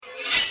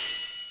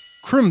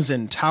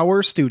Crimson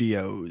Tower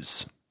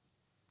Studios.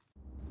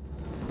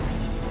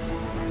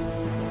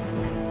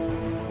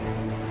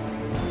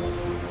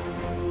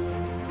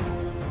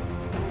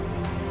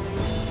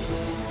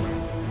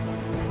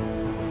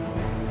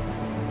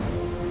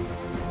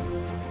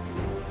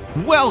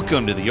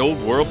 Welcome to the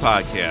Old World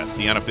Podcast,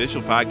 the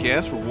unofficial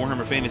podcast for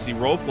Warhammer Fantasy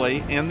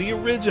Roleplay and the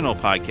original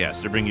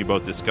podcast to bring you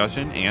both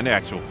discussion and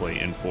actual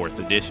play in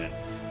 4th edition.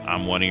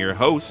 I'm one of your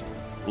hosts,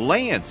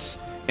 Lance,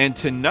 and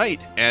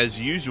tonight, as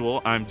usual,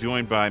 I'm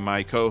joined by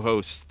my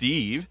co-host,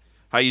 Steve.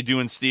 How you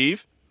doing,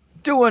 Steve?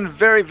 Doing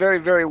very, very,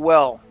 very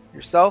well.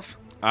 Yourself?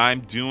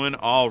 I'm doing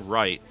all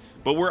right.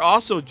 But we're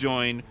also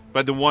joined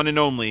by the one and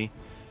only,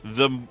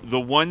 the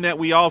one that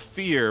we all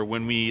fear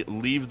when we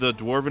leave the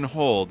Dwarven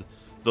Hold,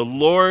 the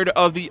Lord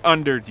of the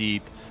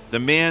Underdeep, the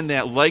man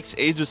that likes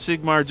Age of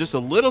Sigmar just a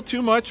little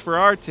too much for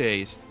our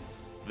taste.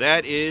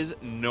 That is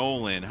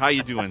Nolan. How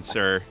you doing,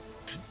 sir?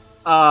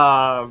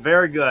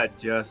 Very good.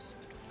 Just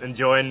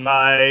enjoying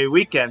my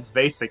weekends,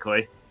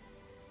 basically.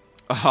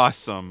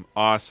 Awesome.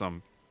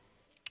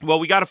 Well,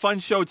 we got a fun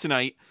show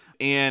tonight,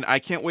 and I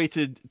can't wait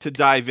to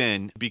dive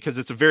in because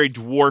it's a very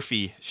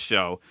dwarfy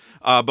show.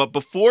 But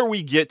before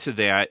we get to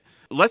that,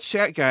 let's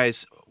chat,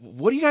 guys.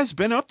 What have you guys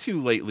been up to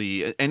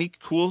lately? Any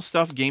cool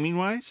stuff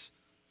gaming-wise?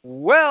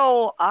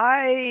 Well,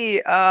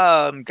 I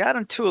got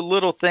into a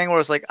little thing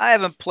where it's like, I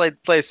haven't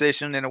played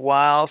PlayStation in a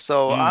while,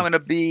 so I'm going to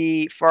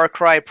be Far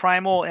Cry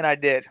Primal, and I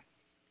did.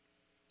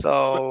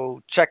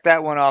 So check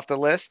that one off the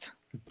list.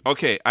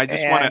 Okay, I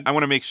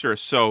want to make sure.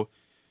 So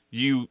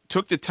you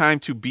took the time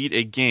to beat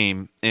a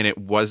game, and it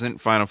wasn't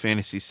Final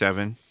Fantasy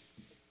VII?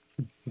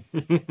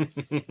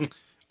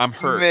 I'm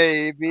hurt.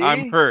 Maybe.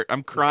 I'm hurt.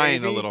 I'm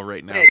crying a little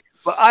right now. Hey,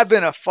 but I've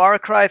been a Far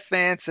Cry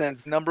fan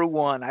since number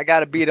 1. I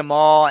got to beat them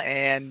all,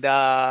 and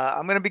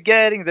I'm going to be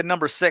getting the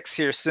number 6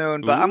 here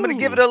soon, but I'm going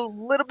to give it a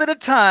little bit of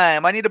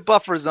time. I need a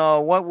buffer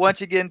zone. Once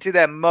you get into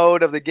that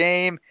mode of the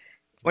game,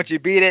 once you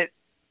beat it,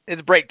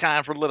 it's break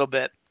time for a little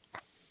bit.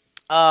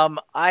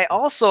 I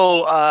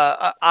also,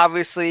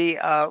 obviously,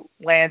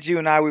 Lance, you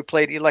and I, we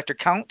played Electric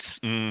Counts.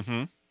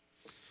 Mm-hmm.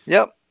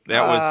 Yep.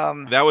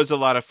 That was a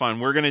lot of fun.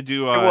 We're going to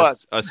do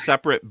a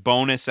separate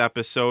bonus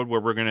episode where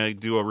we're going to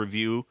do a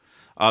review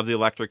of the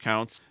Electric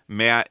Counts.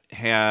 Matt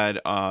had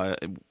a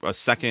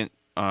second,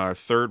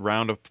 third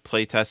round of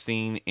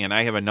playtesting, and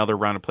I have another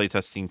round of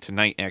playtesting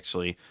tonight,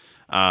 actually.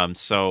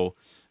 So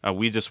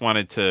we just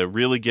wanted to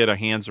really get our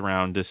hands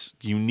around this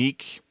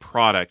unique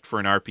product for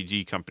an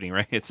RPG company,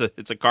 right? It's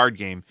a card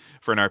game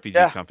for an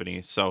RPG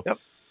company. So,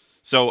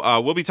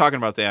 we'll be talking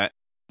about that.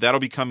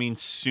 That'll be coming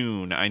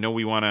soon. I know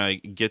we want to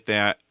get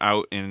that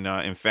out, and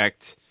in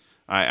fact,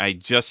 I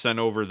just sent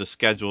over the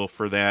schedule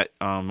for that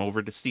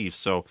over to Steve,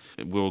 so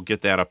we'll get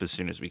that up as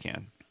soon as we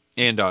can.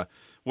 And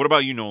what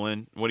about you,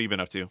 Nolan? What have you been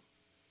up to?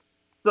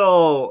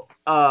 So,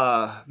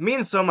 me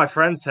and some of my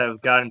friends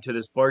have gotten into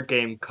this board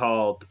game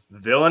called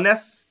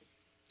Villainous.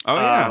 Oh,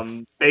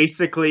 yeah.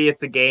 Basically,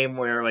 it's a game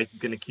where like you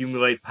can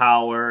accumulate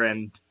power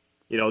and,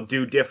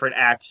 do different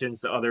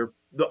actions to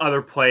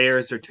other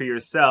players or to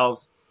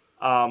yourselves.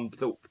 What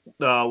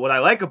I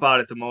like about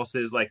it the most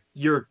is like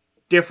you're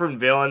different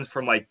villains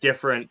from like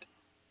different,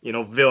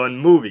 villain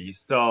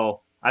movies.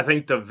 So I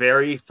think the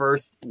very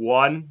first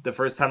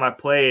time I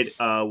played,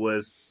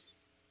 was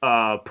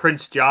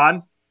Prince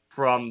John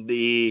from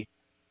the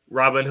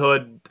Robin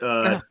Hood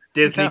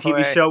Disney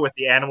TV show with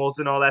the animals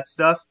and all that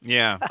stuff.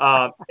 Yeah.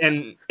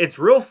 And it's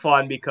real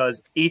fun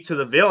because each of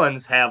the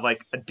villains have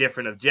like a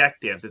different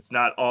objectives. It's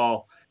not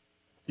all,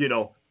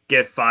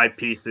 get 5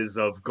 pieces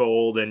of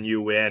gold and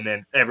you win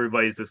and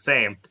everybody's the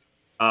same.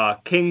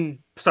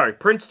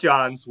 Prince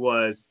John's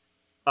was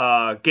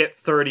get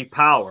 30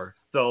 power.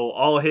 So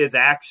all his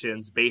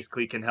actions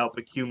basically can help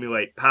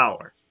accumulate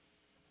power.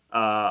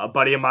 A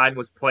buddy of mine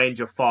was playing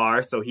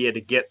Jafar, so he had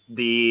to get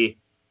the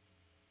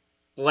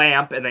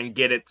lamp and then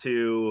get it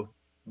to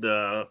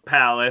the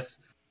palace.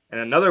 And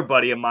another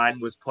buddy of mine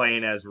was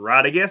playing as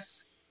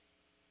Radagast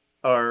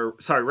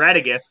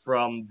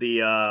from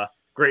the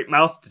Great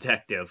Mouse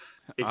Detective.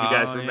 If you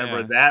guys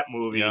remember that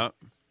movie. Yep.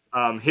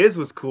 His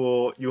was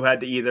cool. You had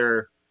to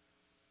either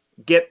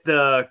get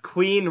the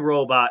queen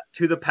robot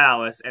to the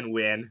palace and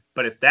win,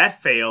 but if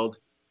that failed,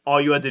 all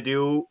you had to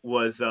do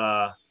was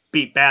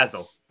beat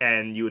Basil,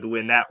 and you would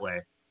win that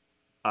way.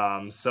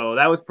 So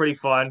that was pretty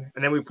fun.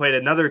 And then we played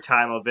another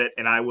time of it,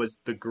 and I was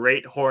the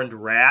Great Horned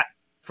Rat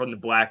from the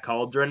Black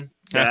Cauldron.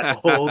 That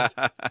old,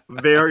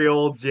 very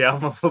old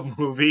gem of a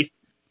movie.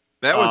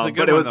 That was a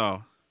good one,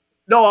 though.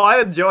 No,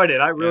 I enjoyed it.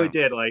 I really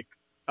did.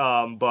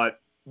 But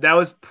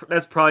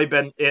that's probably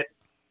been it.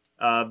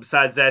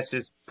 Besides that, it's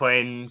just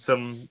playing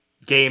some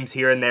games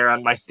here and there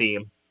on my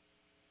Steam.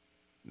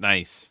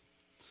 Nice.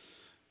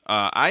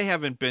 I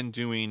haven't been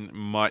doing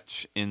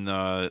much in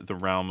the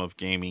realm of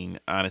gaming,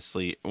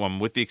 honestly,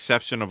 with the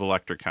exception of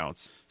Electric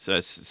Counts. So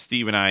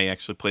Steve and I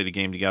actually played a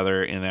game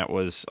together, and that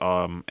was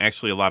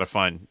actually a lot of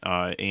fun.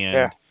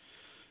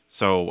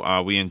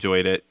 So we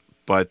enjoyed it.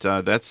 But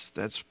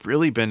that's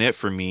really been it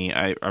for me.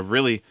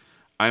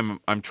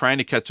 I'm trying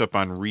to catch up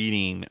on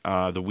reading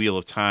The Wheel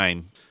of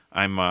Time.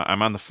 I'm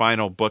on the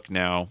final book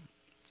now,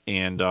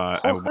 and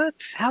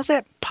how's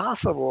that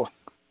possible?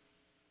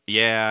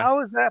 Yeah.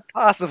 How is that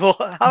possible?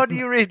 How do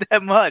you read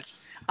that much?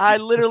 I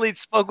literally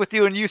spoke with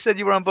you, and you said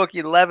you were on book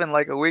 11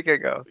 like a week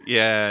ago.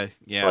 Yeah.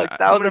 Like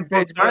how many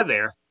books are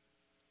there?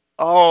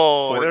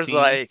 Oh, 14. There's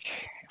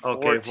like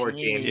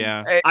 14.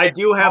 Yeah. I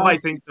do have, I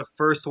think, the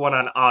first one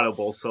on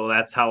Audible, so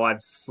that's how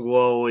I've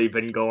slowly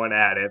been going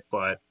at it.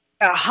 But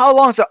how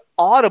long is it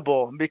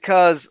Audible?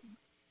 Because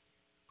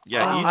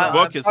each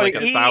book is like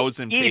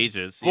 1,000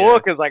 pages. Each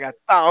book is like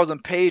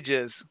 1,000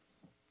 pages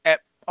at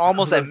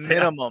almost at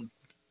minimum.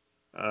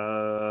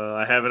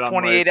 I have it on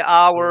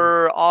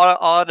 28-hour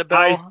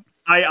Audible.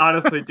 I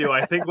honestly do.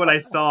 I think when I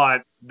saw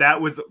it,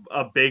 that was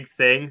a big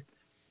thing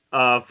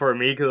for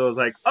me, because it was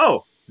like,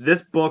 oh,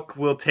 this book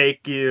will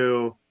take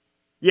you,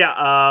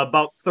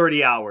 about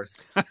 30 hours.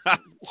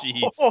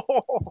 Jeez.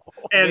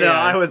 And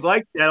I was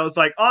like, that was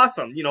like,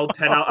 awesome.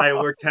 I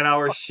work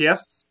 10-hour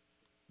shifts.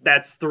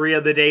 That's 3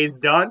 of the days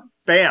done.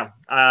 Bam.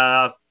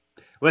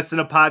 Listen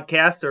to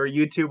podcasts or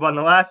YouTube on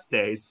the last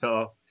day.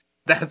 So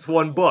that's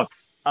one book.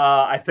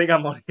 I think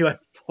I'm only like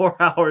 4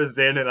 hours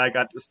in, and I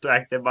got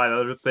distracted by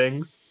other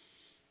things.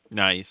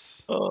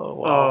 Nice.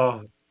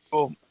 Oh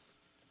wow.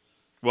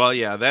 Well,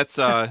 yeah, that's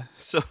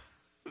so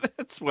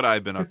that's what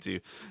I've been up to.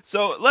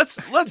 So let's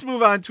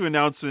move on to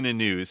announcement and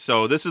news.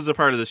 So this is a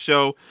part of the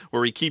show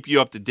where we keep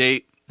you up to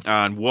date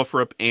on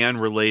Wolfrup and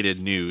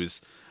related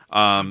news.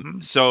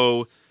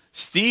 So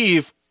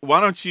Steve,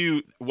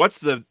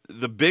 what's the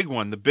big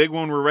one? The big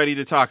one we're ready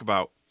to talk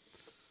about.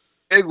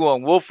 Big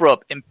one,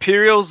 Wolfrup,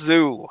 Imperial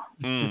Zoo.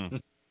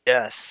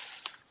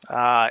 Yes.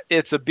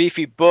 It's a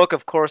beefy book.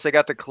 Of course, they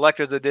got the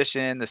collector's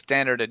edition, the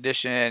standard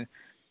edition.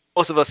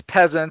 Most of us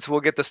peasants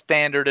will get the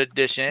standard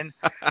edition,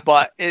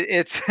 but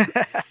it's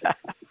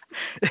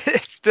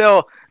it's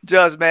still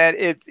just, man,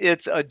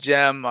 it's a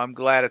gem. I'm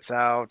glad it's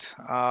out.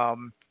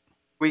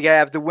 We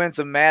have the Winds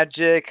of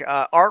Magic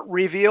art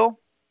reveal.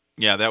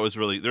 Yeah, that was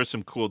there's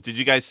some cool. Did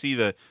you guys see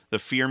the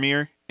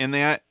Firmir in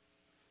that?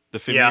 The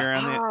Firmir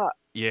on that?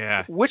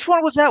 Yeah. Which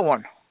one was that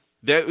one?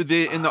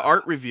 In the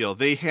art reveal,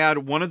 they had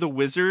one of the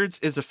wizards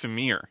is a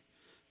Firmir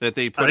that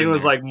they put. I think it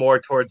was like more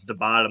towards the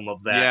bottom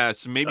of that. Yeah,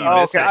 so maybe you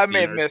missed it. I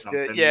may have missed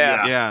it.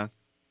 Yeah.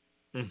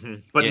 Mm-hmm.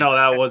 But no,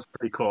 that was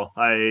pretty cool.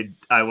 I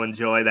will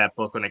enjoy that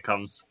book when it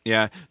comes.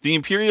 Yeah, the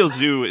Imperial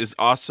Zoo is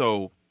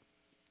also.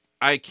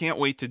 I can't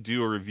wait to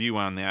do a review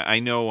on that. I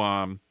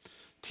know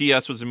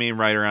TS was the main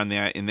writer on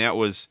that, and that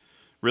was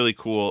really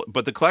cool.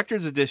 But the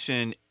collector's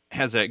edition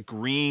has that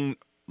green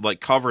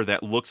cover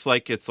that looks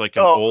like it's like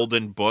an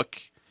olden book.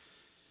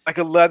 Like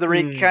a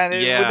leathery kind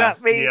of,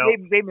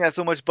 maybe not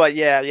so much, but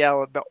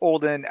the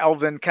olden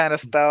elven kind of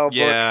style.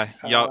 Yeah,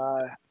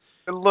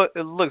 book.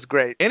 It looks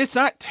great, and it's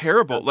not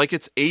terrible. Like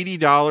it's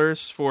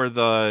 $80 for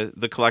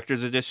the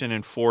collector's edition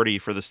and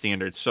 $40 for the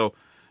standard. So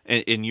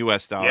in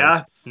US dollars,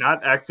 yeah, it's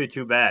not actually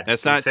too bad.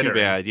 That's not too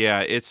bad.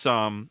 Yeah, it's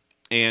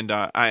and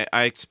I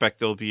expect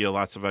there'll be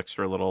lots of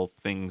extra little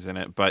things in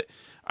it. But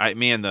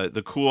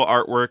the cool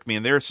artwork,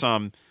 man. There's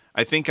some.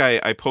 I think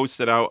I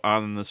posted out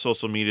on the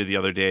social media the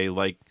other day,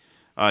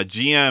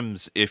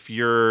 GMs, if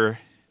you're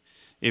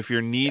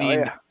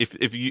needing,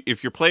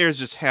 if your players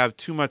just have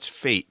too much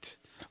fate,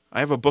 I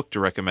have a book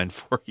to recommend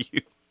for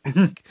you.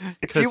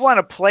 If you want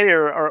a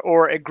player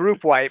or a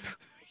group wipe,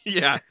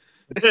 yeah,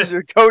 this is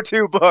your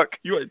go-to book.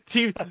 You want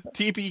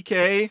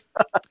TPK?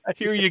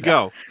 Here you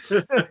go.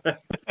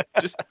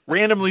 Just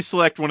randomly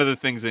select one of the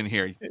things in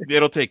here.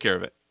 It'll take care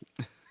of it.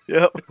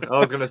 Yep. I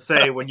was gonna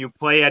say when you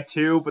play at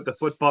 2, but the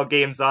football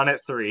game's on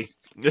at 3.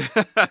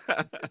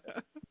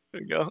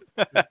 There you go.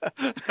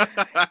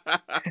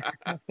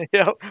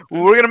 Yep.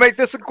 We're going to make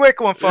this a quick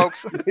one,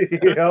 folks.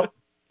 Yep.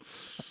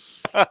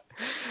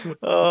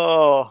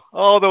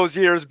 All those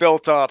years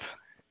built up.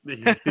 So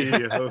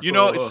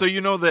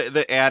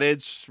the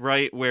adage,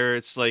 right, where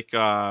it's like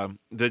the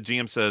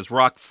GM says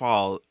rocks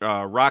fall,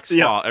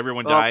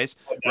 everyone dies,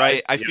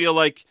 right? I feel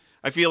like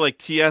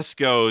TS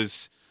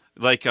goes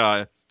like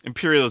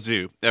Imperial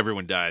Zoo,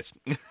 everyone dies.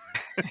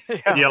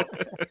 Yep.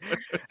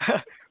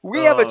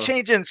 We have a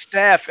change in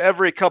staff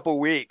every couple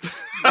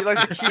weeks. We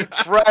like to keep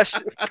fresh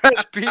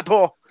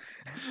people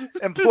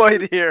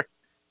employed here.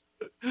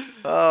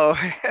 And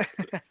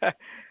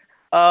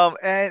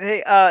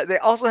hey, they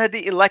also had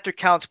the Electric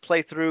Counts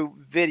playthrough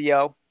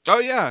video. Oh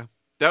yeah,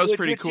 that was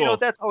pretty cool.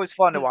 That's always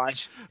fun to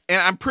watch.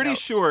 And I'm pretty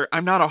sure,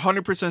 I'm not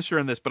 100% sure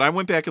on this, but I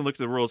went back and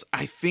looked at the rules.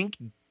 I think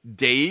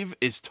Dave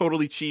is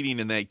totally cheating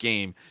in that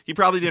game. He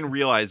probably didn't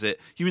realize it.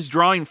 He was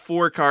drawing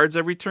 4 cards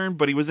every turn,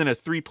 but he was in a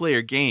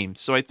 3-player game,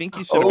 so I think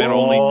he should have been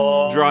only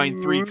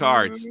drawing 3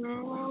 cards.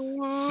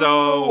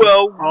 So we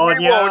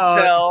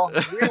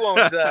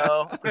won't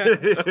tell.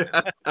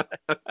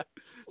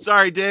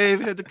 Sorry,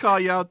 Dave. Had to call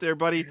you out there,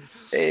 buddy.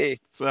 Hey,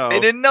 so they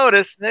didn't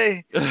notice.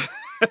 Hey,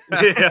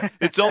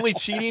 it's only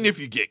cheating if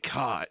you get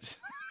caught.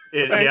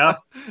 Yeah.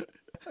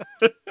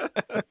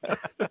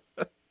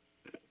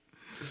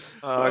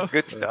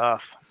 Good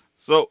stuff.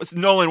 So,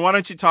 Nolan, why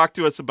don't you talk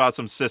to us about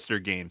some sister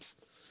games?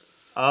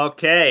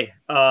 Okay.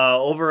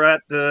 Over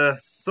at the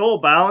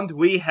Soulbound,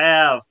 we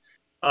have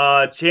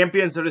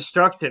Champions of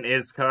Destruction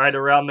is right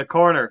around the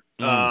corner.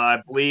 I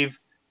believe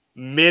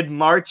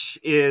mid-March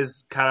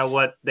is kind of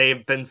what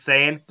they've been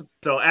saying.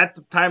 So at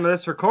the time of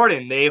this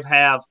recording, they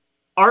have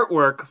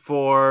artwork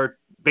for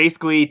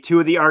basically two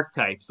of the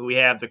archetypes. So we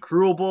have the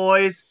Cruel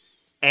Boys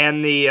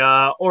and the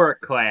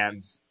Auric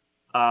clans.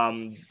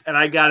 And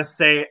I gotta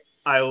say,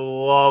 I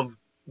love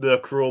the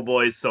Cruel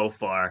Boys so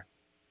far.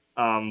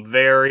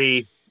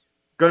 Very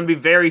going to be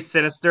very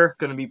sinister.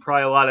 Going to be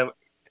probably a lot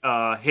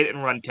of hit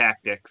and run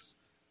tactics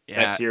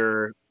that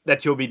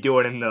you'll be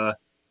doing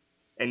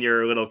in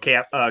your little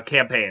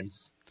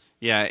campaigns.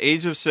 Yeah,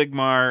 Age of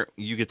Sigmar,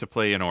 you get to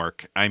play an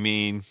orc. I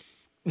mean,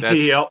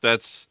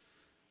 that's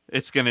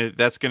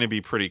gonna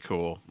be pretty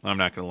cool. I'm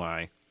not gonna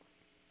lie.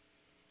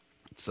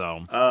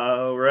 So,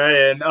 right,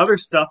 and other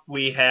stuff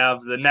we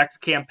have. The next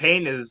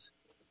campaign is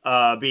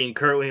being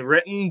currently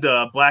written.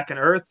 The Black and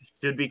Earth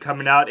should be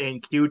coming out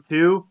in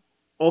Q2.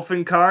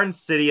 Ulfenkarn,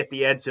 City at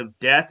the Edge of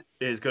Death,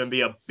 is going to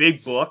be a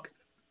big book.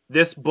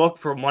 This book,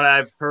 from what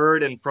I've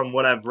heard and from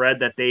what I've read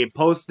that they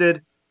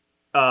posted,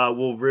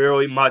 will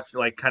really much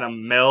like kind of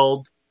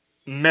meld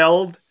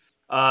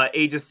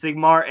Age of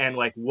Sigmar and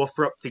like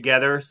Wolfrup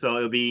together. So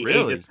it'll be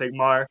Age of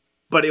Sigmar,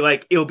 but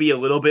it'll be a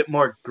little bit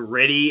more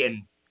gritty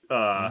and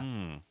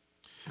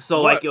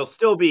it'll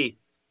still be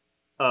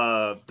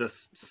the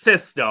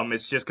system.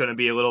 It's just going to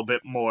be a little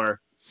bit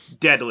more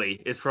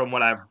deadly. Is from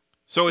what I've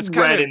so it's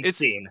read kind and of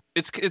seen.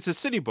 It's a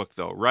city book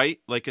though, right?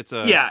 Like it's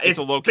a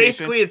a location.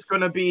 Basically it's going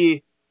to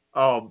be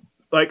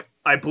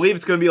I believe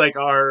it's going to be like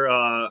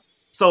our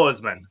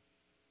Solasman.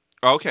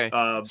 Okay.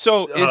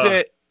 So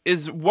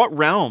is what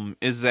realm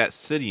is that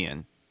city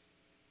in?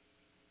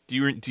 Do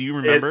you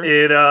remember?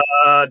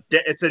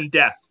 It's in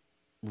Death.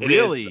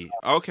 Really?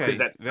 Okay.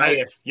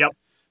 Yep.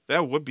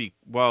 That would be,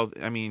 well,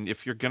 I mean,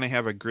 if you're going to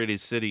have a gritty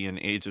city in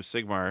Age of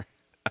Sigmar,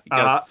 I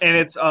guess and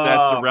it's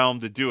that's the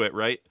realm to do it,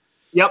 right?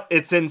 Yep,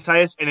 it's in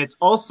Sias, and it's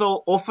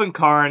also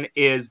Ulfenkarn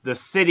is the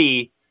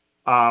city.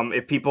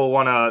 If people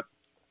want to,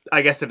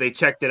 I guess if they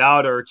checked it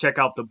out or check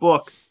out the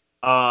book,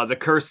 the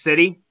Cursed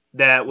City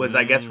that was,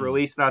 I guess,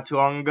 released not too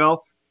long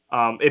ago.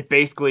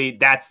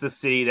 That's the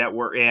city that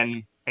we're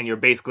in, and you're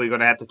basically going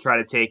to have to try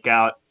to take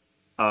out,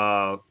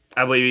 I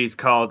believe he's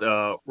called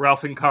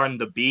Ralphenkarn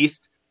the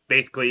Beast.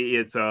 Basically,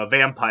 it's a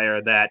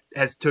vampire that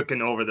has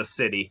taken over the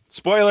city.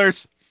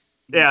 Spoilers!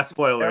 Yeah,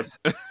 spoilers.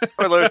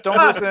 Spoilers, don't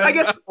listen I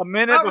guess a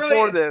minute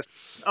before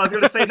this. I was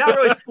going to say, not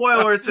really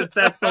spoilers since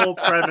that's the whole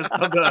premise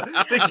of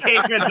the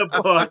game and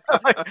the book.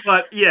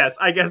 But yes,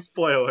 I guess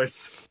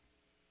spoilers.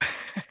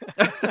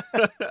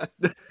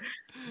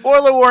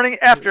 Spoiler warning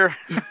after.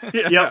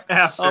 Yep,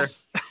 after.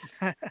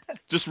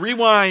 Just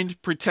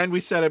rewind, pretend we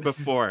said it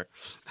before.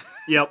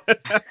 Yep.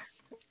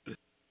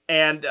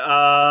 And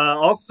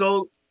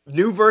also,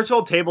 new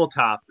virtual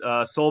tabletop.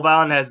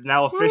 Soulbound has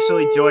now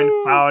officially joined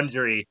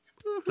Foundry.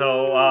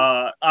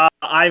 So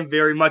I'm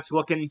very much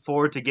looking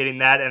forward to getting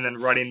that and then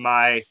running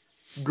my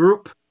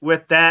group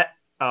with that.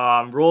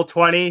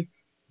 Roll20,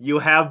 you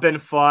have been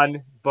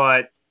fun,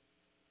 but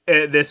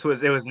it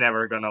was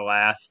never going to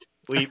last.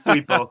 We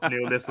both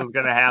knew this was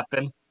going to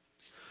happen.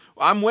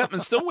 I'm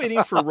still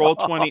waiting for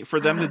Roll20 for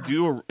them to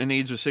do an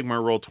Age of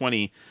Sigmar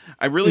Roll20.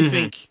 I really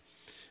think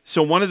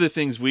so. One of the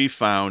things we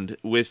found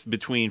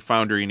between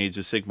Foundry and Age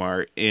of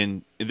Sigmar,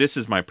 and this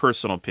is my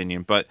personal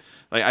opinion, but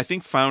like I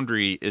think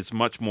Foundry is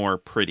much more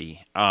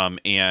pretty,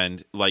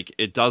 and like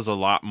it does a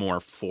lot more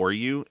for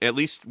you. At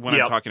least when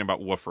I'm talking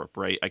about Wolfrup,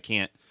 right? I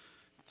can't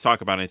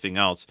talk about anything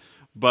else,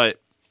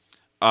 but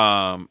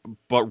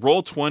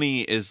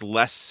Roll20 is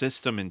less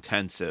system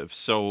intensive.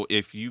 So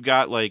if you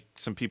got like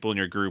some people in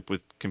your group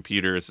with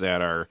computers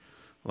that are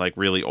like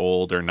really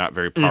old or not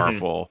very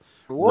powerful,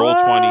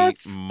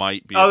 Roll20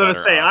 might be. I was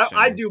gonna say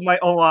I do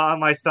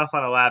my stuff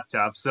on a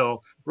laptop,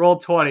 so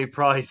Roll20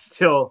 probably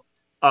still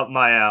up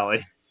my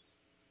alley.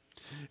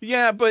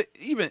 Yeah, but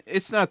even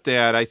it's not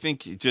that. I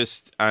think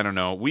just I don't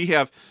know. We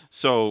have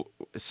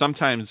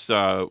sometimes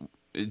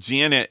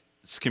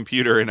Janet's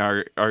computer in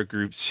our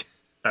groups.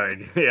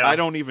 I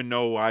don't even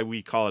know why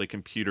we call it a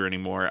computer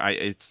anymore.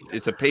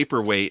 It's a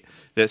paperweight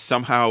that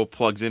somehow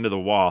plugs into the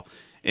wall,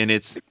 and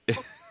it's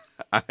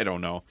I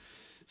don't know.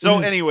 So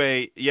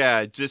anyway,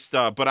 yeah, just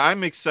but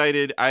I'm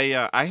excited. I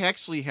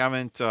actually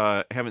haven't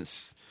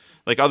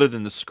like other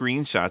than the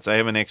screenshots, I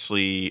haven't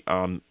actually.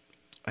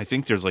 I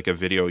think there's like a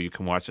video you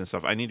can watch and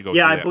stuff. I need to go.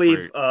 Yeah, I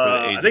believe.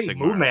 I think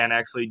Moonman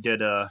actually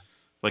did a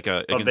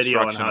video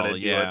on how to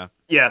do it.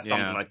 Yeah,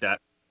 something like that.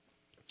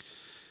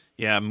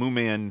 Yeah,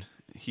 Moonman.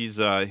 He's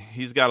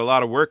got a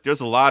lot of work.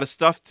 There's a lot of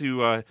stuff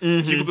to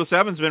Cubicle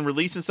 7's been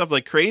releasing stuff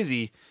like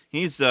crazy.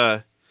 He's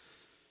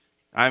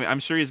I'm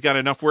sure he's got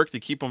enough work to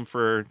keep him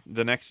for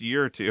the next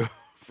year or two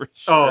for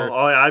sure.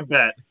 Oh, I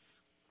bet.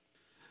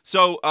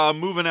 So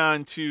moving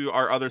on to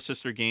our other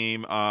sister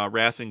game,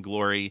 Wrath and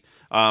Glory.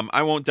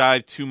 I won't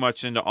dive too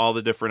much into all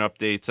the different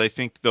updates. I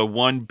think the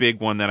one big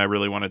one that I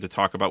really wanted to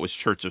talk about was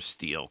Church of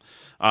Steel.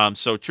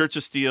 So Church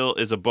of Steel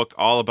is a book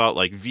all about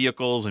like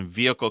vehicles and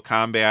vehicle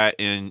combat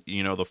and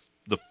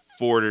the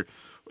forward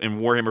in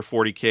Warhammer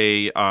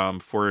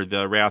 40K for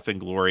the Wrath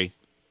and Glory.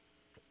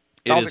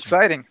 Sounds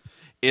exciting.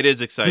 It is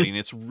exciting.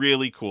 It's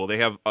really cool. They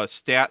have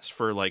stats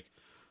for like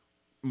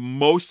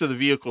most of the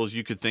vehicles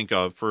you could think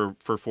of for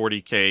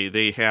 40K.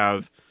 They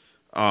have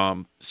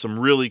some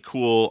really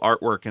cool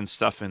artwork and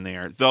stuff in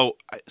there. Though,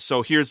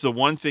 so here's the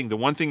one thing. The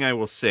one thing I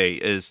will say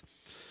is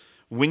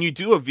when you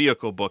do a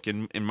vehicle book,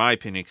 in my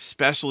opinion,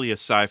 especially a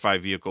sci-fi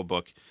vehicle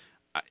book,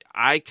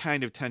 I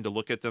kind of tend to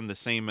look at them the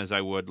same as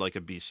I would like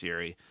a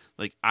bestiary.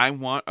 Like, I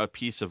want a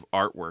piece of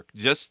artwork.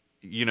 Just,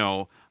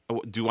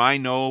 do I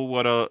know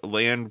what a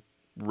Land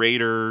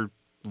Raider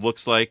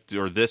looks like,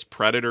 or this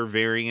Predator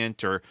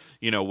variant, or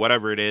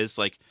whatever it is?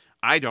 Like,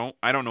 I don't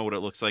know what it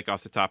looks like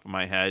off the top of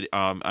my head.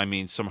 I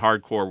mean, some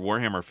hardcore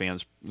Warhammer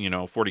fans,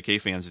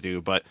 40K fans do,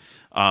 but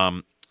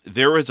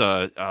there was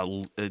a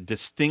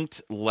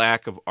distinct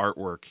lack of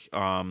artwork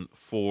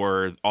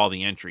for all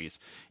the entries,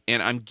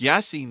 and I'm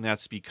guessing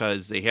that's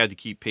because they had to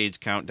keep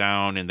page count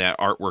down, and that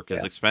artwork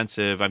is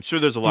expensive. I'm sure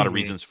there's a lot of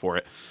reasons for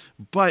it,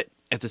 but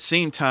at the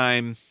same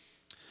time,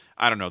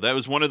 I don't know. That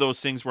was one of those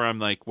things where I'm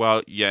like,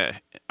 well, yeah,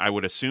 I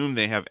would assume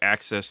they have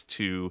access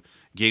to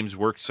Games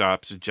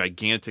Workshop's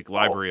gigantic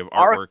library of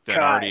artwork that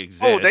already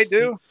exists. Oh, they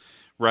do?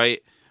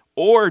 Right?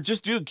 Or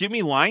just give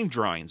me line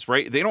drawings,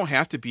 right? They don't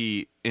have to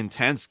be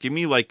intense. Give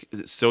me like,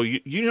 so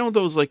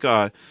those like,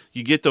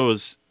 you get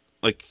those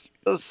like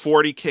those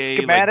 40K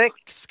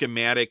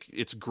schematic.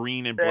 It's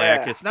green and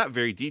black. It's not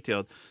very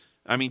detailed.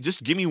 I mean,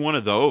 just give me one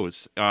of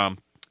those.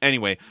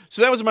 Anyway,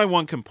 so that was my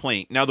one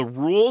complaint. Now the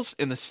rules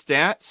and the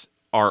stats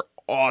are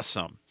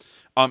awesome.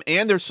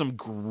 And there's some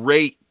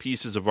great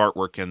pieces of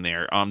artwork in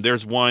there.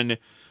 There's one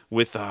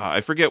with,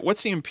 I forget,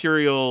 what's the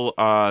Imperial,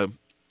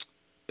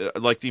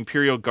 like the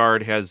Imperial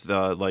Guard has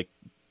the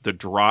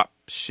drop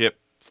ship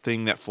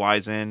thing that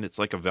flies in. It's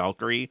like a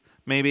Valkyrie,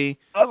 maybe.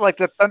 Oh, like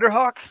the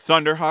Thunderhawk?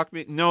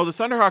 Thunderhawk. No, the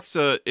Thunderhawk's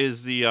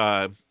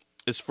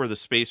is for the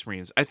Space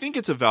Marines. I think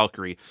it's a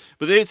Valkyrie.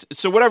 But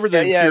so whatever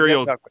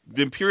the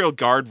Imperial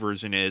Guard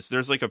version is,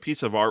 there's like a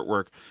piece of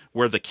artwork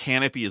where the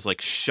canopy is like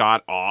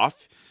shot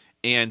off,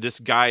 and this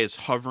guy is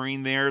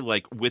hovering there,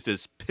 like with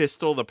his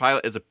pistol. The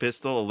pilot has a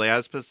pistol, a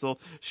las pistol,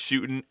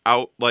 shooting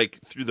out like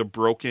through the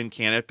broken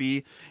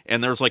canopy.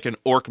 And there's like an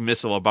orc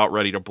missile about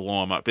ready to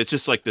blow him up. It's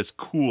just like this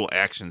cool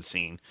action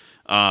scene.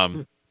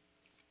 So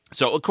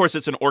of course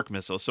it's an orc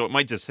missile, so it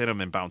might just hit him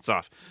and bounce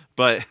off.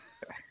 But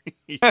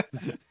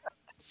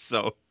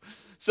so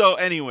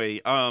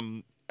anyway,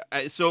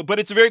 but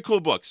it's a very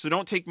cool book. So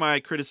don't take my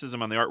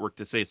criticism on the artwork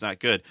to say it's not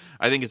good.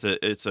 I think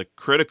it's a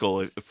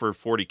critical for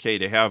 40K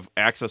to have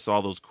access to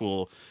all those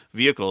cool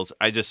vehicles.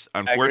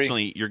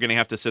 Unfortunately, you're going to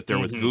have to sit there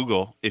with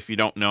Google if you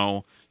don't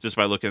know just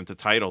by looking at the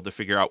title to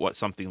figure out what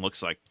something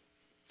looks like.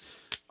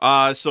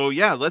 Let's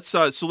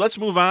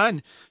move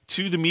on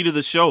to the meat of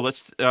the show.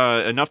 Let's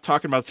enough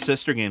talking about the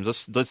sister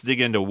games. Let's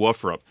dig into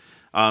Wolfrup.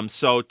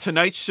 So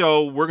tonight's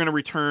show, we're going to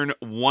return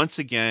once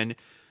again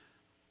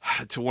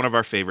to one of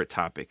our favorite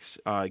topics.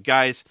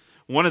 Guys,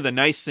 one of the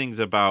nice things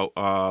about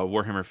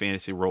Warhammer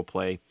Fantasy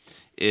Roleplay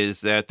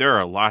is that there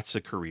are lots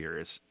of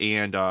careers,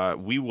 and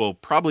we will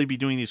probably be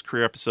doing these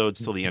career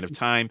episodes till the end of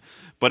time,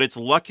 but it's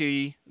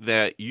lucky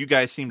that you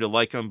guys seem to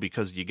like them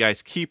because you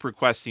guys keep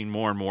requesting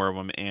more and more of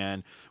them,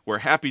 and we're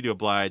happy to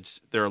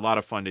oblige. They're a lot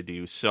of fun to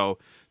do. So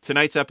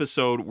tonight's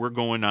episode, we're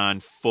going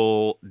on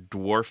full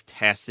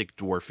dwarf-tastic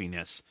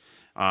dwarfiness.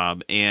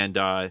 And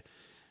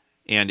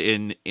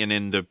in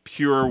the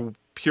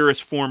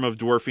purest form of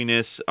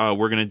dwarfiness,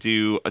 we're going to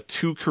do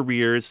 2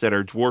 careers that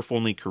are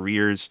dwarf-only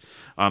careers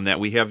that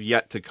we have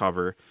yet to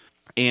cover.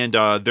 And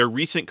they're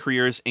recent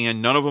careers,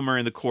 and none of them are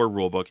in the core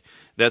rulebook.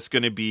 That's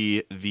going to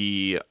be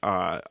the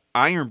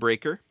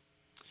Ironbreaker,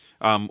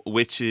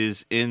 which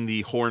is in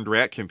the Horned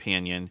Rat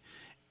Companion,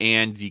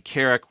 and the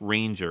Karak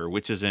Ranger,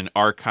 which is in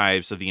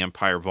Archives of the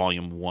Empire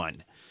Volume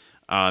 1.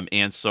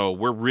 And so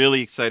we're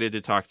really excited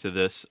to talk to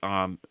this,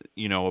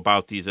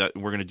 about these. We're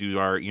going to do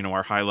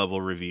our high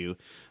level review.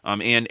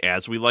 And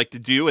as we like to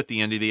do at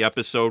the end of the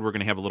episode, we're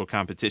going to have a little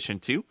competition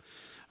too.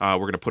 We're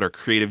going to put our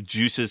creative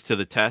juices to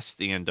the test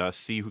and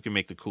see who can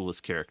make the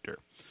coolest character.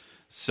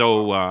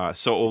 So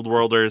Old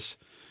Worlders,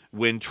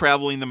 when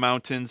traveling the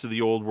mountains of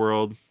the Old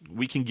World,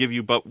 we can give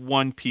you but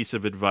one piece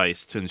of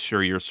advice to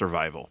ensure your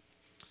survival.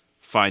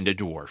 Find a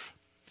dwarf.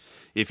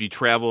 If you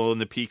travel in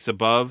the peaks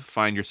above,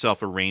 find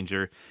yourself a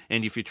ranger.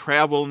 And if you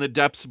travel in the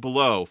depths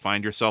below,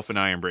 find yourself an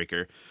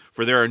Ironbreaker.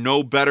 For there are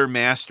no better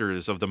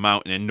masters of the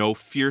mountain and no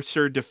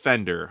fiercer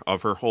defender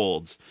of her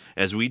holds,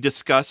 as we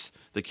discuss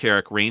the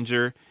Karak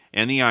Ranger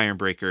and the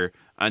Ironbreaker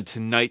on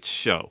tonight's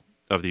show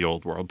of the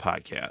Old World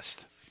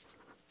Podcast.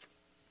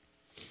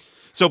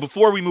 So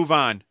before we move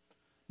on,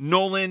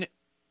 Nolan,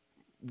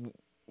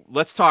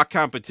 let's talk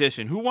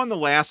competition. Who won the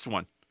last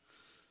one?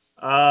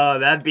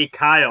 That'd be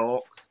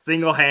Kyle,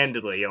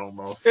 single-handedly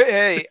almost.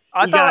 Hey,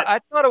 I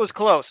thought it was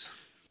close.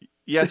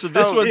 Yeah, so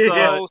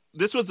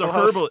this was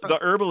the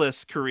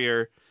herbalist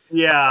career.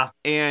 Yeah,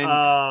 and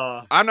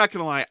I'm not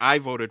gonna lie, I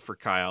voted for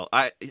Kyle.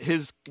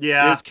 His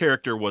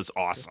character was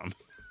awesome.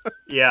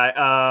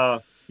 Yeah,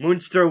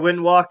 Moonster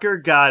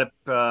Windwalker got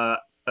a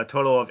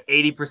total of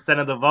 80%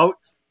 of the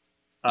votes.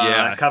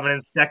 Coming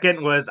in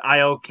second was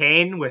Io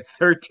Kane with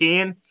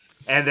 13.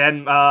 And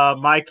then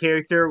my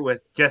character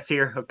with Jesse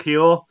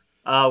Hakil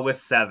with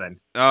 7.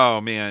 Oh,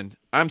 man.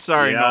 I'm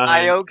sorry, Nolan.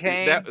 Io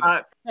Kane.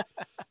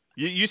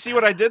 You see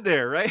what I did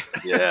there, right?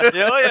 Yeah.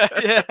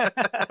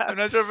 I'm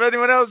not sure if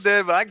anyone else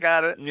did, but I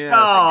got it. Yeah.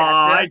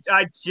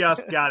 I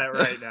just got it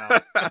right now.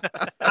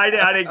 I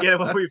didn't get it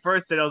when we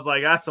first did. I was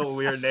like, that's a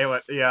weird name.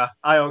 Yeah,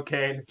 Io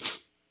Kane.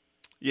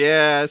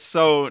 Yeah,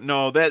 so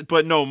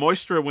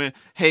Moisture when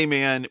hey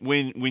man,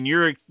 when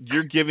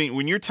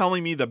you're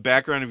telling me the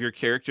background of your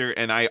character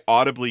and I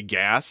audibly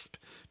gasp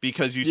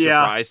because you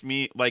surprised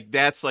me, like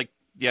that's like,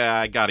 yeah,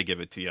 I gotta give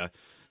it to you.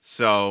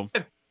 So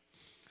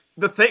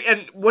the thing,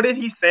 and what did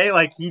he say?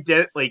 Like he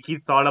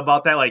thought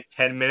about that like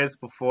 10 minutes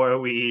before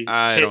we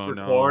hit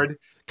record.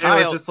 Kyle,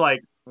 it was just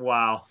like,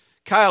 wow.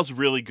 Kyle's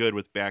really good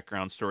with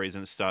background stories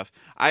and stuff.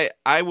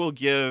 I will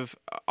give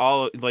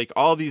all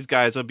these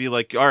guys, I'll be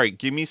like, all right,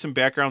 give me some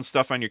background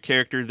stuff on your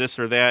character, this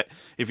or that.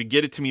 If you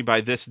get it to me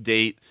by this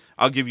date,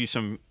 I'll give you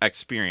some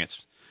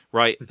experience,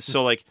 right?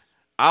 So like,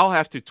 I'll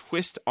have to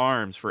twist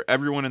arms for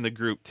everyone in the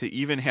group to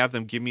even have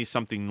them give me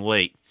something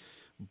late.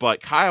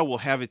 But Kyle will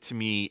have it to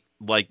me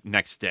like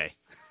next day.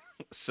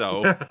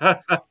 So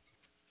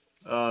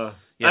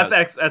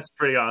that's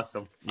pretty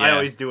awesome. Yeah. I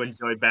always do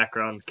enjoy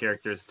background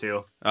characters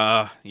too.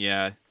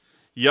 Yeah.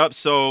 Yep.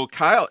 So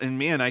Kyle, and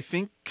man, I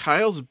think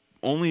Kyle's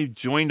only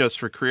joined us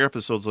for career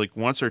episodes like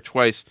once or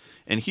twice,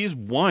 and he's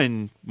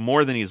won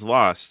more than he's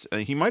lost.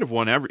 He might have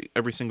won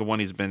every single one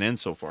he's been in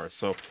so far.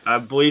 So I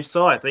believe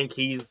so. I think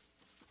he's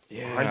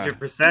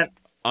 100%.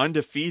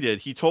 Undefeated.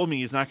 He told me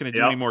he's not going to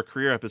do any more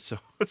career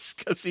episodes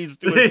because he's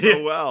doing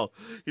so well.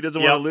 He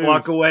doesn't want to lose.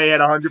 Walk away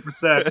at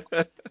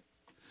 100%.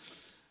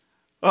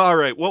 All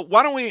right. Well,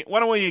 why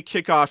don't we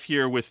kick off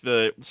here with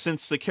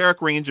since the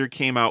Karak Ranger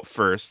came out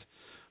first.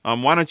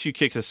 Why don't you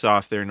kick us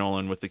off there,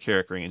 Nolan, with the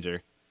Karak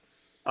Ranger?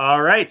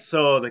 All right.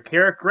 So the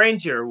Karak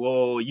Ranger,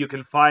 you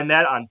can find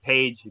that on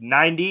page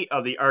 90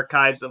 of the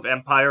Archives of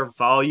Empire,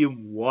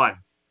 Volume 1.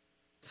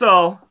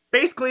 So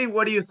basically,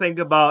 what do you think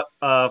about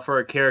for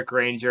a Karak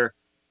Ranger?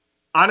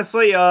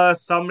 Honestly,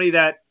 somebody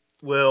that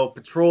will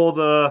patrol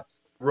the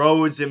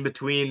roads in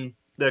between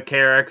the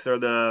Karaks or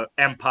the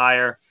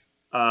Empire,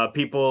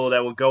 people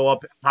that will go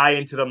up high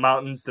into the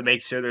mountains to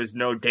make sure there's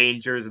no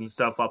dangers and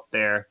stuff up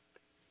there.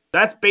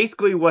 That's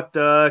basically what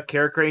the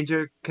Karak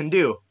Ranger can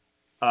do.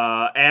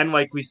 And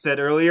like we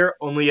said earlier,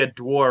 only a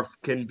dwarf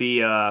can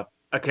be a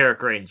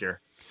Karak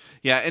Ranger.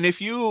 Yeah, and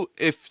if you're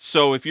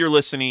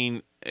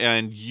listening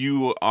and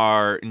you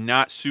are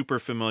not super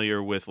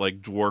familiar with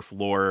like dwarf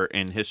lore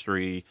and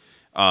history,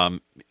 a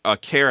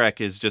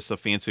Karak is just a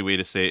fancy way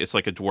to say it's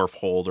like a dwarf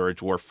hold or a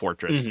dwarf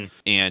fortress,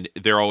 and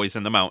they're always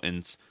in the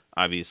mountains.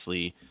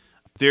 Obviously,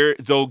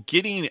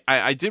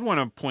 I did want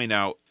to point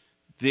out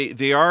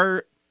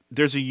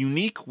there's a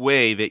unique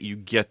way that you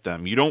get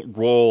them. You don't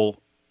roll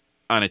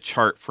on a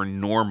chart for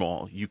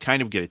normal. You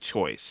kind of get a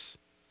choice.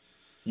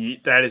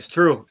 That is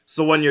true.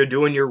 So when you're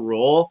doing your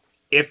roll,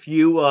 if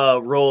you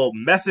roll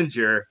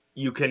messenger,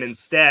 you can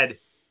instead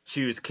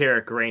choose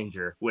Karak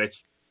Ranger,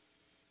 which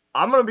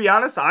I'm going to be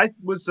honest, I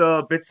was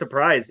a bit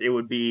surprised it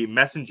would be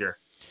messenger.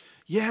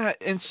 Yeah,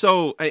 and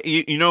so,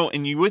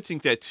 and you would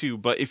think that too,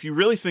 but if you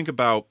really think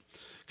about,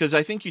 because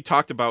I think you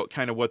talked about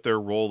kind of what their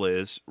role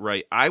is,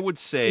 right? I would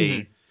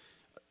say,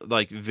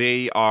 like,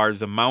 they are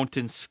the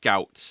mountain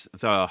scouts,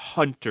 the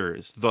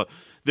hunters,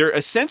 they're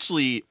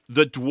essentially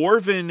the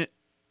dwarven,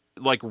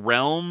 like,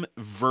 realm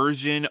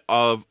version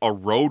of a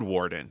road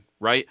warden,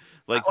 right?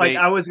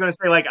 I was going to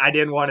say, like, I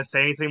didn't want to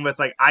say anything, but it's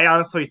like, I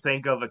honestly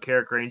think of a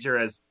Karak Ranger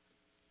as,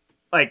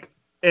 like,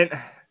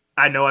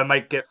 I know I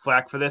might get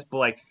flack for this, but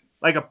like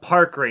a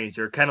park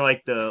ranger, kind of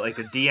like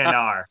a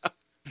DNR.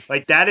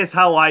 Like that is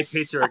how I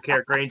picture a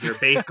Karak Ranger.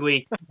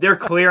 Basically, they're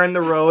clearing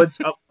the roads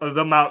up of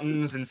the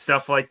mountains and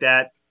stuff like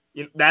that.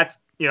 That's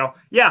got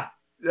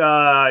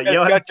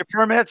your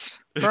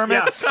permits. Got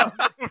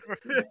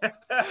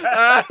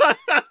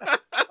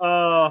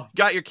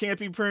your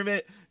camping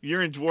permit.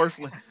 You're in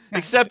dwarf.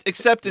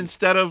 Except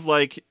instead of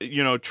like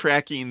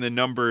tracking the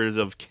numbers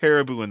of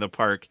caribou in the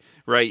park,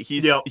 right?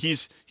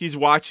 He's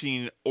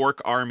watching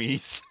orc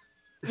armies.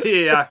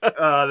 Yeah,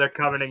 they're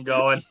coming and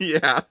going.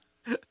 Yeah.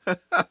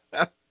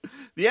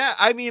 Yeah,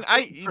 I mean,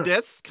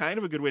 that's kind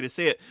of a good way to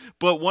say it.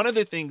 But one of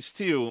the things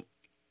too,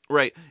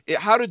 right?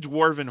 How do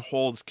dwarven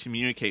holds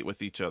communicate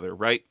with each other,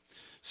 right?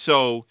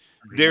 So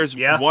there's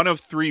one of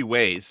three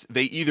ways.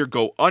 They either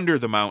go under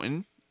the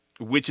mountain,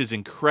 which is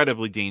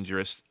incredibly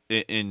dangerous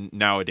in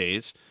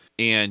nowadays,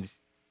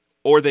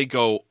 or they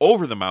go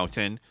over the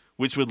mountain,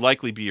 which would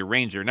likely be a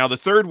ranger. Now the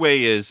third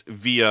way is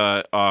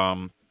via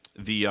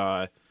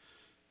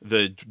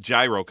the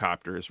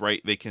gyrocopters,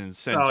 right? They can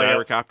send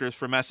gyrocopters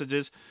for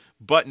messages.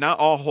 but not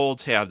all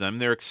holds have them.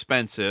 They're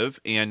expensive,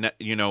 and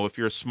if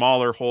you're a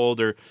smaller hold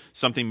or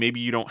something, maybe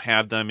you don't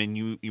have them, and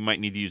you might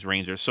need to use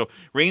Rangers. So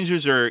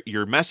Rangers are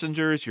your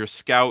messengers, your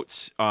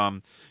scouts.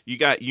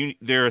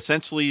 They're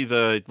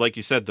essentially like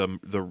you said,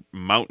 the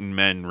mountain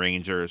men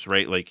Rangers,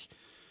 right? Like,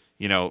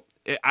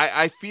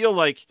 I feel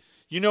like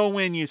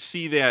when you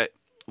see that.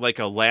 Like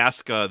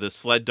Alaska, the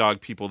sled dog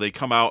people, they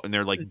come out and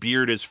their like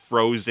beard is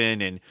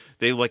frozen and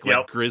they look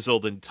like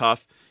grizzled and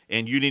tough,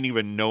 and you didn't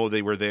even know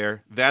they were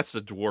there. That's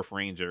a dwarf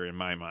ranger in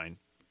my mind.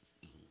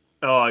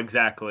 Oh,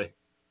 exactly.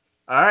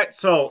 All right,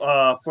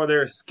 so for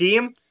their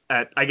scheme,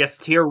 at I guess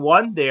tier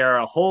 1, they are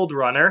a hold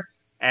runner,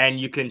 and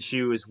you can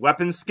choose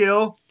weapon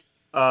skill,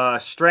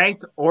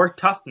 strength, or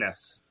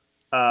toughness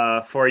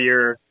for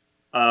your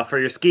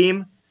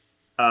scheme,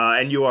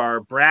 and you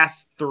are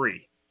brass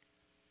 3.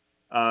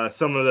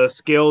 Some of the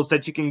skills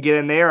that you can get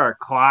in there are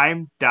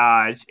climb,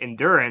 dodge,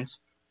 endurance,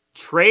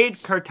 trade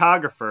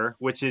cartographer,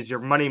 which is your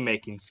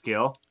money-making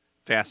skill.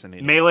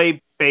 Fascinating. Melee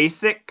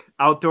basic,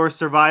 outdoor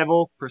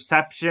survival,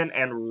 perception,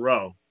 and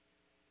row,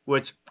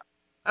 which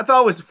I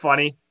thought was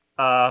funny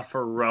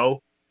for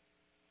row.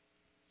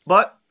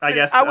 But I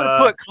guess I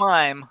would put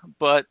climb,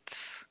 but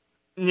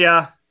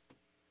yeah.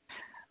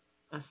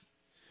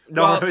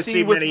 Well,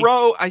 see, with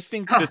row, I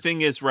think the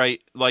thing is,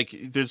 right, like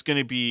there's going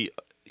to be,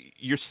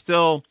 you're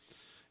still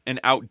an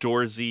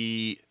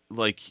outdoorsy,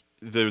 like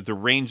the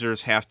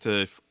Rangers have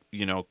to,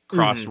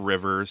 cross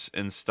rivers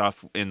and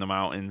stuff in the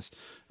mountains.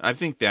 I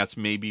think that's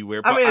maybe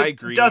where, but I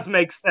agree. It does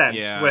make sense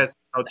with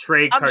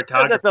trade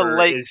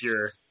cartographer is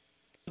your...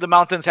 The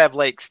mountains have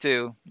lakes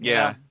too.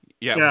 Yeah.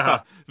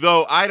 Well,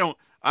 though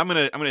I'm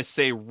gonna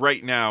say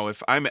right now,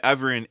 if I'm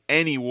ever in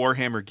any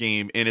Warhammer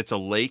game and it's a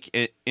lake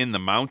in the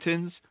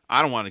mountains,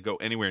 I don't want to go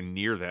anywhere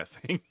near that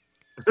thing.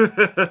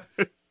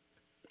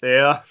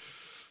 Yeah.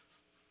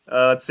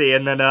 Let's see,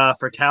 and then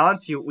for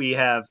talents, we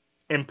have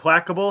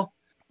implacable,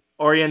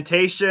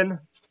 orientation,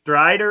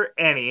 strider,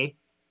 any,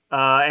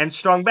 and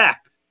strong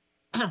back.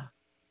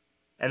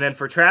 And then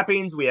for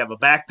trappings, we have a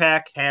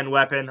backpack, hand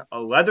weapon, a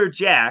leather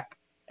jack,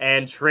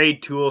 and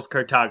trade tools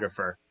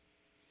cartographer.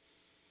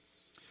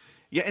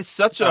 Yeah, it's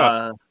such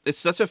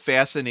a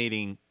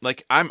fascinating.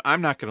 Like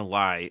I'm not gonna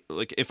lie.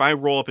 Like if I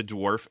roll up a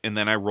dwarf and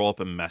then I roll up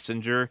a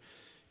messenger,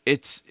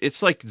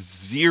 it's like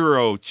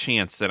zero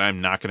chance that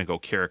I'm not gonna go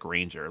Karak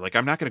Ranger. Like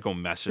I'm not gonna go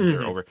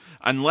messenger over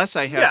unless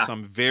I have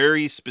some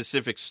very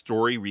specific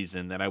story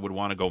reason that I would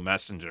want to go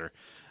messenger.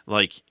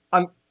 Like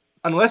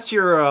unless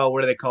you're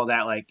what do they call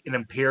that? Like an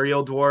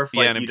imperial dwarf.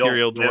 Like an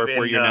imperial dwarf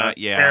where you're not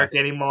Karak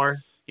anymore.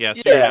 Yeah,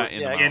 so you're not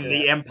in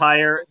the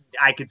Empire.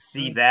 I could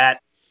see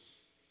that.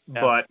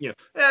 But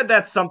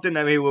that's something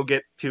that maybe we'll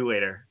get to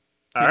later.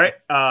 All right.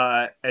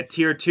 At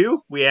tier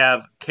 2, we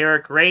have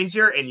Karak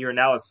Ranger, and you're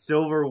now a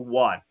silver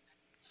 1.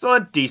 So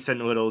a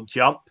decent little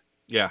jump.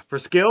 Yeah. For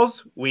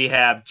skills, we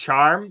have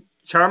charm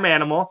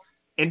animal,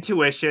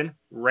 intuition,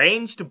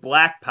 ranged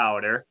black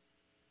powder,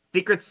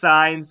 secret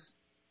signs,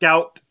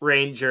 scout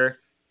ranger,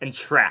 and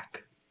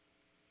track.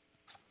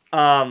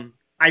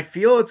 I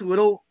feel it's a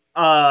little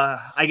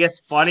I guess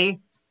funny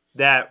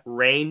that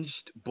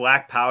ranged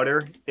black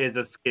powder is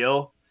a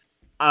skill.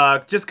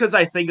 Just because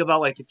I think about,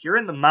 like, if you're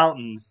in the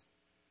mountains,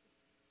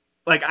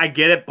 like, I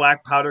get it,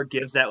 black powder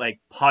gives that, like,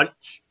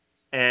 punch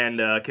and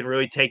can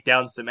really take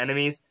down some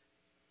enemies.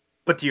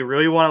 But do you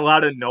really want a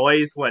lot of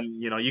noise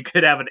when, you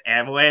could have an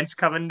avalanche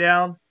coming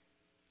down?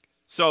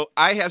 So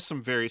I have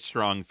some very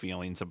strong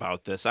feelings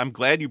about this. I'm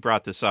glad you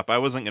brought this up. I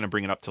wasn't going to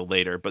bring it up till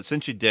later, but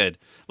since you did,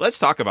 let's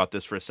talk about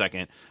this for a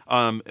second.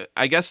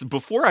 I guess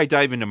before I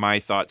dive into my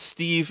thoughts,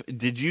 Steve,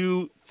 did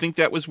you think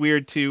that was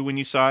weird too when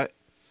you saw it?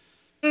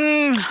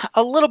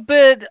 A little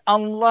bit,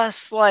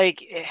 unless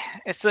like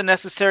it's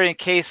necessary in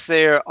case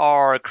there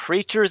are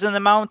creatures in the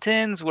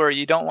mountains where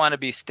you don't want to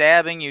be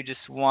stabbing, you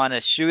just want to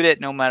shoot it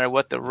no matter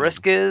what the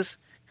risk is.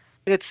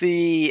 I could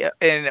see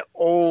an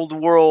old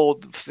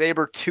world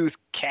saber-toothed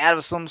cat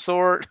of some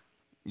sort,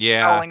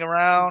 prowling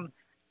around,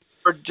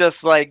 or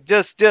just like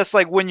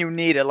when you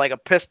need it, like a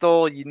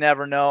pistol. You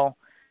never know.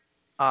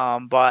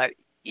 But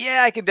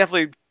yeah, I can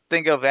definitely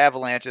think of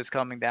avalanches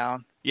coming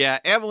down. Yeah,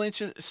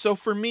 avalanches. So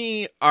for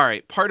me, all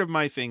right, part of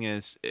my thing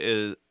is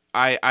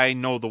I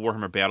know the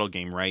Warhammer Battle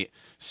game, right?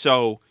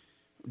 So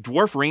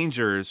Dwarf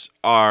Rangers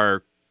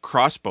are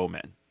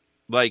crossbowmen.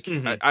 Like,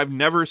 I've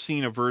never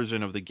seen a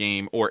version of the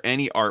game or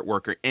any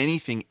artwork or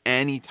anything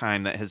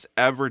anytime that has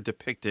ever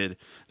depicted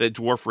that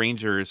Dwarf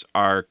Rangers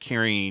are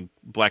carrying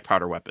black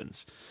powder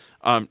weapons.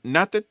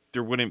 Not that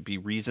there wouldn't be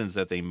reasons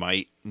that they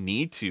might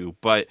need to,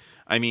 but,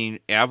 I mean,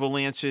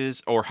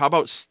 avalanches, or how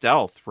about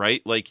stealth,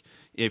 right? Like,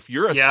 if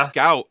you're a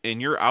scout and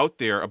you're out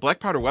there, a black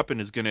powder weapon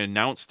is going to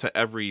announce to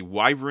every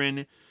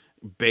wyvern,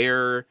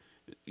 bear,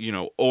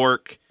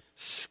 orc,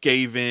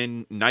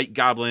 skaven, night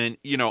goblin,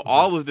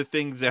 all of the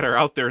things that are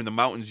out there in the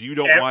mountains, you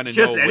don't want to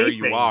know where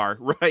you are,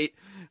 right?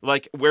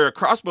 Like, where a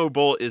crossbow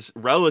bolt is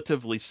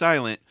relatively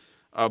silent,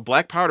 a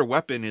black powder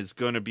weapon is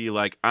going to be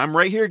like, I'm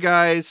right here,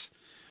 guys.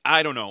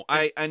 I don't know.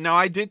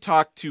 I did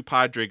talk to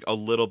Podrick a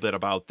little bit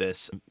about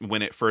this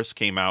when it first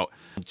came out.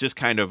 Just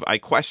kind of, I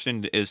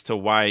questioned as to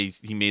why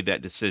he made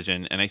that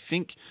decision, and I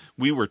think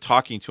we were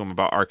talking to him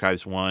about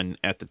Archives 1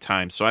 at the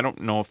time, so I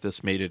don't know if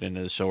this made it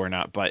into the show or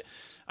not, but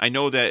I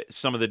know that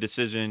some of the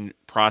decision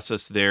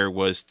process there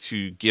was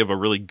to give a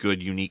really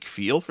good, unique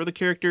feel for the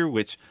character,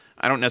 which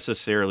I don't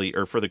necessarily,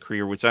 or for the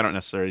career, which I don't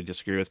necessarily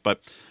disagree with,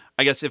 but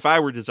I guess if I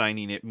were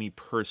designing it, me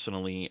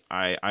personally,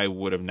 I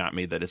would have not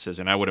made that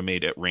decision. I would have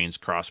made it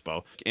ranged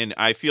crossbow. And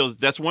I feel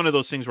that's one of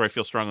those things where I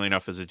feel strongly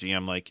enough as a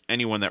GM, like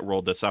anyone that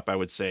rolled this up, I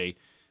would say,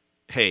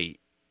 hey,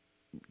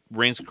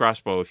 ranged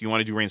crossbow, if you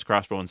want to do ranged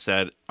crossbow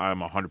instead,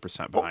 I'm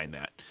 100% behind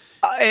that.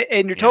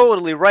 And you're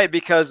totally right,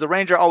 because the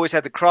ranger always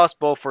had the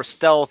crossbow for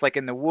stealth, like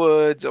in the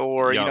woods,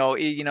 or Yep.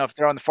 if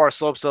they're on the far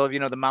slopes of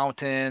the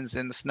mountains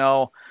and the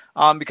snow.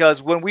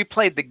 Because when we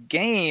played the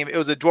game, it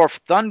was the Dwarf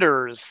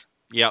Thunders.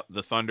 Yep,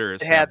 the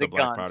Thunders had the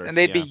black guns, powders, and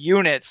they'd be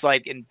units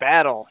like in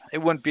battle. It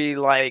wouldn't be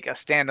like a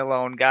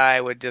standalone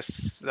guy would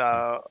just.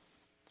 So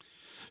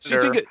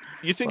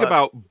you think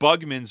about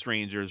Bugman's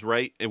Rangers,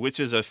 right? Which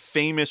is a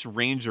famous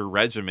Ranger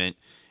regiment,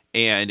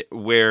 and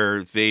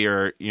where they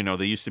are,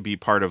 they used to be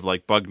part of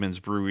like Bugman's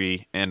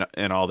Brewery and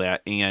all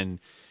that. And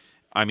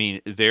I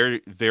mean, they're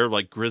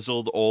like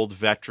grizzled old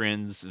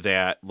veterans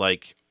that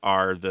like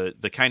are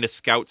the kind of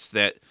scouts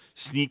that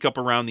sneak up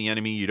around the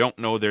enemy. You don't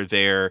know they're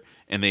there,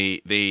 and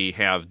they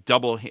have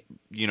double,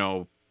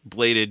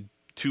 bladed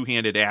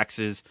two-handed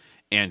axes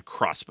and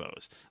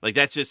crossbows. Like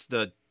that's just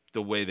the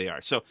way they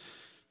are. So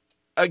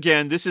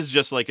again, this is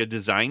just like a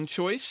design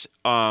choice,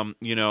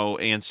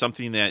 and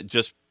something that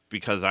just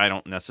because I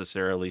don't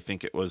necessarily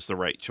think it was the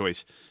right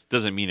choice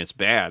doesn't mean it's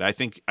bad. I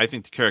think the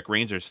Karak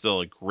Ranger is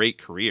still a great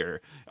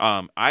career.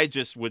 I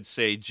just would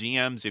say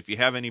GMs, if you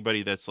have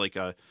anybody that's like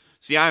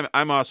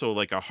I'm also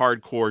like a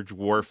hardcore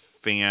dwarf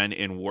fan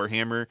in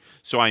Warhammer,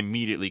 so I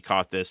immediately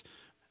caught this.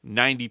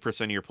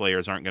 90% of your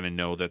players aren't going to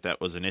know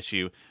that was an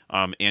issue.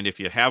 And if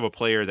you have a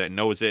player that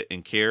knows it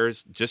and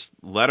cares, just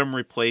let them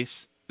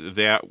replace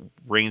that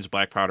ranged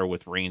black powder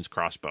with ranged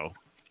crossbow.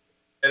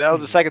 That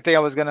was the second thing I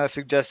was going to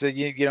suggest, that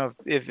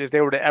if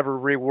they were to ever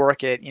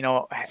rework it,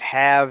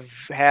 have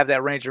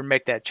that ranger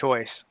make that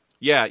choice.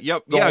 Yeah,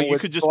 yep, yeah. You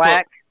could just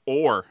black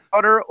put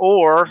powder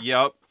or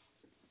yep.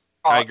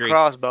 I agree.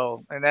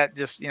 Crossbow, and that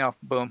just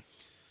boom.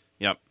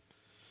 Yep.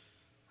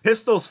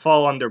 Pistols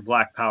fall under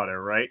black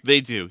powder, right? They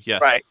do,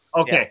 yes. Right.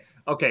 Okay,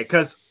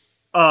 because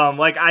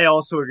like I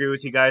also agree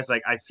with you guys.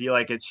 Like I feel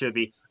like it should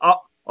be. Oh,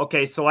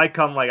 okay. So like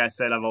I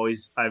said,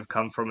 I've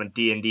come from a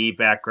D&D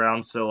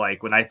background. So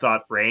like when I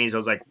thought range, I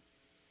was like,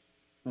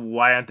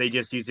 why aren't they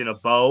just using a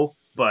bow?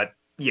 But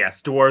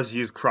yes, dwarves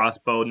use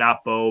crossbow,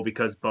 not bow,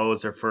 because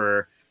bows are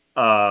for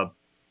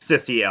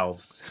sissy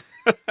elves.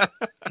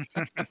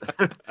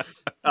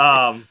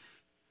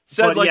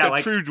 Said like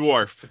a true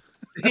dwarf.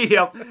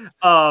 Yep.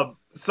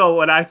 So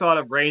when I thought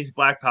of ranged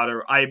black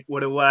powder, what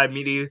do I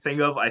immediately think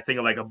of? I think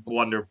of like a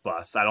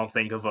blunderbuss. I don't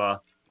think of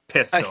a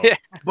pistol. Yeah.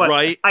 But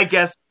right. I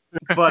guess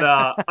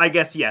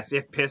yes,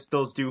 if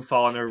pistols do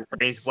fall under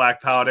ranged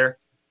black powder,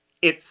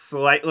 it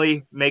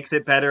slightly makes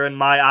it better in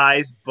my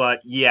eyes.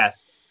 But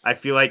yes, I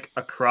feel like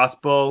a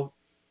crossbow,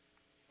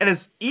 and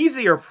it's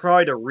easier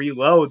probably to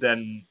reload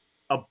than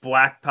a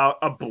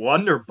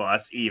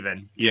blunderbuss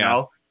even. You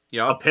know?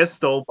 Yeah. A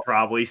pistol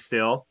probably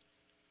still.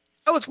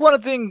 That was one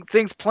of the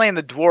things playing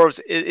the dwarves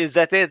is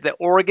that they had the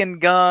organ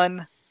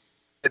gun,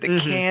 the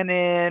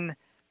cannon.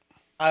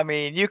 I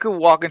mean, you could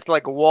walk into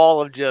like a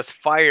wall of just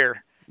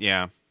fire.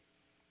 Yeah.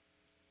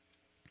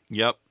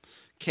 Yep.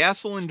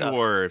 Castle and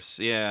dwarves.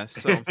 Yeah.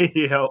 So.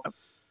 Yep.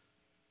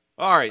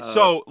 All right.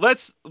 So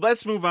let's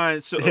move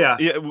on. So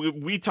yeah,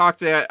 we talked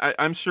that.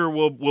 I'm sure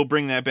we'll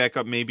bring that back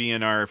up maybe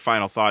in our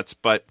final thoughts.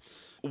 But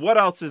what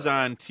else is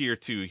on tier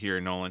 2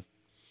 here, Nolan?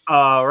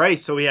 Right,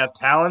 so we have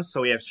talents.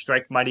 So we have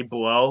Strike Mighty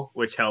Blow,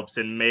 which helps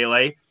in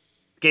melee.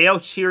 Gale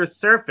Sheer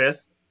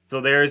Surface. So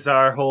there's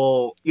our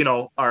whole,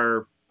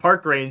 our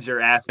park ranger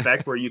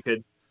aspect where you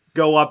could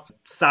go up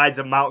sides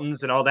of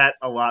mountains and all that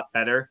a lot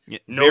better. Yeah,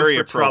 very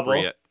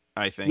appropriate, trouble.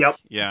 I think. Yep.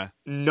 Yeah.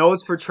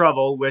 Nose for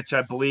Trouble, which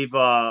I believe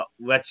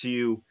lets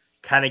you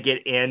kind of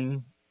get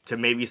in to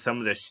maybe some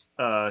of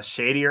the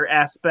shadier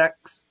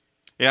aspects.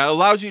 Yeah, it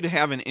allows you to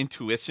have an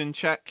intuition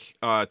check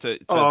to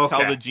tell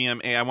the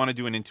GM, hey, I want to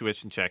do an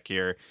intuition check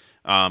here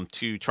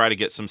to try to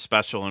get some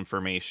special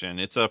information.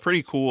 It's a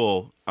pretty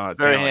cool Very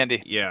talent.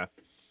 handy. Yeah.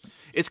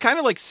 It's kind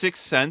of like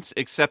Sixth Sense,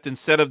 except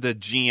instead of the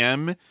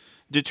GM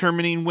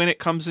determining when it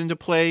comes into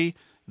play,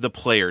 the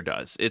player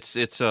does.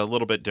 It's a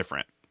little bit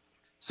different.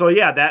 So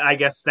yeah, I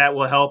guess that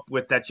will help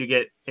with that. You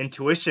get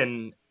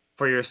intuition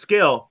for your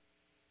skill,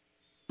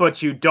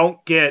 but you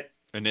don't get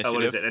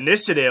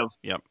initiative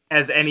yep.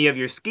 as any of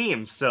your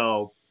schemes.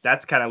 So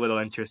that's kind of a little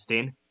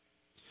interesting.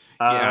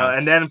 Yeah.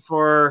 And then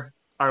for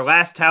our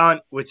last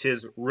talent, which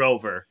is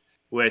Rover,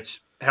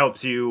 which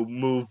helps you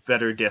move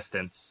better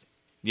distance.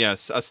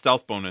 Yes, a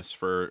stealth bonus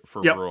for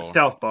roll.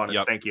 Stealth bonus.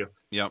 Yep. Thank you.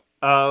 Yep.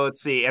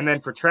 Let's see. And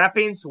then for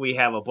trappings, we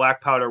have a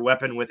black powder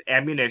weapon with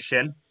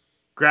ammunition,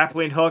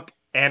 grappling hook,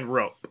 and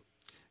rope.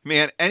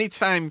 Man,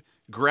 anytime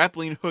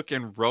grappling hook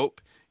and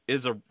rope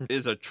is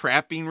a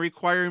trapping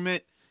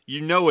requirement,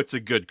 you know it's a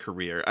good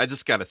career. I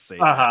just gotta say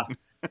that.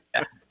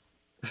 Yeah.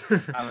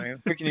 I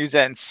mean, we can use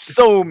that in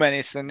so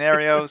many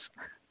scenarios.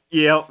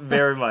 Yep,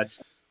 very much.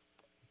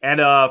 And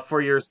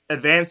for your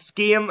advanced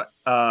scheme,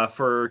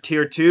 for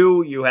tier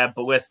 2, you have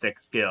ballistic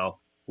skill,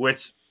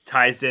 which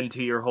ties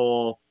into your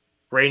whole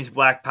ranged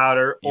black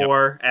powder,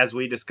 or as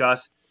we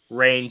discussed,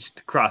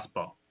 ranged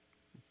crossbow.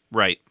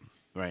 Right.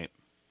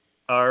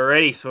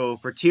 Alrighty, so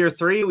for tier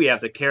 3, we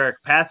have the Karak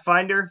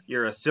Pathfinder.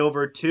 You're a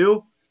silver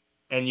 2,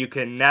 and you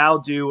can now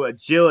do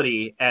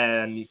agility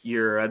and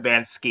your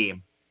advanced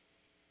scheme.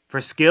 For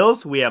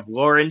skills, we have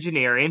lore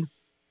engineering,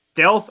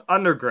 stealth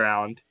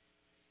underground.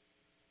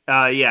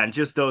 And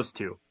just those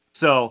 2.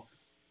 So,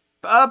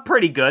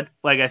 pretty good.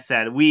 Like I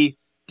said, we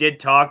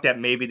did talk that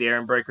maybe the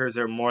Ironbreakers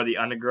are more the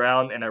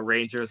underground and the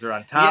Rangers are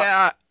on top.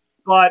 Yeah.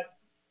 But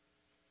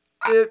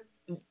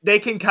they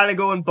can kind of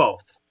go in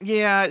both.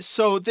 Yeah,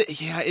 so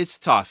it's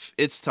tough.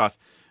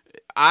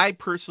 I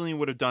personally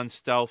would have done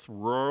stealth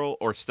rural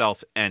or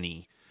stealth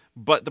any.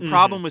 But the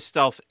problem with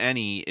stealth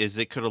any is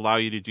it could allow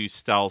you to do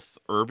stealth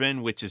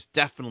urban, which is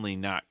definitely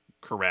not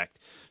correct.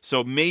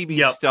 So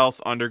maybe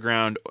stealth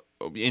underground,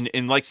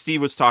 and like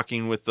Steve was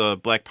talking with the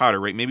black powder,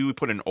 right? Maybe we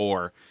put an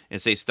or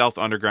and say stealth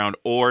underground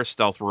or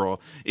stealth rural.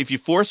 If you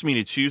force me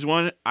to choose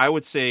one, I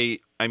would say,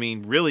 I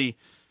mean, really,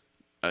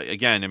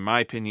 again, in my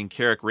opinion,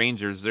 Karak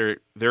Rangers,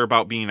 they're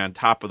about being on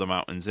top of the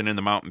mountains and in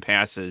the mountain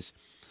passes.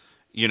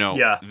 You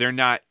know, they're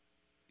not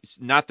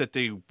that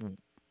they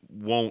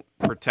won't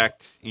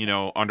protect,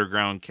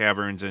 underground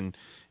caverns and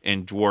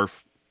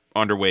dwarf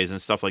underways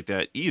and stuff like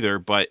that either,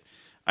 but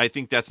I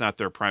think that's not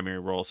their primary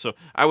role. So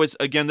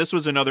this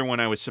was another one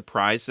I was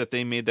surprised that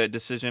they made that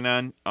decision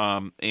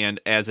on.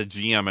 And as a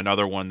GM,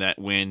 another one that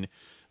when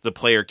the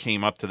player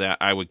came up to that,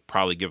 I would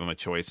probably give them a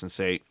choice and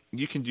say,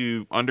 you can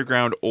do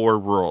underground or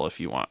rural if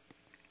you want.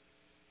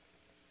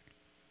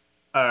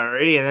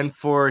 Alrighty, and then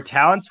for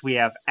talents, we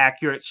have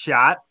accurate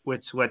shot,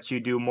 which lets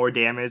you do more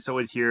damage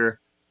with your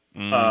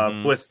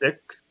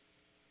ballistics.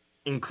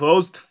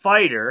 Enclosed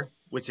fighter,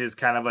 which is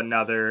kind of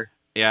another.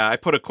 Yeah, I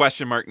put a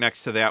question mark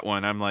next to that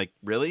one. I'm like,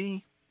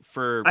 really?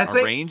 For a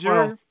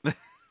ranger? Well,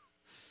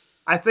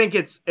 I think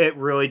it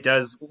really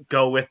does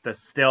go with the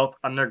stealth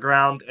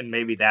underground, and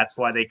maybe that's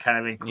why they kind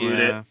of include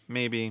it. Yeah,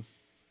 maybe.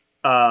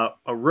 A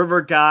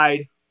river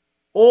guide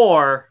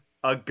or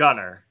a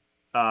gunner.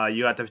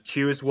 You have to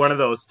choose one of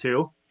those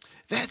 2.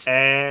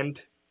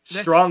 And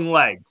strong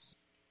legs.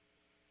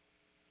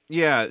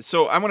 Yeah,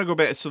 so I want to go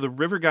back. So the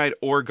river guide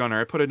or gunner,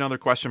 I put another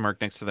question mark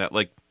next to that.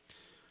 Like,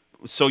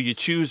 so you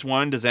choose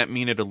one, does that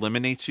mean it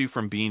eliminates you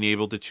from being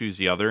able to choose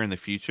the other in the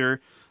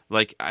future?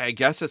 Like, I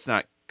guess it's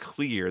not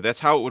clear. That's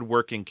how it would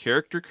work in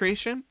character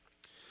creation.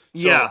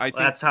 So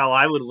that's how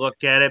I would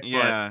look at it.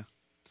 Yeah.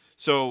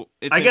 So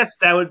I guess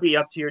that would be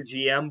up to your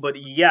GM, but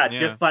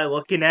just by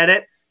looking at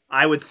it,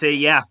 I would say,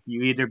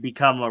 you either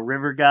become a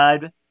river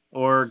guide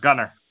or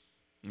gunner.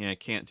 Yeah, I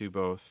can't do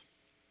both.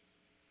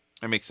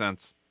 That makes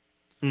sense.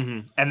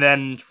 Mm-hmm. And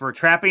then for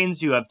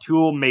trappings, you have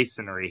tool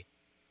masonry.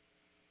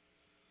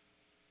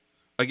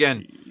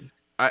 Again,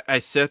 I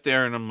sat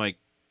there and I'm like,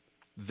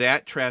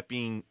 that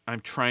trapping,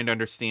 I'm trying to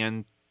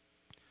understand.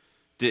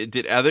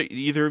 Did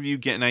either of you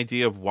get an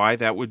idea of why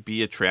that would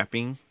be a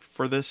trapping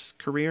for this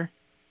career?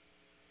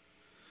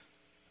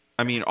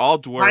 I mean, all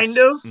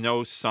dwarves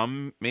know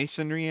some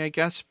masonry, I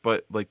guess,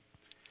 but like,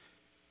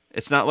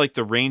 it's not like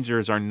the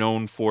Rangers are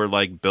known for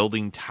like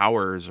building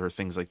towers or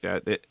things like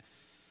that.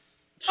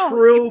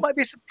 True. You might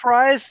be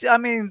surprised. I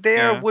mean,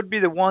 would be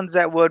the ones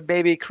that would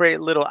maybe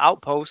create little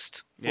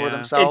outposts for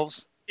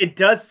themselves. It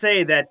does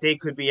say that they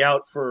could be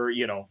out for,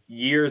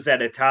 years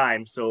at a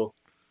time. So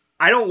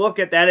I don't look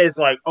at that as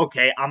like,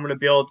 okay, I'm going to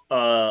build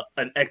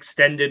an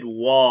extended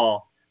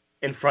wall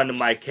in front of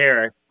my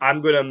Karak.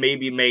 I'm going to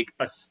maybe make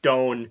a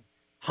stone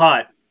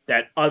hut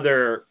that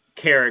other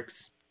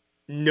Karaks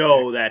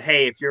know that,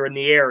 hey, if you're in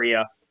the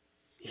area,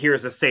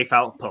 here's a safe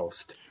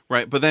outpost.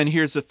 Right, but then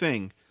here's the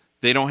thing.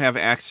 They don't have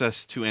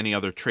access to any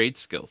other trade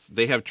skills.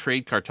 They have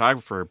trade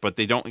cartographer, but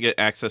they don't get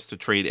access to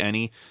trade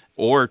any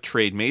or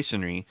trade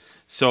masonry.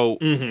 So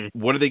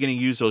what are they going to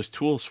use those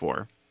tools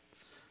for?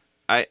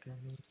 I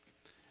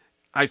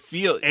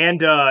feel...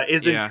 And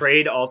isn't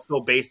trade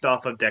also based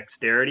off of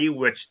dexterity,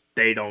 which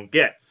they don't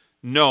get?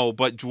 No,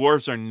 but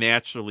dwarves are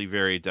naturally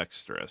very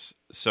dexterous.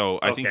 So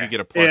I think you get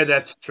a plus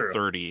that's true.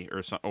 30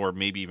 or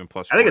maybe even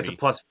plus 40. I think it's a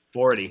plus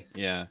 40.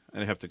 Yeah,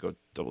 I'd have to go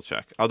double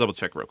check. I'll double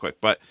check real quick.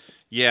 But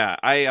yeah,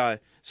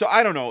 so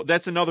I don't know.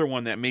 That's another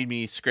one that made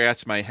me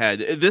scratch my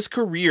head. This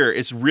career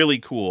is really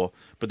cool,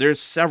 but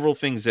there's several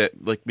things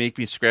that like make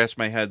me scratch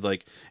my head.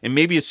 Like, and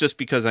maybe it's just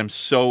because I'm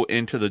so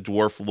into the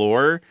dwarf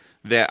lore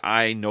that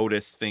I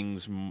notice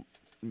things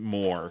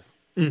more.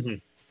 Mm-hmm.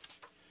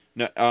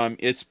 No,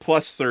 it's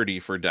plus 30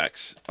 for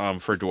dex,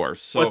 for dwarves.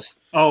 So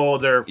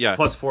they're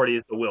plus 40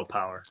 is the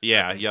willpower.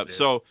 Yeah, yep.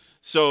 So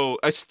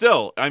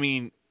I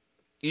mean,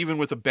 even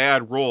with a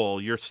bad roll,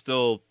 you're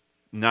still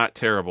not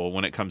terrible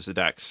when it comes to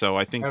decks. So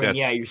I think that's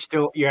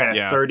you're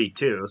at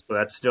 32, so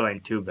that still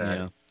ain't too bad.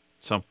 Yeah.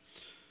 So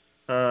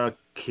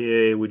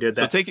okay, we did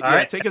that. So take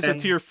us to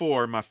tier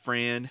 4, my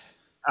friend.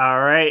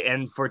 All right,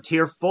 and for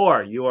tier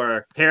 4, you are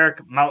a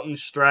Karak Mountain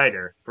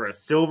Strider for a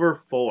silver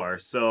 4.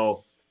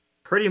 So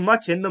pretty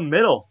much in the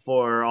middle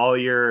for all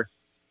your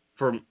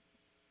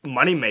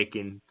money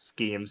making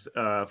schemes.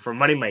 For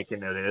money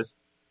making, it is.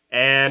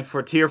 And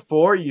for tier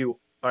 4, you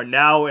are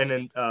now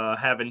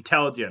have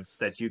intelligence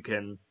that you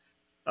can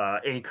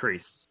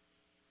increase.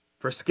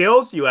 For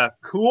skills, you have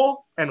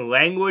cool and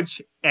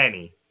language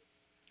any,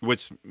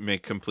 which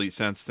make complete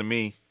sense to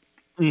me.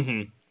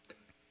 Mm-hmm.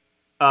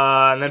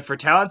 And then for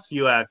talents,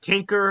 you have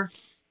Tinker,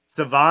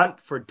 Savant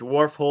for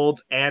Dwarf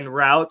Holds and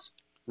Routes,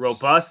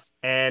 Robust,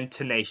 and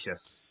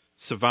Tenacious.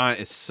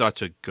 Savant is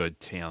such a good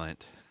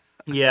talent.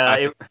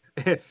 Yeah.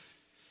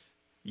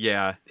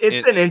 Yeah.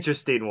 It's an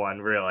interesting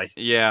one, really.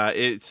 Yeah.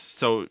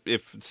 So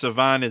if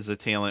Savant is a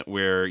talent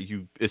where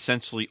you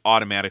essentially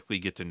automatically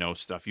get to know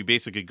stuff, you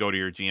basically go to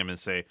your GM and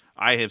say,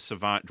 I have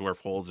Savant, Dwarf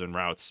Holds, and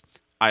Routes.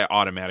 I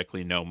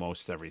automatically know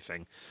most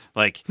everything.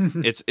 Like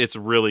it's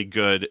really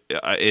good.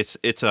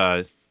 It's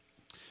a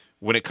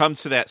when it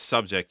comes to that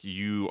subject,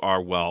 you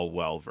are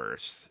well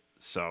versed.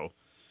 So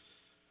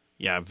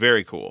yeah,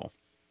 very cool.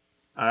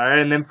 All right,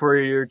 and then for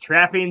your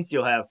trappings,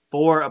 you'll have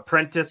 4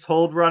 apprentice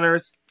hold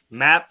runners,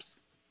 maps,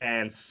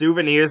 and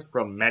souvenirs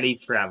from many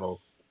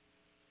travels.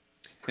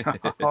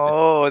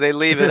 Oh, they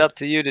leave it up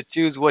to you to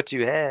choose what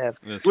you have.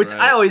 Which right.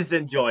 I always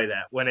enjoy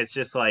that when it's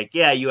just like,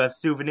 yeah, you have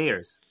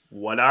souvenirs.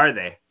 What are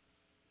they?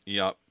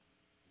 Yep.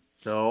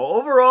 So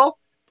overall,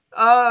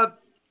 a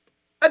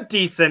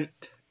decent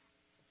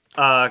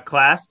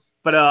class.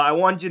 But I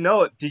wanted you to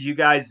know, did you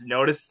guys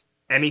notice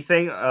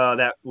anything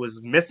that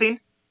was missing?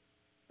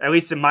 At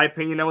least in my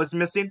opinion, that was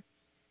missing.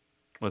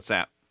 What's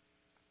that?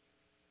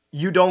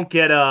 You don't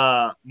get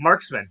a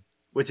marksman,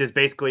 which is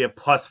basically a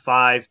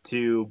 +5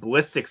 to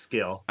ballistic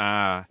skill.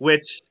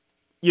 Which,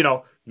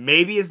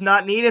 maybe is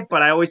not needed,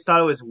 but I always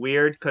thought it was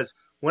weird because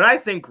when I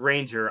think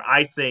ranger,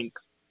 I think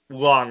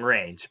long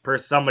range per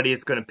somebody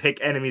that's going to pick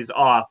enemies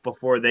off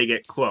before they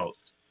get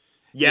close.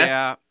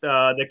 Yes,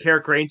 the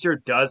Karak Ranger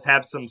does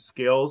have some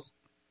skills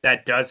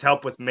that does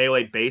help with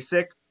melee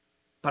basic,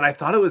 but I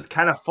thought it was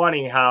kind of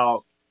funny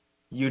how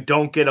you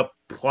don't get a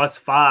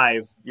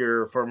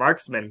 +5 for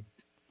marksman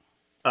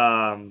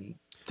to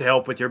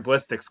help with your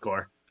ballistic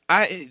score.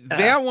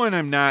 That one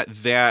I'm not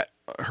that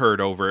hurt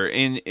over,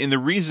 and the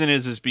reason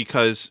is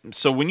because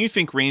so when you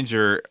think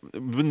ranger,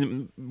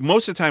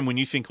 most of the time when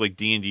you think like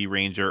D&D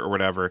ranger or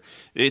whatever,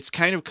 it's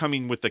kind of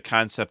coming with the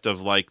concept of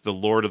like the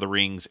Lord of the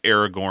Rings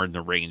Aragorn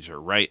the ranger,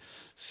 right?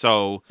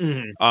 So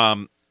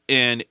and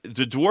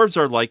the dwarves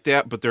are like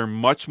that, but they're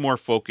much more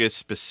focused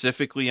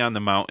specifically on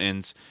the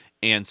mountains,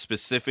 and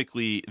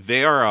specifically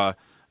they are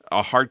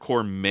a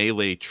hardcore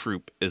melee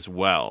troop as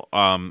well.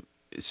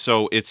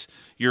 So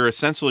you're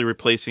essentially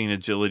replacing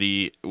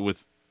agility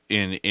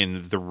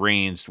in the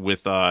ranged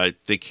with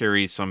they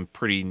carry some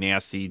pretty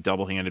nasty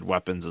double-handed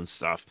weapons and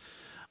stuff.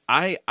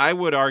 I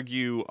would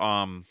argue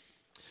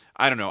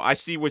I don't know. I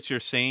see what you're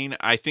saying.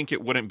 I think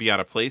it wouldn't be out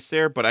of place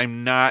there, but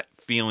I'm not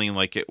feeling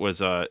like it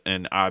was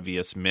an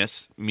obvious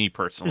miss, me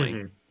personally.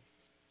 Mm-hmm.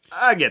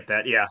 I get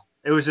that. Yeah.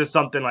 It was just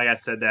something like I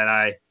said that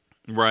I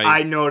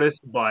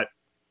noticed, but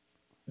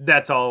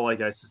that's all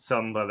like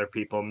some other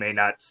people may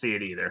not see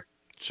it either.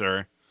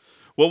 Sure.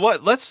 Well,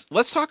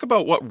 let's talk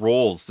about what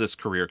roles this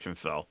career can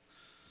fill.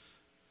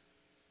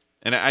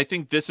 And I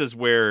think this is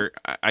where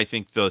I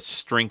think the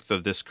strength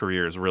of this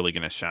career is really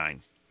going to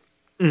shine.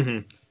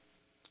 Mm-hmm.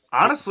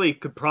 Honestly,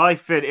 could probably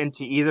fit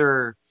into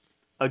either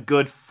a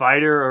good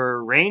fighter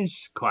or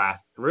range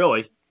class,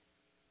 really.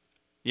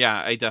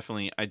 Yeah, I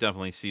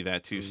definitely see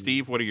that too.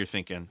 Steve, what are you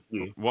thinking?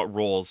 What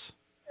roles?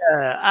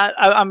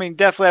 I mean,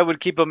 definitely I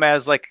would keep him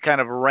as like kind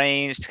of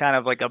ranged, kind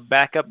of like a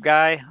backup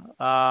guy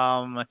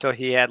until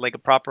he had like a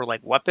proper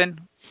like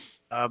weapon.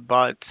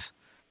 But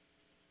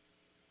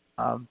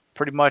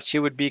pretty much he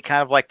would be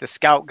kind of like the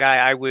scout guy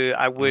I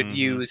would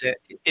use it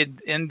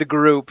in the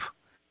group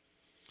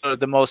for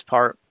the most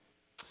part.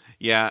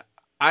 Yeah,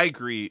 I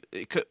agree.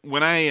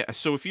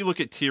 So if you look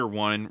at tier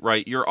 1,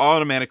 right, you're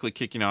automatically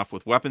kicking off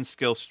with weapon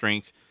skill,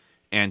 strength,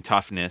 and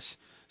toughness.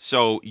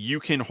 So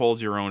you can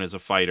hold your own as a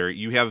fighter.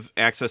 You have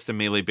access to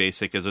melee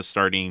basic as a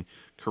starting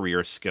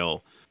career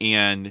skill,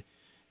 and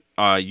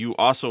you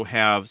also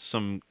have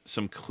some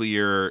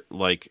clear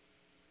like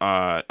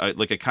a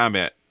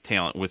combat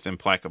talent with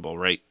implacable,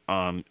 right?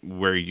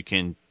 Where you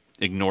can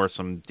ignore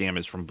some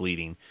damage from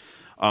bleeding.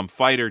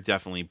 Fighter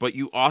definitely, but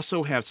you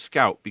also have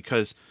scout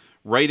because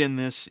right in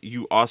this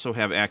you also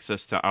have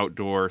access to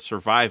outdoor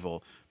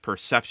survival,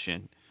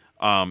 perception,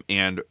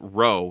 and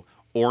row.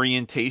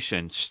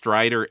 Orientation,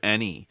 strider,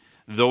 any.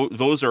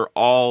 Those are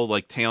all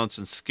like talents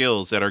and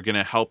skills that are going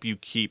to help you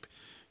keep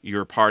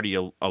your party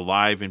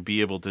alive and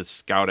be able to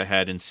scout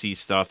ahead and see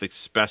stuff,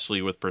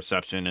 especially with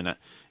perception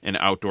and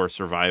outdoor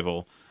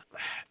survival.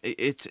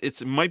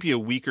 It might be a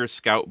weaker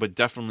scout, but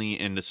definitely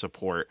into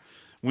support.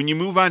 When you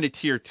move on to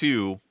tier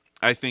 2,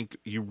 I think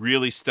you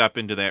really step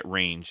into that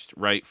ranged,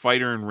 right?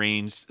 Fighter and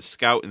ranged,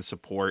 scout and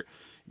support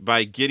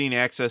by getting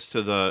access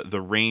to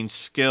the ranged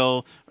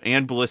skill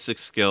and ballistic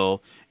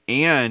skill,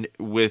 and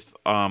with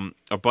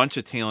a bunch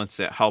of talents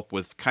that help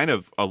with kind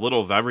of a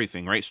little of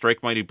everything, right?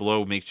 Strike Mighty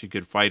Blow makes you a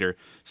good fighter.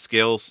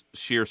 Scales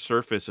Sheer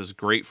Surface is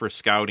great for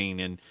scouting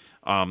and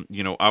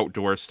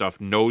outdoor stuff.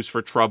 Nose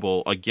for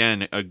Trouble,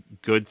 again, a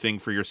good thing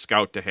for your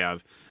scout to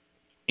have.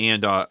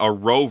 And a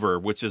Rover,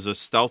 which is a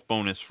stealth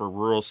bonus for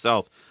rural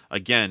stealth.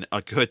 Again,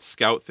 a good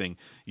scout thing.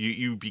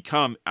 You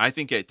become, I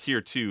think at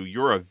tier 2,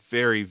 you're a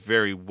very,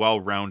 very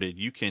well-rounded.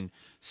 You can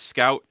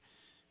scout,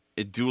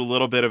 do a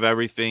little bit of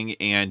everything,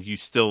 and you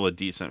still a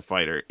decent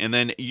fighter. And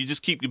then you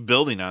just keep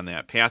building on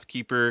that.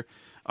 Pathkeeper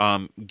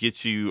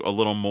gets you a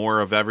little more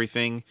of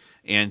everything,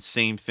 and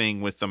same thing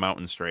with the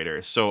Mountain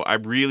Strider. So I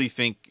really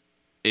think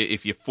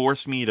if you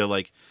force me to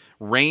like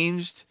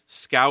ranged,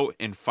 scout,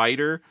 and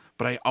fighter,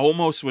 but I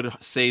almost would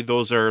say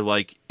those are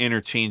like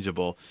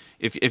interchangeable.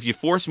 If you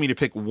force me to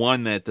pick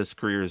one that this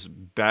career is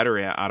better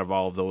at out of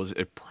all of those,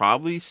 I'd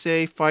probably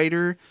say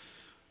fighter,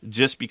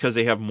 just because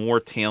they have more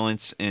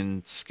talents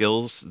and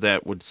skills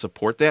that would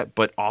support that.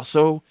 But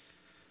also,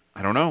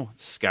 I don't know,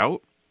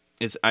 scout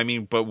is,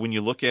 but when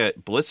you look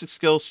at ballistic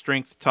skill,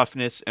 strength,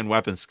 toughness, and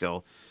weapon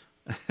skill,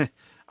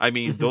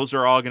 those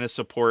are all going to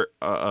support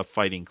a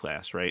fighting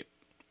class, right?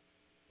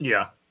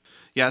 Yeah.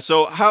 Yeah,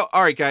 so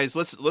all right, guys,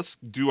 let's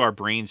do our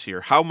brains here.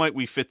 How might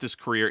we fit this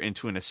career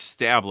into an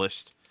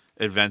established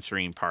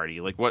adventuring party?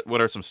 Like, what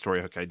are some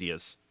story hook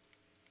ideas?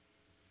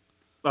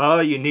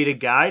 You need a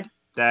guide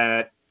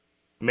that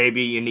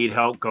maybe you need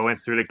help going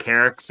through the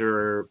Karaks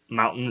or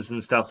mountains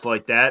and stuff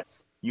like that.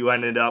 You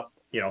ended up,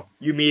 you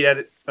meet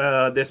at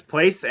this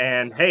place,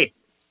 and hey,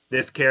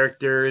 this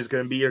character is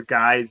going to be your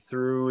guide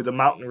through the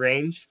mountain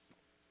range,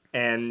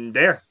 and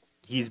there.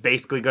 He's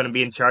basically going to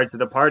be in charge of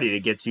the party to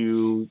get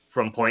you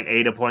from point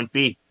A to point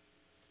B.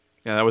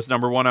 Yeah, that was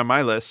number 1 on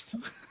my list.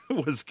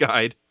 Was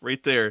guide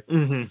right there.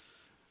 Mm-hmm.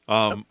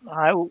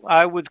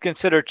 I would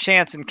consider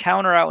Chance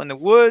Encounter out in the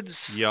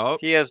woods.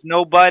 Yup. He has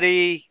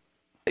nobody.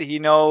 He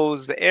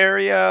knows the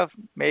area.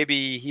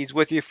 Maybe he's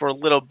with you for a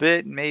little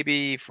bit,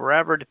 maybe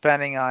forever,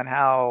 depending on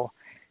how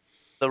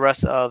the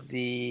rest of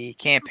the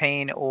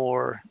campaign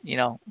or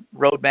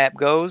roadmap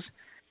goes.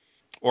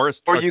 Or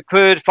you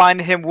could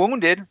find him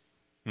wounded.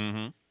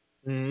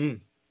 Mm-hmm. Mm-hmm.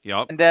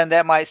 Yep. And then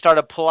that might start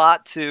a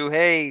plot to,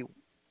 hey,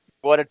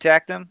 what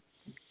attacked him?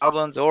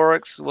 Goblins,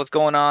 orcs, what's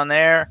going on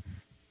there?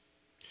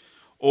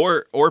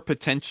 Or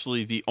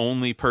potentially the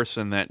only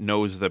person that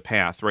knows the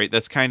path, right?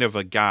 That's kind of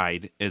a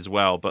guide as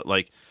well, but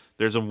like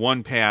there's a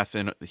one path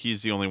and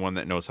he's the only one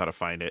that knows how to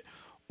find it.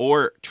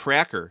 Or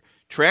Tracker.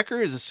 Tracker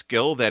is a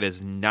skill that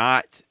is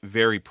not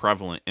very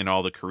prevalent in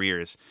all the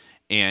careers.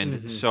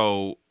 And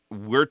so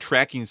we're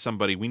tracking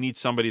somebody. We need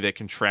somebody that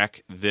can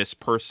track this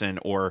person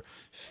or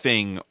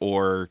thing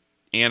or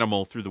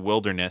animal through the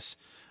wilderness.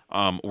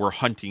 Or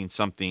hunting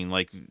something.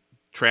 Like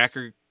track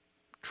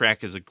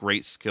is a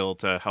great skill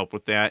to help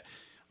with that.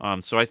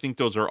 So I think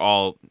those are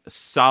all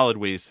solid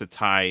ways to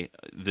tie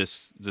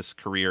this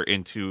career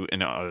into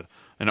an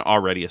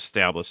already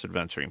established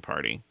adventuring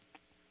party.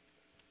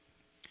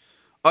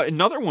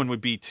 Another one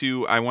would be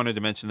too. I wanted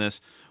to mention this.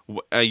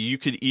 You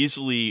could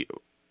easily.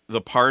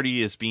 The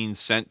party is being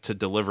sent to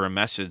deliver a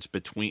message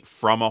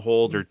from a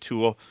hold or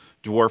to a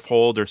dwarf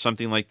hold or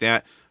something like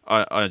that.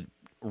 A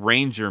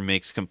ranger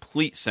makes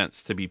complete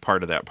sense to be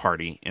part of that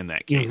party in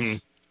that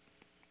case.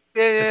 Mm-hmm.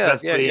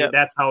 Especially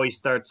that's how he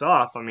starts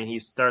off. He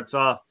starts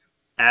off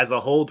as a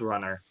hold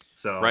runner.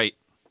 So right.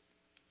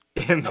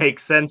 It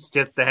makes sense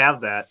just to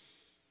have that.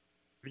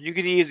 You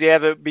could easily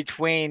have it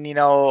between,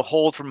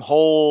 hold from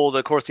hold,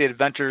 of course, the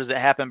adventures that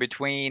happen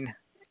between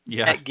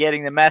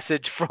getting the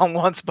message from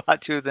one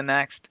spot to the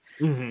next.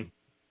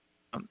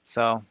 Mm-hmm.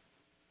 So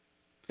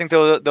I think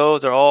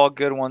those are all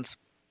good ones.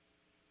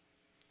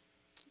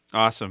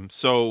 Awesome.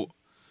 So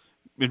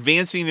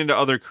advancing into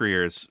other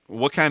careers,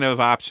 what kind of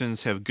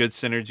options have good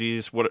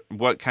synergies?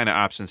 What kind of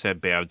options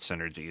have bad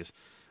synergies?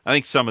 I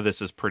think some of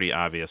this is pretty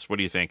obvious. What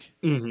do you think?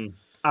 Mm-hmm.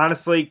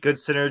 Honestly, good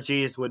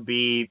synergies would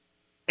be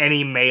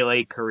any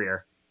melee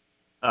career.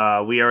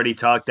 We already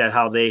talked at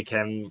how they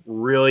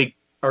really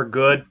are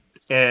good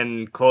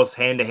in close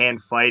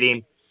hand-to-hand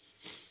fighting.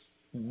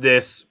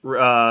 The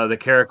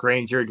Karak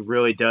Ranger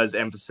really does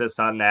emphasis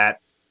on that.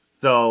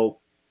 So,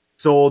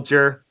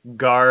 soldier,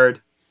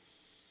 guard,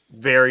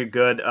 very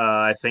good.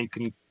 I think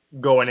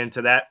going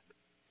into that.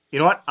 You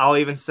know what? I'll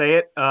even say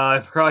it.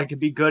 It probably could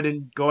be good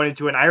in going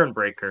into an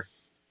Ironbreaker.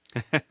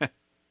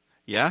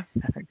 Yeah.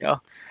 There we go.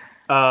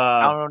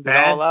 All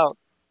out.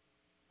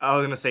 I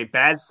was gonna say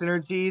bad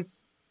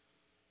synergies.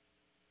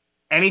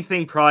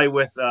 Anything probably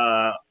with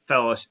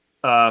fellowship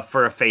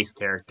for a face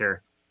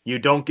character. You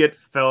don't get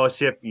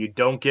fellowship. You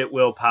don't get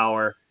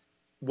willpower.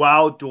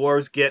 While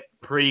dwarves get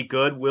pretty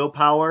good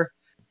willpower,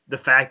 the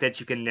fact that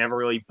you can never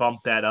really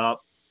bump that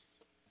up,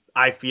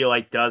 I feel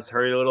like does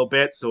hurt a little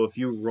bit. So if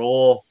you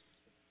roll,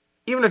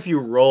 even if you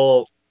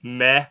roll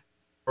meh,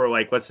 or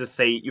like let's just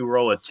say you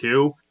roll a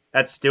 2,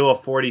 that's still a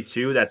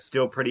 42. That's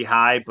still pretty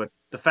high, but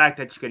the fact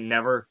that you can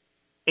never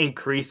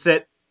increase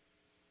it,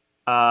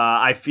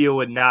 I feel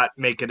would not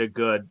make it a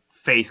good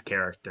face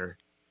character.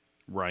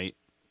 Right.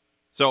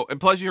 So, and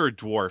plus you're a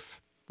dwarf,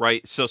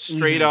 right? So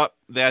straight up,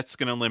 that's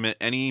going to limit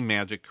any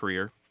magic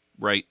career,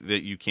 right,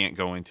 that you can't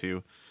go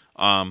into.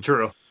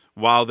 True.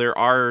 While there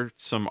are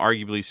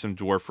arguably some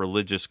dwarf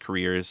religious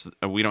careers,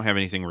 we don't have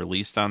anything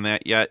released on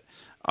that yet.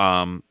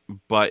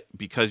 But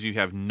because you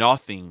have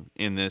nothing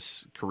in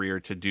this career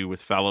to do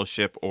with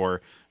fellowship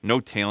or no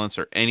talents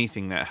or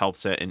anything that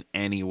helps it in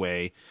any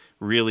way,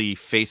 really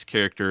face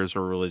characters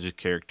or religious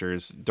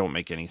characters don't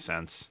make any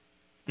sense.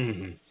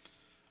 Mm-hmm.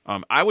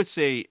 I would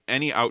say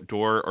any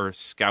outdoor or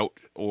scout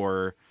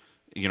or,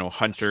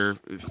 hunter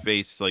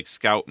face, like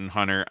scout and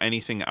hunter,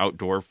 anything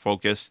outdoor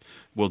focused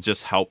will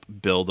just help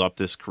build up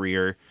this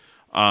career.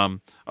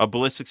 A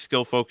ballistic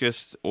skill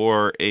focused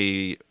or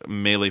a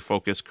melee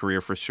focused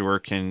career for sure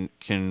can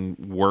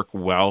work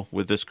well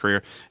with this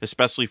career,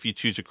 especially if you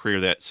choose a career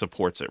that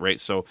supports it, right?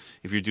 So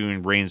if you're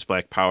doing ranged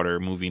black powder,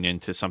 moving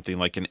into something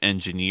like an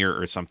engineer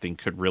or something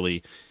could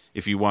really,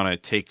 if you want to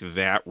take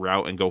that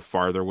route and go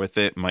farther with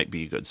it, might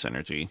be a good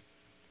synergy.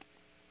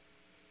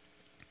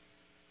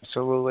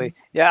 Absolutely.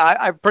 Yeah,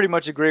 I pretty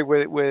much agree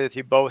with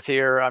you both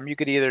here. You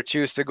could either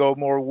choose to go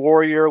more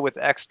warrior with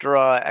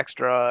extra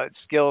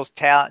skills,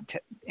 talent,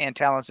 and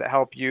talents that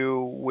help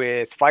you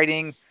with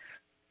fighting.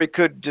 It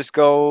could just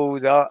go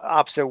the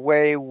opposite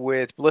way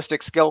with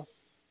ballistic skill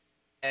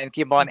and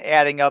keep on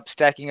adding up,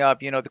 stacking up,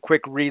 the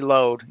quick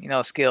reload,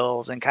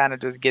 skills, and kind of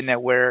just getting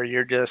it where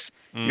you're just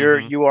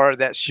you are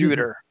that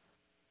shooter.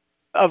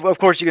 Of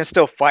course, you can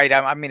still fight.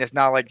 I mean, it's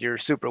not like you're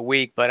super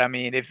weak, but I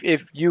mean,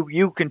 if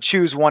you can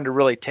choose one to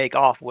really take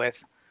off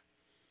with,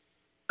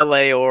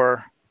 melee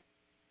or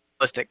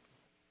ballistic,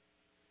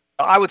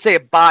 I would say a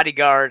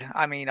bodyguard.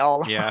 I mean,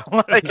 all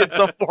like in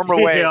some form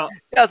or way. Yeah.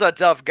 That's a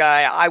tough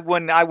guy. I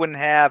wouldn't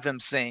have him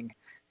sing.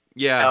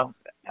 Yeah,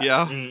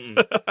 yeah.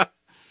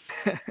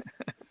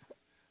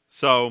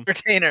 So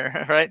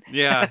entertainer, right?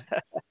 Yeah.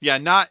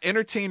 Not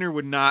entertainer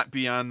would not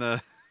be on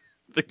the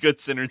good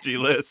synergy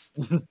list.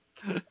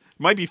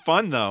 Might be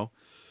fun though.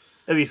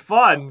 It'd be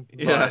fun.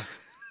 Yeah.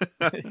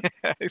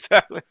 Yeah,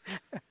 exactly.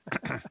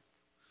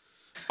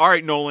 All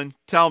right, Nolan,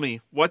 tell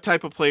me, what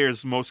type of player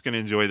is most going to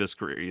enjoy this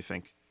career, you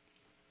think?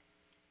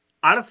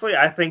 Honestly,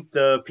 I think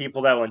the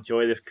people that will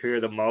enjoy this career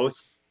the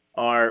most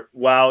are,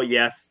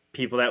 yes,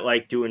 people that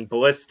like doing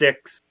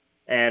ballistics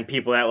and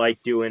people that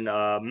like doing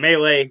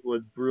melee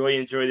would really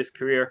enjoy this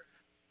career.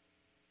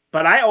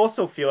 But I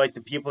also feel like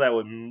the people that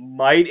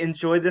might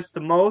enjoy this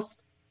the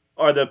most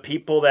are the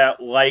people that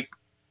like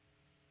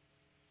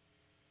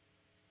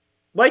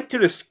to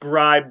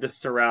describe the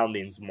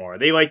surroundings more.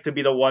 They like to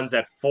be the ones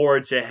that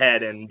forge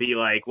ahead and be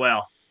like,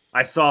 well,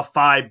 I saw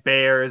 5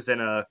 bears and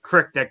a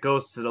creek that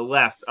goes to the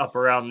left up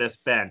around this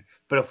bend.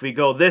 But if we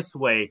go this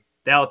way,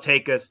 that'll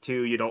take us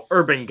to,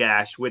 Urban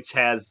Gash, which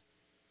has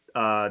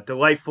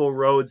delightful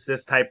roads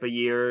this type of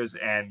years,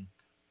 and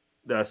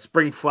the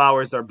spring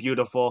flowers are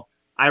beautiful.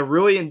 I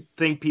really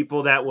think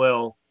people that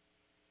will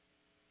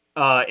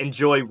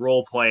enjoy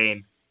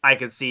role-playing, I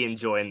could see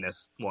enjoying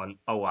this one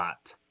a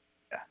lot.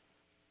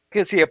 You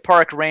can see a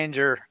park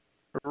ranger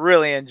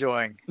really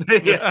enjoying.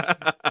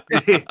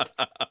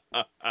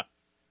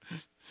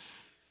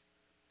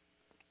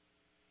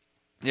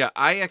 Yeah,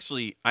 I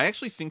actually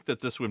think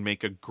that this would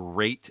make a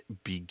great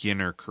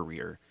beginner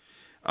career.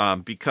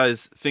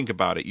 Because think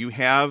about it, you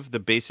have the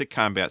basic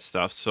combat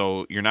stuff,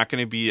 so you're not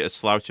going to be a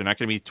slouch. You're not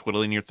going to be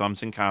twiddling your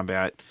thumbs in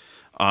combat.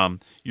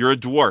 You're a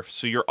dwarf,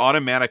 so you're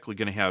automatically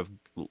going to have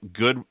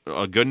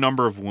a good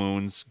number of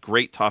wounds,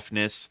 great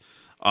toughness.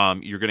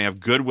 You're going to have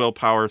good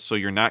willpower, so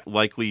you're not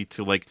likely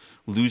to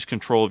lose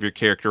control of your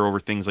character over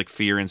things like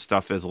fear and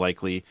stuff as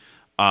likely.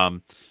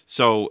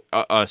 So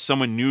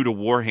someone new to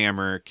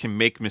Warhammer can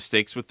make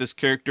mistakes with this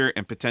character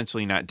and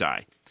potentially not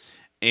die.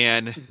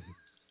 And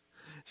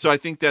so I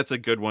think that's a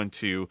good one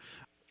too.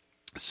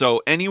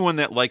 So anyone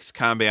that likes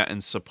combat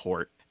and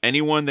support,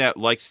 anyone that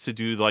likes to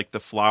do the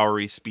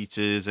flowery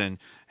speeches and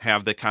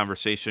have the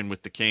conversation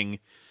with the king,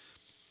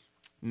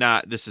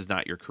 this is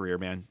not your career,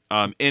 man.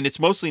 And it's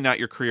mostly not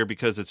your career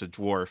because it's a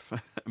dwarf,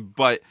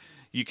 but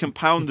you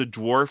compound the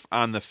dwarf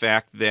on the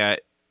fact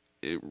that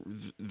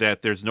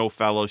there's no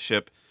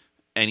fellowship,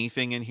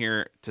 anything in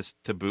here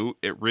to boot.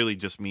 It really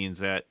just means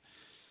that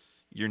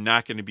you're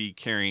not going to be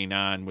carrying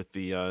on with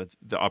the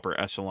upper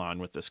echelon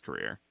with this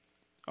career.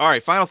 All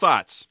right, final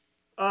thoughts.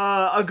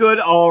 A good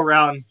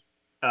all-around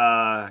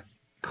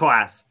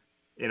class.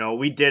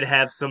 We did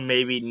have some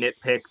maybe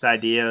nitpicks,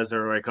 ideas,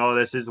 or oh,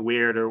 this is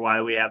weird, or why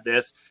do we have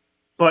this?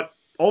 But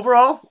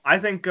overall, I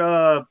think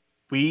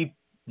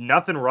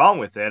nothing wrong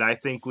with it. I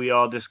think we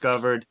all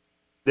discovered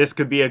this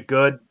could be a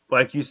good,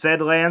 like you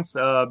said, Lance,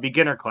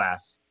 beginner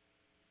class.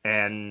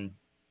 And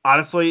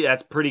honestly,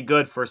 that's pretty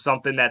good for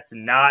something that's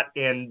not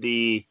in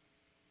the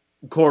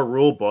core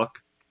rule book.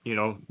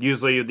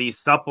 Usually these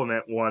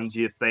supplement ones,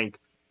 you think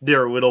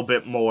they're a little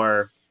bit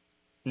more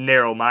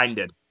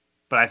narrow-minded.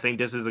 But I think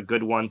this is a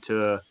good one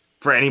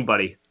for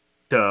anybody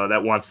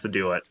that wants to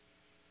do it.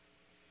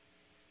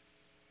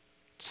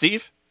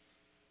 Steve?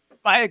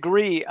 I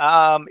agree.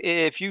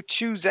 If you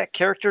choose that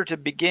character to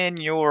begin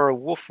your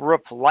Wolf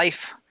Rup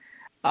life,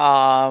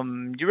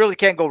 you really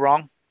can't go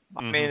wrong.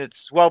 I mean,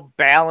 it's well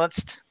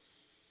balanced to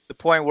the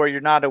point where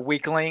you're not a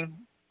weakling.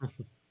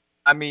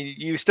 I mean,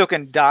 you still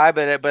can die,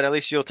 but at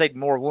least you'll take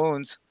more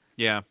wounds.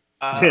 Yeah.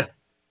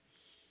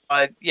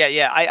 But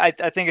yeah, I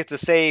think it's a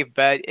save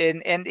bet,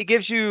 and it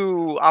gives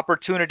you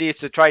opportunities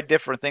to try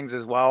different things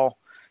as well,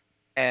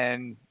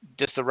 and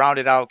just a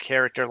rounded out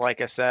character,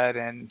 like I said,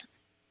 and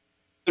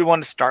good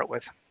one to start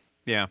with.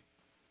 Yeah.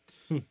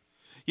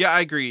 Yeah, I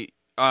agree.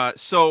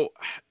 So,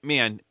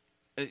 man,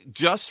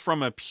 just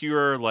from a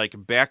pure like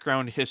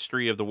background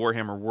history of the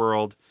Warhammer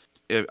world,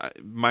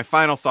 my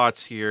final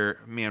thoughts here,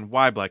 man,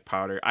 why Black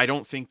Powder? I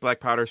don't think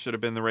Black Powder should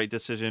have been the right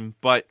decision,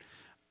 but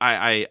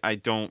I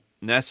don't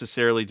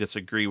necessarily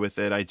disagree with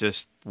it. I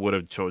just would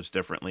have chose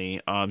differently.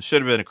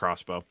 Should have been a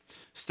crossbow.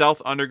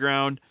 Stealth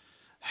Underground,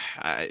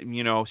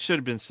 should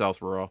have been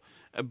Stealth Rural.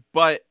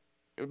 But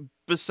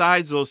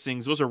besides those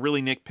things, those are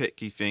really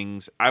nitpicky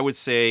things. I would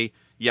say,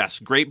 yes,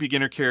 great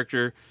beginner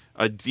character,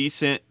 a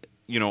decent,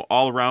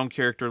 all-around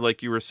character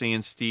like you were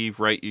saying, Steve,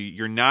 right?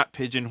 You're not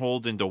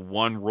pigeonholed into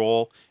one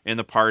role in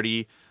the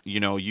party.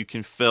 You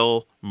can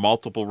fill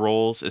multiple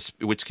roles,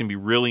 which can be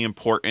really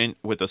important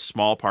with a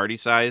small party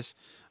size,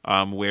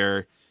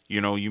 where,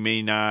 you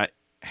may not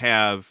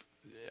have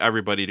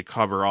everybody to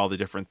cover all the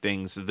different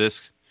things.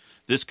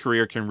 This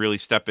career can really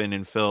step in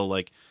and fill,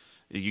 like,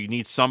 you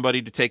need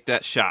somebody to take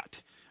that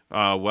shot.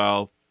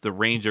 Well, the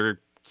Ranger's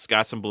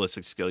got some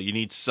ballistic skill. You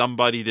need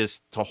somebody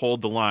to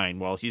hold the line.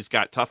 Well, he's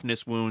got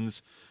toughness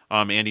wounds,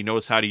 and he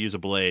knows how to use a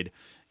blade.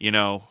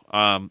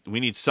 We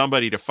need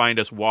somebody to find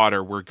us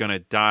water. We're gonna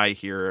die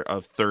here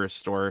of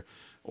thirst or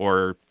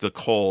the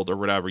cold or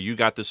whatever. You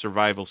got the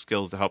survival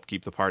skills to help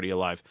keep the party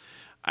alive.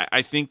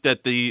 I think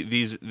that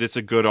this is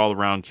a good all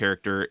around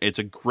character. It's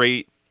a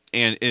great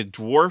and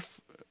dwarf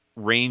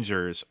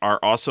Rangers are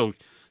also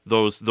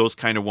those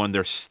kind of one.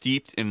 They're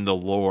steeped in the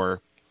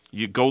lore.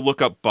 You go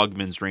look up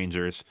Bugman's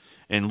Rangers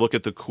and look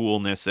at the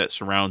coolness that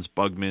surrounds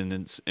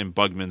Bugman and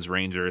Bugman's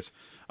Rangers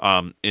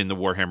in the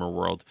Warhammer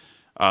world.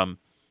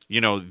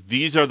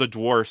 These are the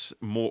dwarfs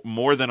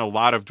more than a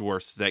lot of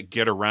dwarfs that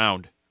get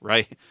around,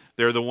 right?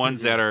 They're the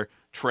ones that are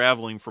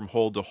traveling from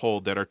hold to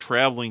hold, that are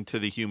traveling to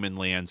the human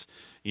lands.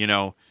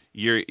 You're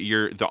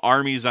the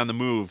armies on the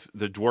move.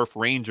 The dwarf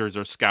Rangers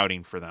are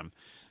scouting for them.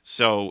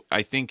 So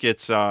I think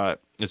it's a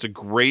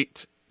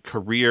great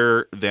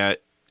career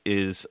that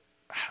is,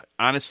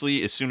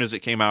 honestly, as soon as it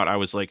came out, I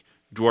was like,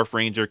 Dwarf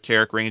Ranger,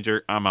 Karak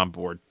Ranger, I'm on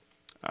board.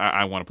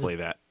 I want to play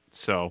that.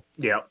 So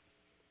yeah.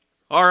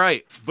 All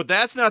right, but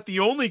that's not the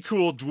only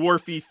cool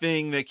dwarfy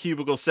thing that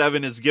Cubicle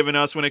 7 has given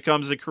us when it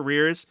comes to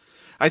careers.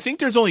 I think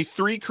there's only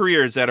 3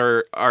 careers that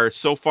are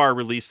so far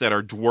released that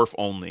are dwarf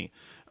only.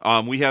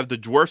 We have the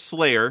Dwarf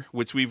Slayer,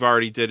 which we've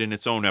already did in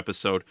its own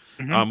episode.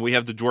 We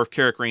have the Dwarf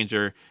Karak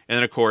Ranger, and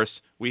then, of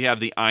course, we have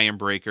the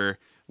Ironbreaker,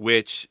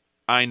 which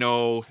I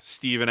know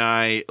Steve and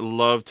I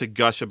love to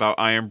gush about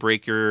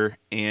Ironbreaker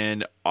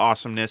and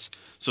awesomeness.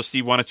 So,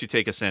 Steve, why don't you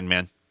take us in,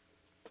 man?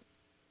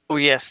 Oh,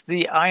 yes,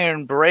 the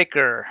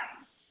Ironbreaker.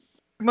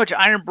 Pretty much,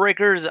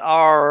 Ironbreakers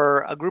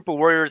are a group of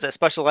warriors that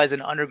specialize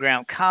in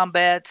underground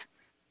combat,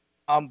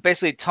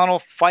 basically tunnel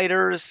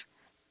fighters,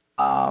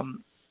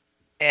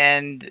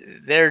 and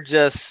they're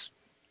just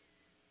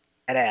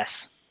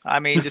badass. I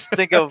mean, just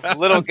think of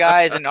little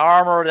guys in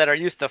armor that are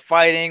used to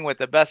fighting with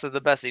the best of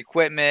the best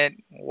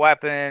equipment,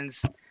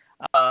 weapons,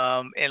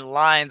 in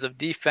lines of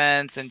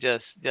defense, and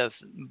just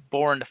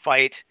born to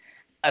fight.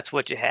 That's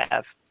what you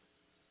have.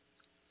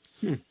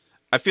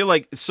 I feel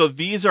like, so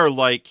these are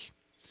like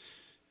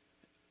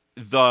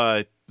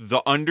the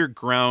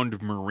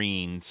underground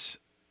Marines,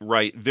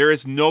 right? There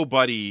is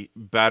nobody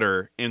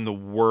better in the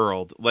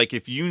world. Like,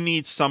 if you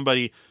need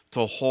somebody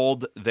to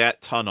hold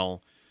that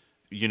tunnel,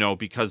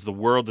 because the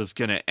world is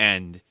going to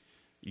end,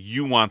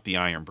 you want the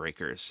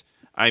Ironbreakers.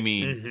 I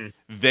mean,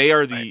 they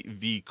are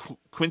the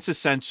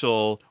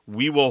quintessential,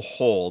 we will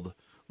hold.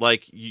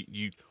 Like,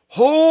 you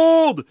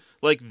hold!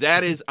 Like,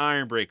 that is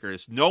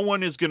Ironbreakers. No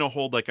one is going to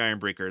hold like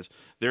Ironbreakers.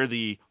 They're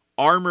the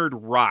armored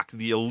rock,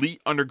 the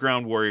elite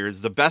underground warriors,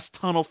 the best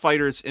tunnel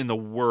fighters in the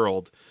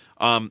world.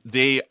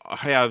 They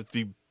have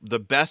the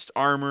best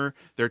armor.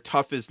 They're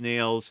tough as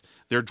nails.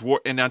 They're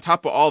and on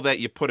top of all that,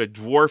 you put a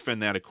dwarf in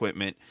that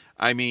equipment.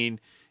 I mean,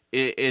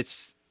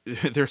 it's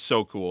they're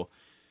so cool.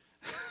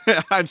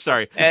 I'm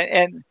sorry.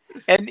 And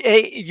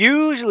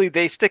usually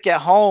they stick at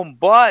home,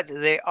 but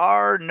they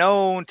are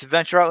known to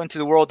venture out into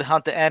the world to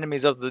hunt the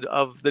enemies of the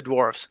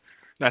dwarves.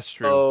 That's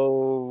true.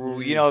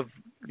 So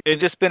they've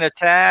just been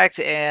attacked,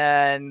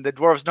 and the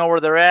dwarves know where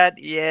they're at.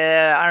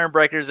 Yeah,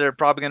 Ironbreakers are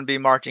probably going to be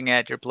marching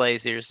at your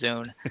place here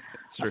soon,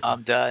 to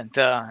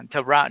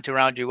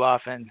round you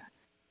off and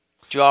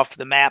get you off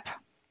the map.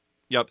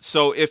 Yep.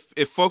 So if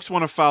folks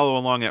want to follow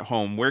along at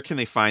home, where can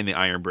they find the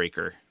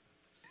Ironbreaker?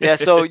 Yeah,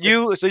 so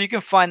you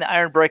can find the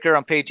Ironbreaker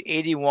on page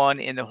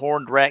 81 in the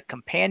Horned Rat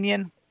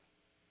Companion.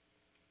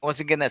 Once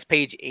again, that's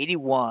page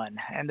 81.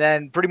 And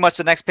then pretty much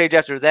the next page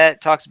after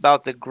that talks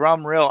about the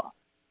Grumrill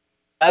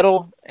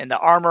metal and the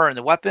armor and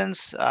the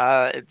weapons.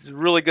 It's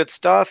really good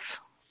stuff.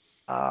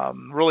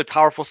 Really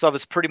powerful stuff.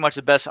 It's pretty much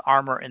the best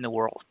armor in the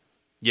world.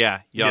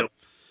 Yeah, yep.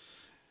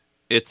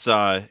 It's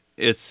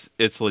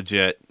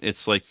legit.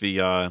 It's like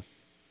the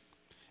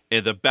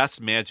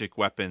best magic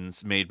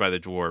weapons made by the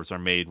dwarves are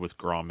made with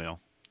Grommail.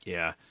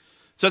 Yeah.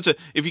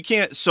 If you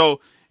can't,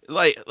 so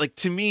like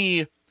to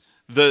me,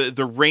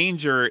 the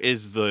ranger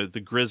is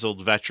the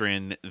grizzled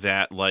veteran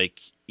that,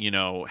 like, you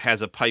know,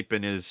 has a pipe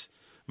in his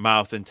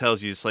mouth and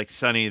tells you, it's like,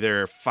 Sonny,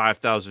 there are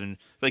 5,000,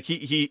 like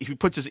he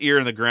puts his ear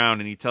in the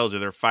ground and he tells you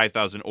there are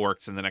 5,000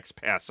 orcs in the next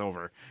pass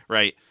over,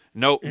 right?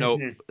 Nope,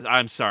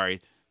 I'm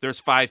sorry. There's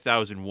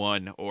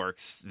 5,001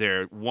 orcs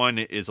there. One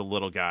is a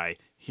little guy,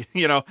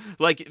 you know,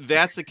 like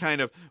that's the kind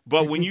of,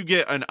 but when you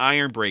get an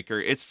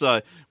Ironbreaker, it's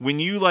when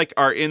you like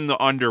are in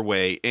the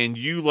underway and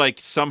you like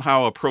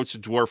somehow approach a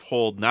dwarf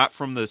hold, not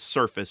from the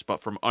surface,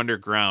 but from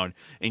underground,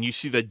 and you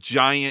see the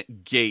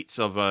giant gates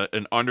of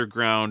an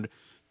underground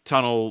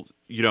tunnel,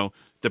 you know,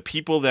 the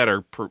people that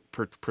are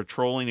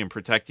patrolling and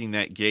protecting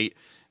that gate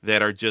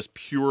that are just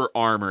pure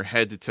armor,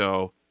 head to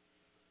toe,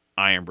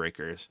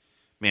 Ironbreakers.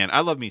 Man,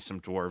 I love me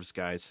some dwarves,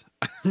 guys.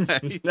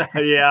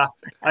 Yeah,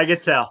 I can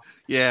tell.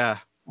 Yeah,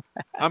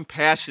 I'm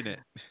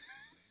passionate.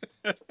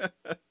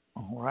 All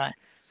right.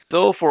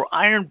 So for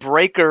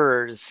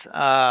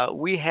Ironbreakers,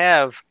 we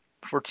have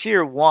for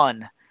tier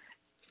 1,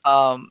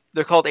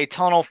 they're called a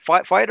tunnel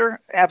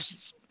fighter.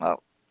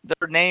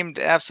 They're named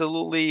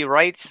absolutely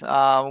right.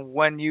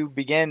 When you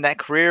begin that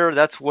career,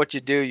 that's what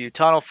you do. You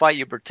tunnel fight,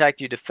 you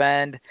protect, you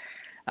defend.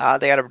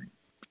 They got to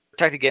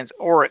protect against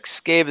orcs,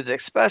 skavens,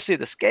 especially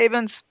the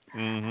skavens.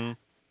 Mm-hmm.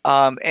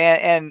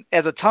 And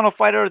as a tunnel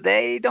fighter,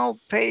 they don't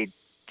pay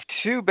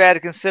too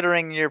bad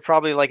considering you're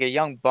probably like a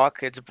young buck.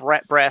 It's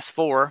brass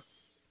 4.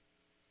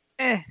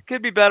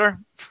 Could be better.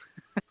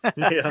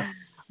 Yeah.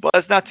 But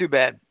it's not too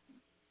bad.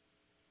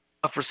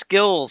 For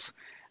skills,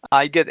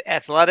 you get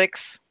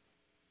athletics,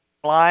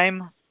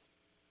 climb,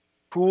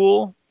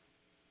 cool,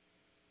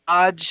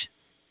 dodge,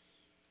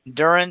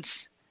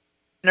 endurance,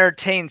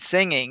 entertain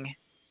singing.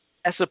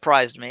 That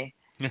surprised me.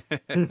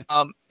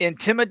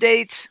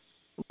 Intimidate,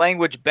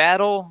 language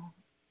battle,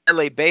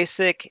 melee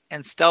basic,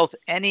 and stealth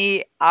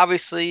any.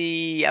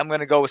 Obviously, I'm going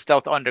to go with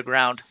stealth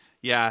underground.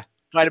 Yeah.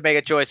 Try to make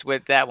a choice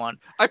with that one.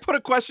 I put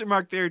a question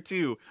mark there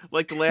too,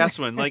 like the last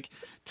one. Like,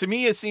 to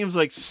me, it seems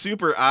like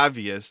super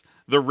obvious.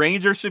 The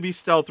ranger should be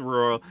stealth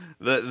rural.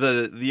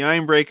 The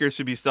Ironbreaker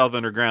should be stealth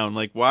underground.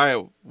 Like,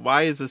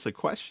 why is this a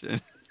question?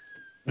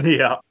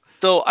 Yeah.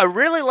 So I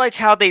really like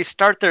how they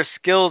start their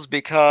skills,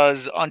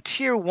 because on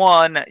tier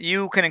 1,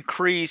 you can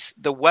increase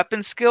the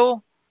weapon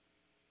skill,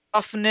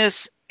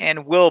 toughness,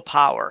 and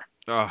willpower.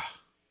 Oh.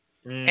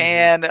 Mhm.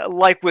 And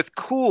like with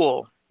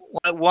cool,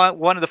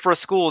 one of the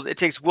first schools, it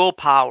takes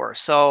willpower.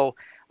 So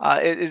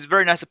it's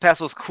very nice to pass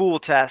those cool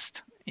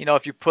tests, you know,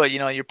 if you put, you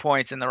know, your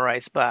points in the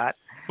right spot.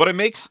 But it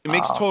makes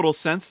total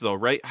sense though,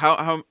 right?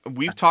 How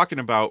we've talking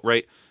about,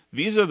 right?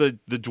 These are the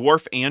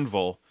dwarf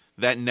anvil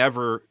that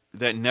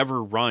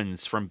never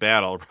runs from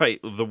battle, right?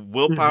 The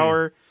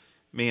willpower,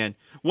 man.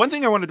 One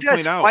thing I wanted to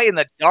point out, fight in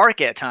the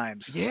dark at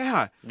times.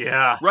 Yeah.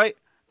 Yeah. Right.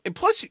 And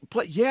plus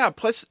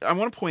I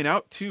want to point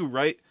out too,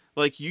 right?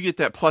 Like you get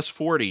that plus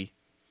 40,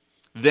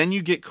 then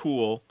you get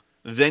cool,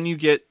 then you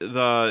get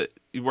the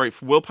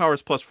right, willpower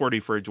is plus 40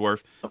 for a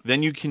dwarf,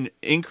 then you can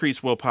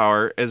increase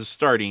willpower as a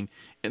starting,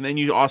 and then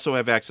you also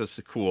have access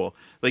to cool.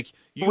 Like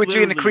you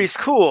can increase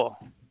cool.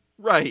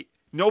 Right.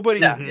 Nobody,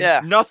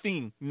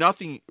 nothing,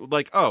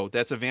 like, oh,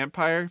 that's a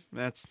vampire?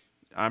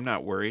 I'm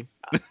not worried.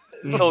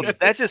 So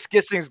that just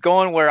gets things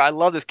going, where I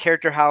love this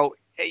character, how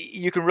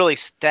you can really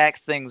stack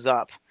things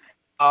up.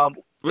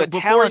 The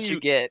talents you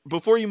get.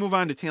 Before you move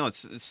on to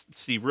talents,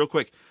 Steve, real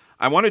quick,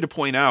 I wanted to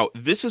point out,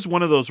 this is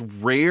one of those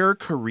rare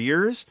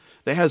careers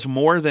that has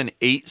more than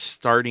 8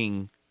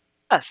 starting.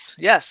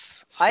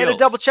 Yes. Skills. I had to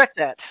double check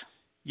that.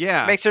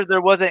 Yeah. Make sure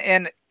there wasn't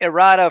an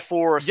errata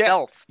for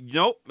stealth.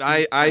 Nope.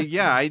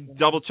 I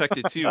double checked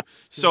it too.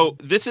 So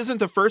this isn't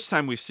the first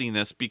time we've seen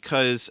this,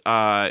 because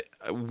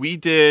we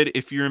did,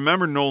 if you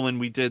remember, Nolan,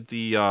 we did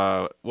the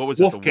what was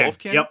it? The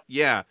Wolfkin? Yep.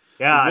 Yeah.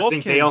 Yeah, I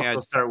think they also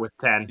start with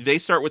 10. They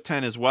start with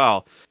 10 as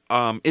well.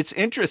 It's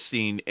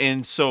interesting.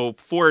 And so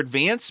for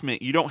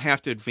advancement, you don't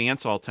have to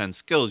advance all 10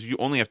 skills. You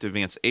only have to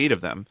advance 8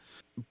 of them.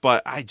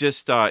 But I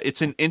just,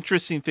 it's an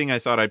interesting thing I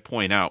thought I'd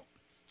point out.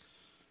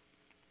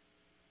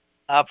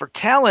 For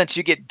talents,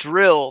 you get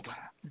drilled.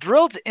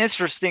 Drilled's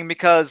interesting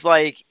because,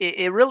 like,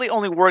 it really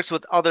only works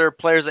with other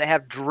players that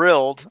have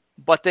drilled,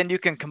 but then you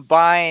can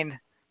combine,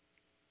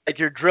 like,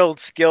 your drilled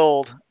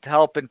skill to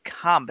help in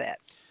combat.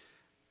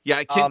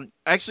 Yeah,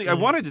 I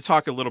wanted to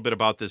talk a little bit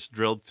about this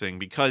drilled thing,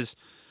 because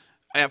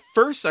at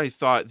first I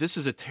thought this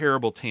is a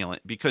terrible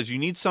talent, because you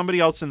need somebody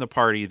else in the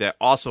party that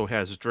also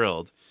has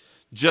drilled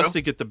just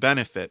to get the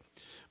benefit.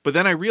 But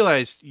then I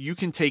realized you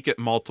can take it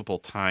multiple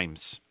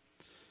times.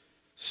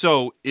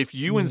 So if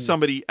you and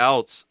somebody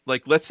else,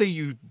 like, let's say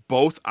you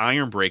both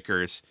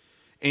Ironbreakers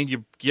and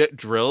you get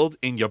drilled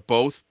and you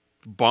both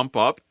bump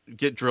up,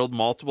 get drilled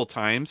multiple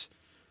times,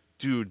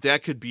 Dude,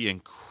 that could be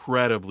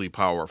incredibly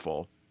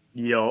powerful.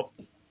 Yup.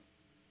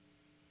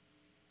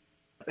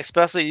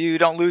 Especially you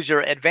don't lose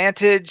your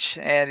advantage,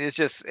 and it's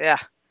just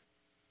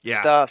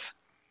stuff.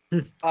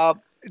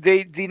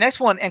 The next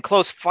one,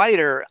 Enclosed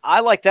Fighter,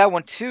 I like that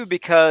one too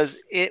because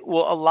it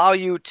will allow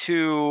you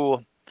to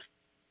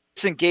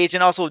disengage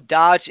and also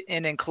dodge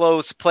in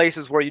enclosed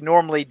places where you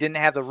normally didn't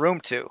have the room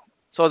to.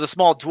 So as a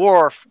small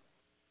dwarf,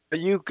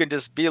 you can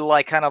just be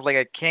like kind of like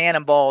a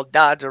cannonball,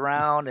 dodge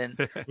around and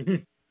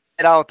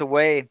get out the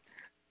way.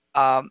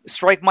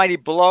 Strike Mighty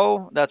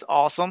Blow, that's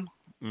awesome.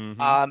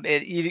 Mm-hmm.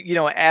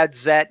 It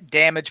adds that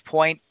damage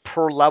point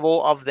per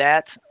level of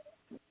that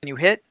when you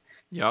hit.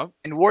 Yep.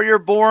 And Warrior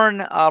Born,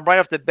 right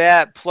off the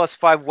bat,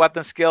 +5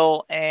 weapon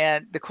skill.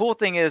 And the cool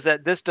thing is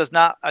that this does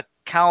not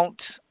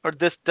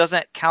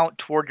doesn't count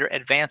toward your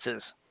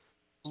advances.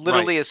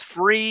 Literally is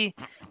free,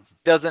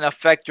 doesn't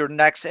affect your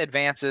next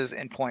advances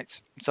and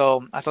points.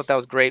 So I thought that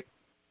was great.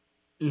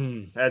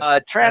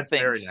 That's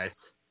very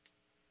nice.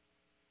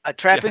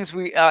 Trappings,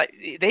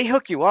 they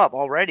hook you up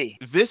already.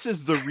 This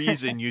is the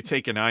reason you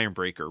take an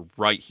Ironbreaker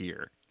right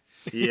here.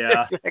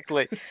 Yeah,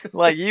 exactly.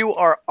 Like you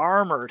are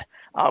armored,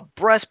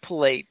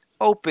 breastplate,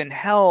 open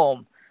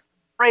helm,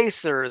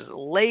 bracers,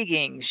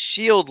 leggings,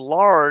 shield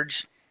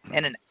large,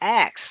 and an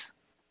axe.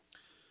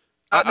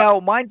 Now,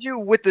 mind you,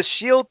 with the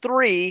shield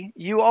 3,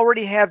 you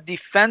already have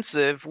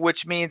defensive,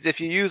 which means if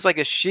you use like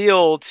a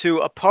shield to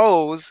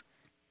oppose,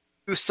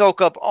 you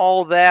soak up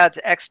all that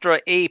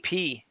extra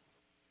AP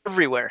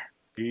everywhere.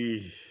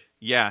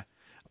 Yeah.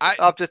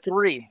 Up to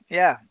 3,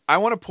 yeah. I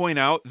want to point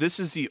out,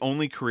 this is the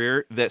only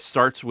career that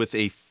starts with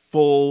a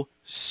full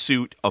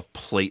suit of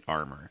plate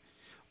armor.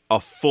 A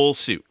full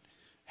suit.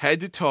 Head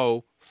to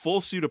toe,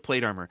 full suit of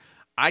plate armor.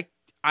 I'd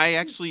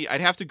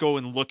have to go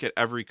and look at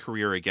every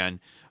career again,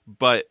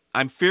 but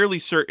I'm fairly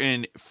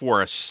certain for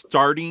a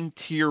starting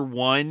tier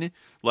 1,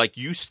 like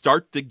you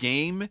start the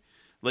game,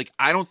 like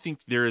I don't think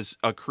there's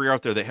a career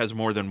out there that has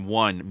more than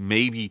 1,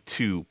 maybe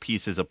 2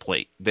 pieces of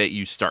plate that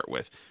you start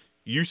with.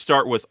 You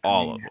start with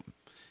all of them.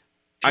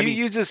 If you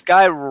use this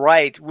guy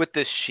right with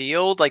the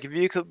shield, like if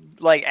you could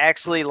like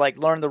actually like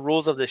learn the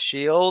rules of the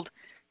shield,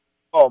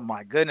 oh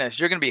my goodness,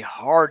 you're gonna be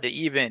hard to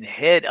even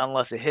hit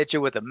unless it hits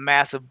you with a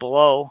massive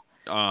blow.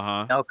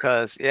 Uh-huh. No,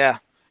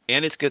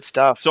 and it's good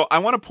stuff. So I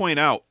want to point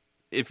out,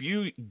 if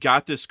you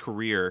got this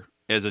career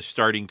as a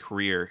starting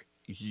career,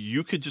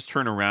 you could just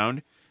turn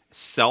around,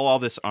 sell all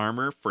this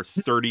armor for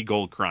 30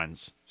 gold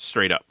crowns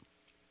straight up.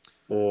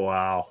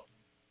 Wow.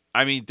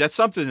 I mean, that's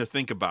something to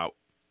think about.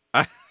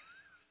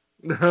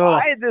 If I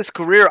had this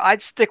career,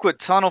 I'd stick with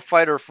Tunnel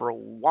Fighter for a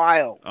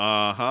while.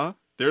 Uh-huh.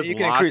 There's you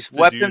can lots increase to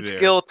weapon do there.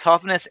 skill,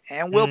 toughness,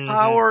 and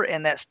willpower,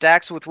 and that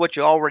stacks with what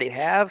you already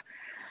have.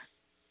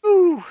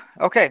 Ooh,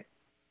 okay.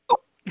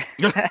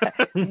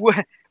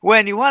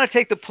 When you want to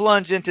take the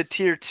plunge into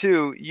tier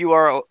 2, you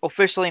are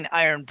officially an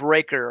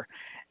Ironbreaker,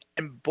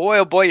 and boy,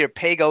 oh boy, your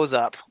pay goes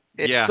up.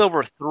 It's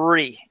silver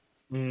 3.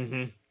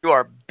 Mm-hmm. You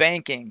are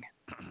banking.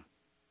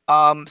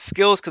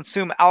 Skills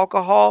consume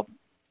alcohol.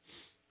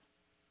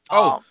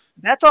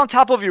 That's on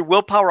top of your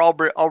willpower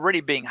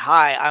already being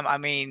high. I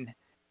mean,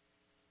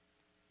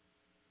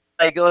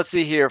 like, let's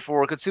see here.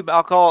 For consume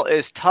alcohol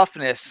is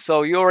toughness.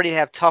 So you already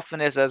have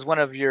toughness as one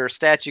of your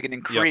stats you can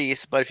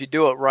increase. Yep. But if you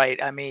do it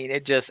right, I mean,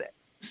 it just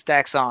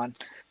stacks on.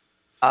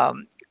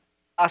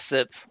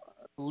 Gossip,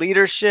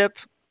 leadership,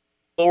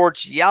 or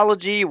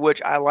geology,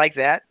 which I like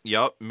that.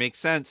 Yep, makes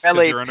sense.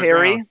 Melee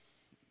parry.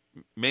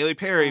 Melee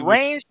parry.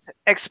 Ranged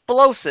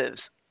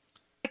explosives.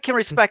 I can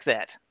respect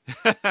that.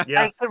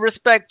 Yeah. I can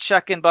respect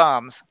chucking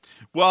bombs.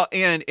 Well,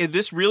 and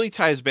this really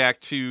ties back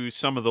to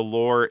some of the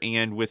lore,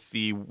 and with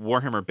the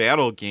Warhammer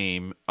Battle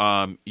game,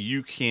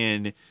 you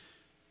can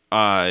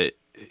with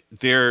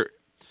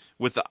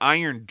the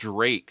Iron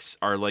Drakes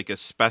are like a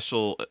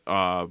special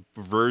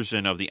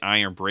version of the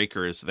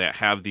Ironbreakers that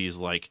have these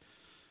like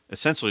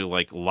essentially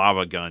like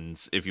lava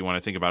guns, if you want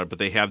to think about it, but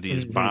they have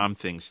these bomb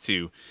things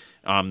too.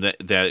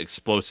 That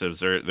explosives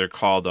they're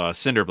called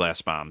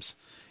Cinderblast bombs,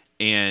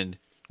 and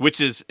which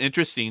is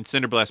interesting.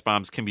 Cinderblast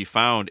bombs can be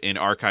found in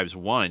Archives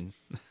 1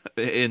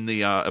 in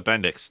the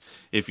appendix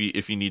if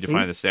you need to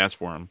find the stats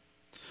for them.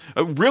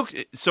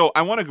 So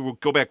I want to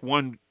go back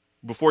one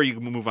before you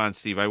move on,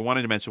 Steve. I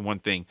wanted to mention one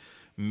thing.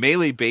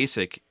 Melee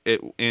basic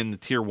in the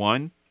tier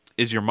 1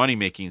 is your money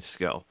making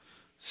skill.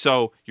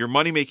 So your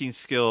money making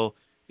skill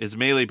is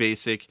melee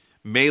basic.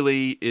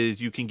 Melee is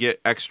you can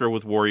get extra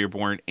with Warrior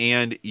Born,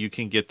 and you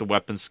can get the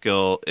weapon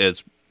skill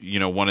as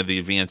one of the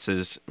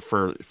advances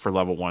for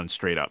level 1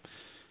 straight up.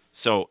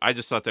 So I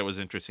just thought that was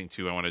interesting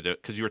too. I wanted to,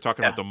 because you were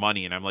talking about the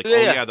money, and I'm like,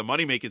 the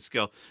money making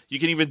skill. You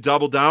can even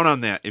double down on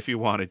that if you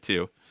wanted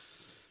to.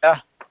 Yeah.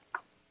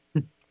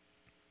 Let's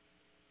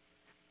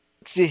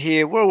see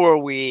here. Where were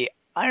we?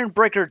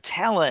 Ironbreaker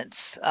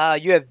talents.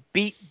 You have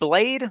Beat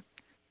Blade.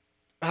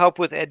 Help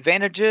with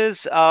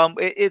advantages.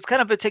 It's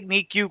kind of a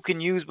technique you can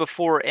use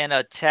before an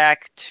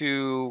attack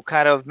to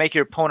kind of make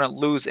your opponent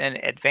lose an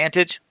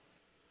advantage.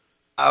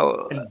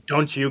 And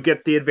don't you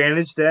get the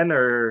advantage then,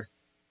 or?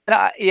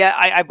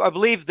 I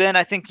believe then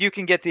I think you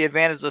can get the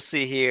advantage. Let's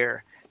see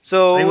here.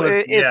 So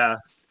if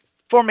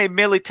form a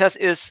melee test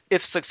is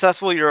if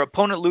successful, your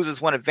opponent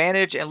loses 1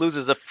 advantage and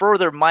loses a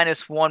further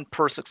 -1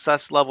 per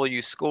success level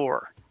you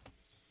score.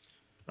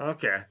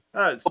 Okay.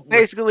 So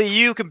basically,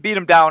 you can beat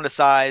him down to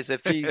size.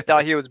 If he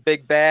thought he was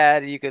big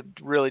bad, you could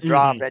really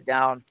drop that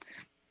down.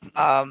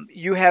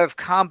 You have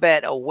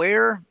combat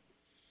aware.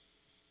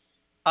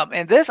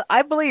 And this,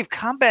 I believe,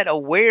 combat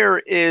aware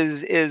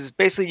is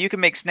basically you can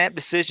make snap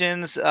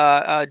decisions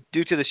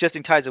due to the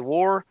shifting tides of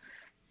war.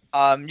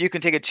 You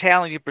can take a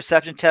challenging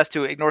perception test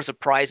to ignore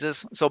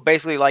surprises. So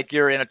basically, like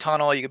you're in a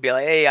tunnel, you could be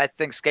like, "Hey, I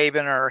think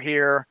Skaven are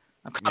here.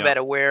 I'm combat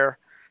aware."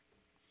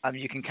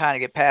 You can kind of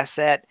get past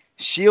that.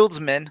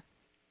 Shieldsman.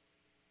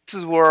 This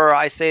is where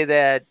I say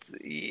that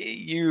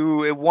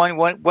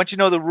once you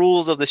know the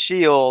rules of the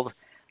shield.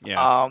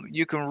 Yeah.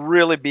 You can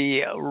really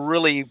be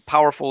really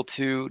powerful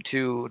to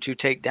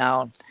take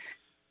down.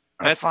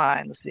 That's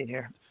fine. Let's see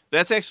here.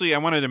 That's actually, I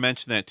wanted to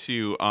mention that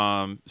too.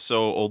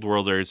 So Old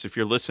Worlders, if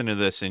you're listening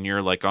to this and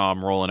you're like, "Oh,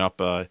 I'm rolling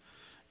up an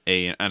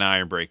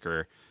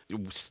Ironbreaker,"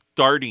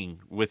 starting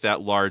with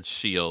that large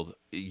shield,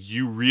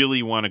 you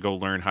really want to go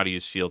learn how to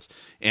use shields.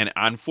 And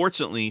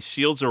unfortunately,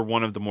 shields are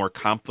one of the more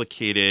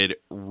complicated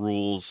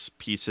rules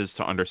pieces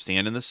to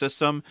understand in the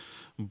system.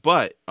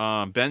 But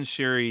Ben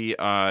Sherry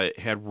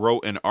had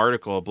wrote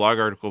a blog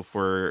article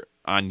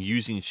on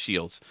using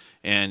shields,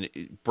 and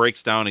it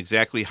breaks down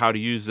exactly how to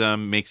use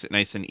them, makes it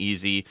nice and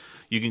easy.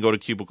 You can go to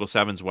Cubicle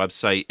 7's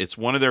website. It's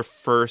one of their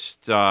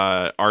first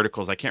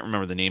articles. I can't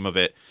remember the name of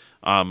it.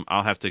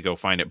 I'll have to go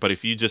find it. But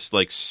if you just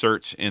like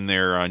search in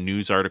their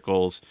news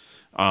articles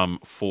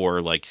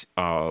for like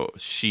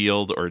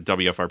Shield or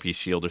WFRP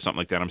Shield or something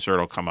like that, I'm sure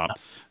it'll come up.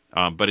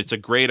 But it's a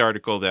great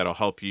article that'll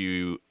help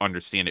you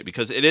understand it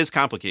because it is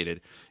complicated.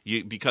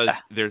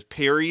 Because there's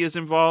parry is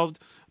involved,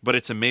 but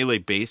it's a melee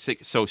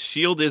basic. So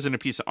shield isn't a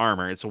piece of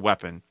armor; it's a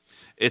weapon.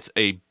 It's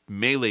a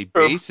melee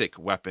basic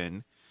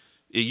weapon.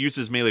 It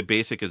uses melee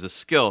basic as a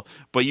skill,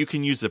 but you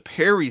can use the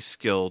parry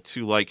skill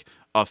to like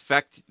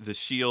affect the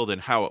shield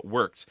and how it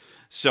works.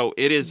 So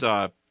it is.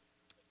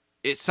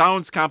 It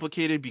sounds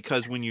complicated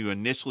because when you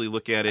initially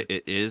look at it,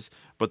 it is.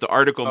 But the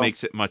article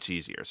makes it much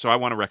easier. So I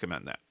want to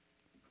recommend that.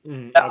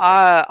 Okay.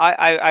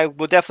 I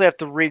will definitely have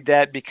to read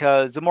that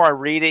because the more I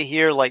read it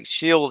here, like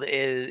shield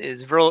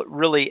is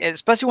really,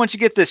 especially once you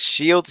get this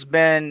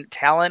shieldsman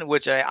talent,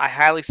 which I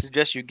highly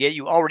suggest you get.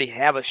 You already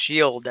have a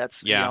shield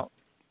that's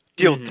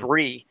shield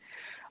 3.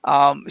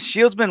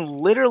 Shieldsman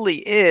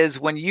literally is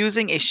when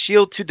using a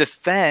shield to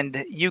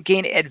defend, you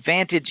gain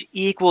advantage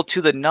equal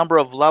to the number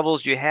of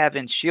levels you have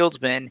in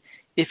shieldsman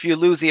if you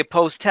lose the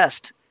opposed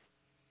test.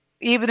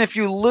 Even if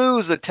you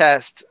lose a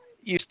test,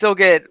 you still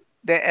get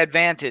the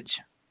advantage.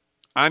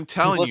 I'm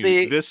telling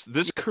you, this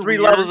career... 3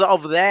 levels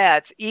of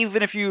that,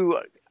 even if you...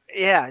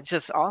 Yeah, it's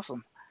just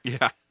awesome.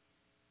 Yeah.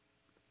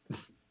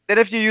 Then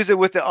if you use it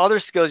with the other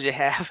skills you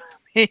have,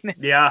 I mean...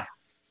 Yeah.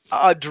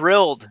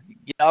 Drilled,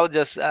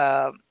 just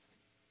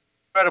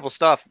incredible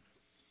stuff.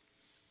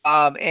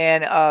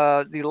 And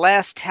the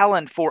last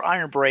talent for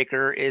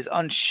Ironbreaker is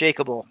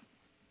Unshakable.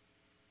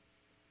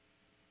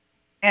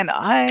 And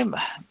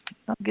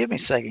give me a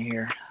second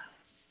here.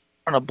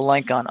 On a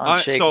blank on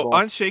Unshakable. So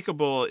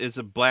Unshakable is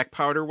a black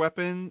powder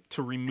weapon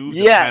to remove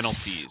the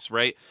penalties,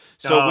 right?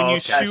 So when you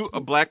shoot a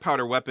black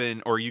powder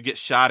weapon or you get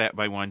shot at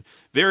by one,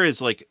 there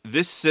is like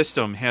this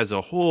system has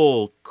a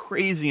whole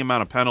crazy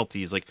amount of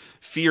penalties, like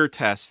fear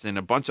tests and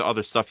a bunch of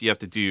other stuff you have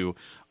to do.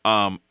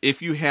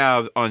 If you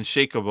have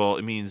Unshakable,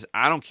 it means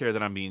I don't care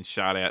that I'm being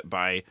shot at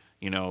by,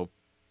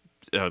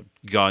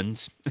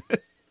 guns,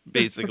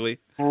 basically.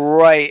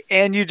 Right,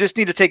 and you just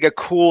need to take a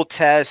cool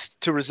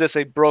test to resist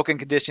a broken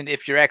condition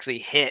if you're actually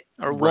hit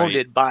or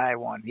wounded by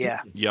one. Yeah.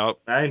 Yep.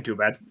 That ain't too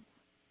bad.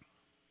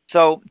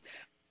 So,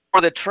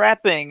 for the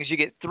trappings, you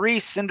get 3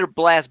 Cinder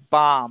Blast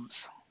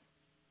bombs.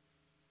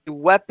 A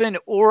weapon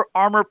or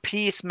armor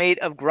piece made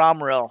of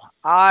Gromril.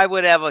 I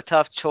would have a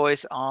tough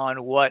choice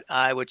on what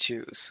I would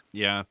choose.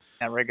 Yeah. In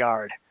that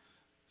regard.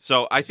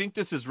 So, I think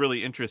this is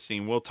really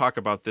interesting. We'll talk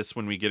about this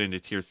when we get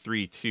into Tier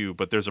 3, too,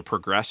 but there's a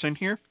progression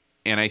here,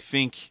 and I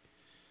think...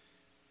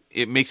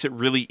 it makes it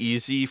really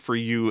easy for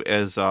you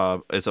as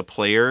a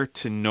player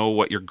to know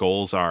what your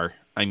goals are.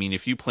 I mean,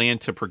 if you plan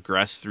to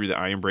progress through the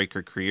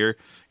Ironbreaker career,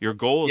 your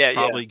goal is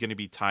probably going to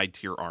be tied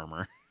to your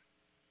armor.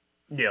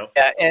 Yeah.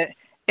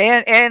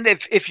 And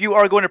if you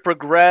are going to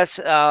progress,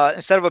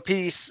 instead of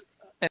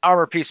an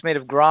armor piece made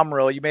of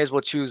Gromril, you may as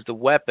well choose the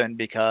weapon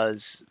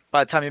because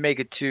by the time you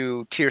make it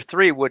to Tier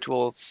 3, which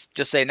we'll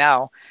just say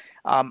now,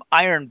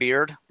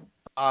 Ironbeard,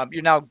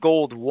 you're now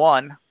Gold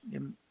 1.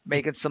 You're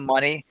making some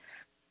money.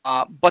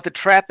 But the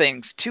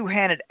trappings,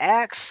 2-handed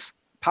axe,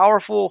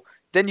 powerful.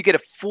 Then you get a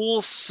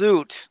full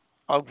suit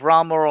of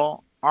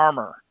Gromril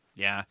armor.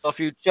 Yeah. So if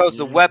you chose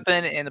the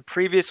weapon in the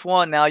previous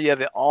one, now you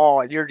have it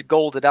all. You're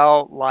golded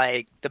out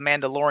like the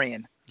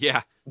Mandalorian.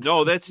 Yeah.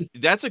 No, that's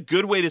a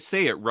good way to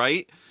say it,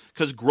 right?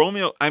 Because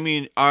Gromril,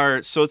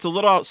 so it's a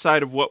little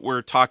outside of what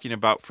we're talking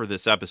about for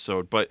this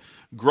episode, but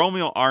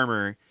Gromril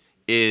armor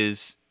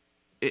is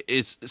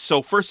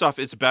so first off,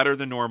 it's better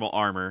than normal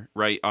armor,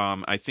 right?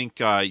 I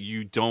think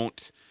you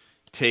don't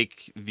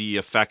take the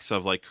effects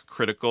of like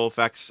critical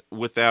effects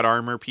with that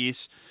armor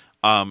piece,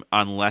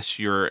 unless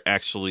you're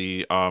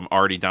actually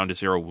already down to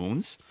 0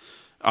 wounds.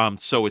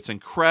 So it's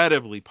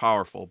incredibly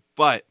powerful.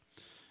 But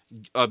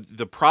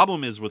the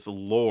problem is with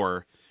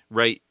lore,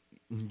 right?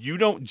 You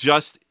don't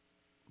just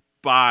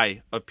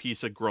buy a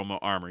piece of Groma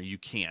armor. You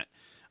can't.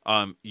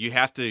 You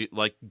have to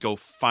like go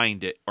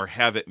find it or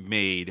have it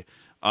made.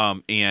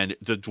 And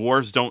the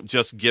dwarves don't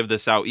just give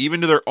this out,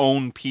 even to their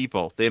own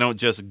people. They don't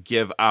just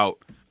give out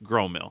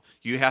Gromil.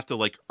 You have to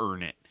like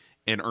earn it,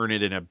 and earn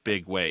it in a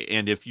big way.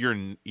 And if you're,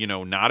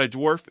 not a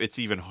dwarf, it's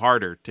even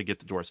harder to get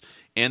the dwarves.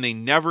 And they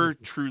never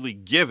truly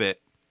give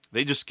it.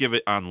 They just give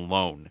it on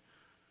loan.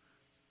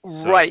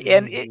 So, right,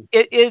 and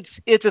it's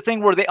a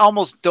thing where they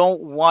almost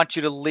don't want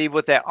you to leave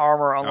with that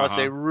armor unless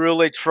they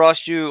really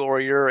trust you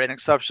or you're an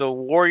exceptional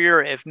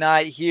warrior. If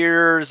not,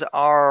 here's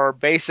our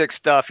basic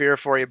stuff here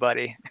for you,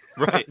 buddy.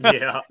 Right.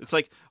 Yeah. It's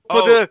like,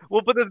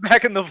 we'll put it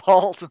back in the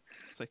vault.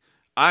 It's like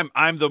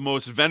I'm the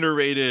most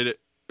venerated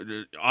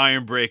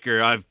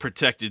Ironbreaker. I've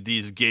protected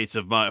these gates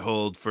of my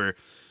hold for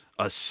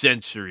a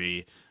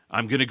century.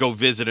 I'm gonna go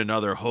visit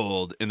another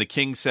hold, and the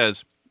king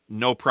says,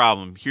 no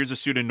problem. Here's a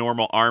suit of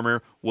normal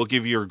armor. We'll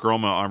give you your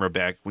Groma armor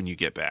back when you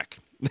get back.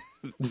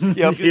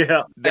 Yep.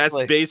 Yeah. That's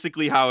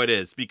basically how it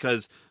is,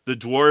 because the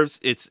dwarves,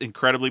 it's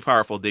incredibly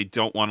powerful. They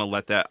don't want to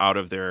let that out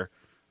of their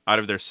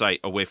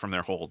sight, away from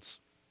their holds.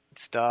 Good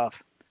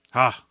stuff.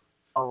 Ah.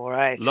 All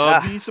right.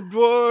 Love me some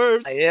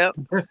dwarves. Yep.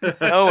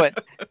 Know it.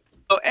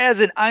 So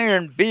as an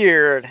Iron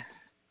Beard,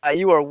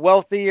 you are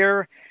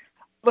wealthier.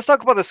 Let's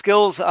talk about the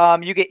skills.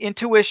 You get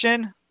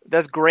intuition.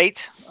 That's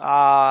great.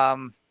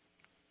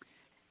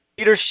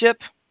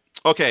 Leadership.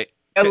 Okay.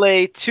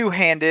 LA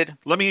two-handed.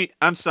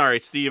 I'm sorry,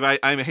 Steve. I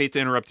hate to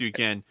interrupt you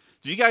again.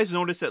 Do you guys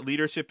notice that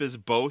leadership is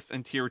both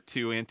in tier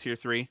 2 and tier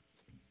 3?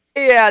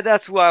 Yeah,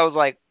 that's why I was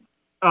like,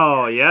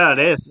 oh yeah, it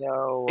is.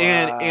 so,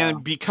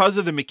 and because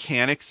of the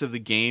mechanics of the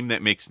game,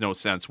 that makes no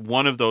sense.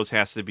 One of those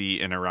has to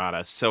be an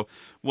errata. So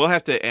we'll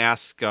have to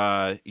ask.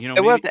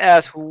 We'll have to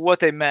ask what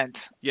they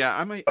meant. Yeah,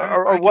 I might.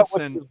 Or what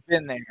would have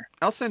been there.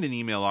 I'll send an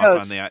email off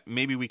on that.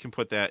 Maybe we can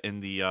put that in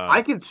the.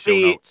 I could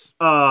see. Notes.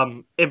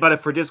 But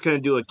if we're just gonna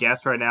do a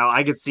guess right now,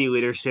 I could see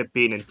leadership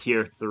being in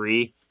tier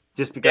 3,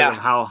 just because of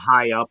how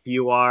high up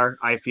you are.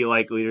 I feel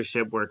like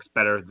leadership works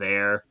better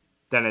there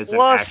than as an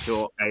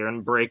actual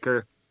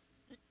Ironbreaker.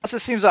 Also,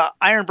 it seems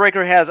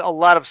Ironbreaker has a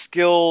lot of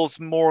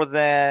skills more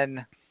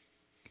than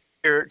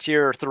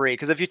tier 3.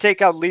 Because if you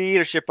take out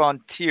leadership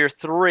on tier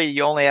 3,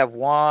 you only have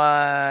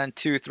 1,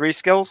 2, 3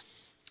 skills.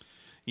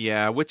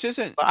 Yeah, which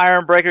isn't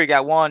Ironbreaker. You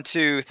got 1,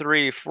 2,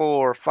 3,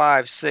 4,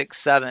 5, 6,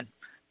 7.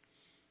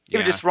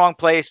 Even just wrong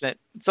placement.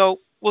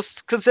 So we'll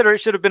consider it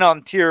should have been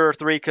on tier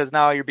 3 because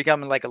now you're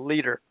becoming like a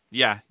leader.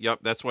 Yeah. Yep.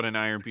 That's what an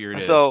Ironbeard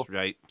is,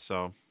 right?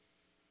 So.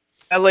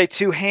 LA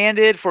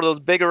two-handed for those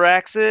bigger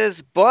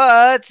axes,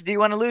 but do you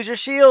want to lose your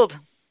shield?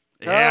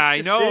 Yeah,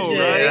 I know,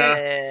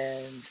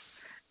 right?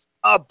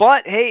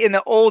 But hey, in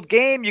the old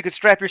game, you could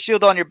strap your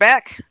shield on your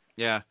back.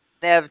 Yeah.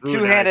 They have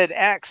two-handed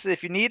axe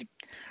if you need.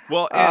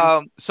 Well,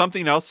 and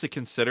something else to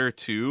consider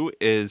too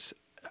is,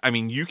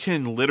 you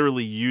can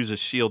literally use a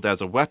shield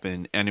as a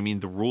weapon, and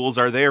the rules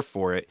are there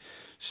for it.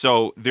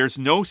 So there's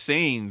no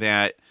saying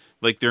that,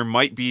 like, there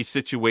might be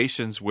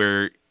situations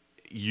where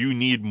you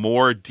need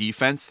more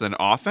defense than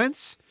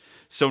offense.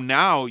 So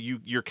now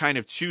you're kind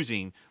of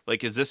choosing,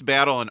 like, is this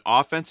battle an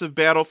offensive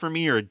battle for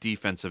me or a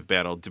defensive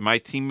battle? Do my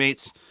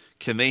teammates,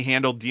 can they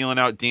handle dealing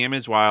out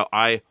damage while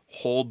I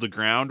hold the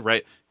ground,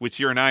 right? Which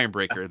you're an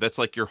Ironbreaker. That's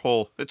like your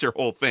whole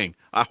thing.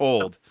 I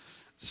hold.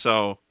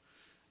 So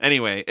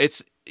anyway,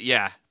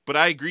 but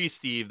I agree,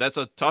 Steve. That's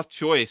a tough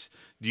choice.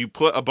 Do you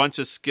put a bunch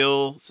of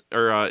skills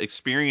or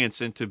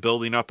experience into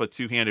building up a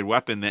two-handed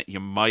weapon that you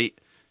might,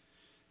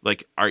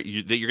 like, that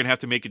you're going to have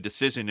to make a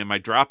decision? Am I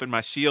dropping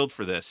my shield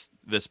for this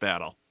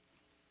battle?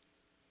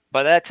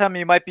 By that time,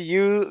 you might be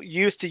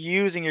used to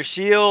using your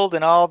shield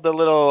and all the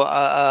little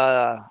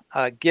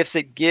gifts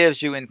it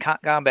gives you in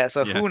combat.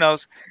 So who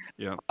knows?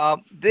 Yeah.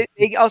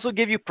 They also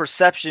give you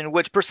perception,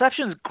 which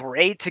perception is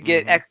great to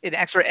get an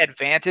extra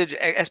advantage,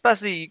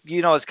 especially,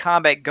 as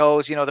combat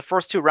goes. The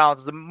first 2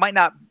 rounds might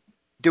not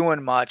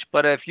doing much,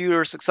 but if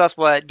you're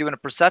successful at doing a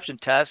perception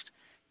test,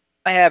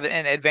 I have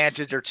an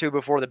advantage or 2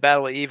 before the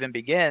battle even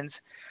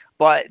begins.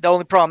 But the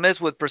only problem is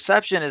with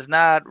perception is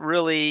not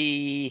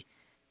really.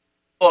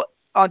 Well,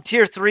 on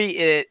tier 3,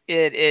 it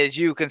is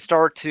you can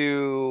start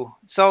to.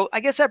 So I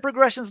guess that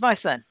progression is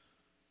nice then.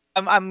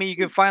 You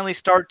can finally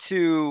start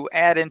to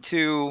add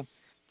into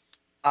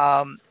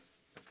your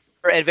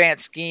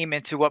advanced scheme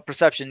into what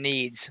perception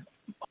needs.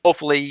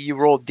 Hopefully, you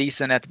roll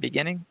decent at the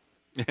beginning.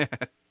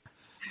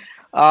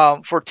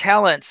 For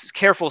talents,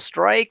 Careful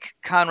Strike,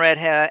 Conrad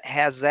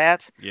has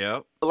that.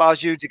 Yep.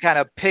 Allows you to kind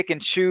of pick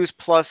and choose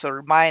plus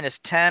or minus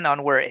 10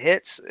 on where it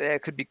hits.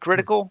 It could be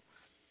critical,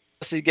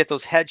 so you get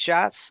those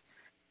headshots.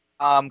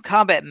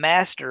 Combat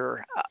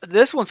Master.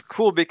 This one's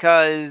cool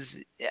because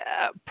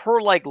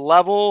per like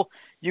level,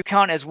 you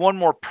count as one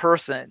more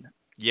person.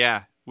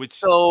 Yeah,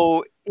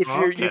 so if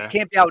you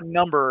can't be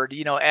outnumbered,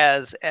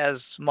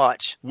 as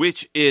much.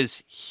 Which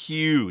is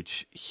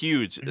huge.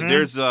 Mm-hmm.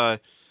 There's the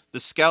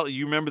skeleton.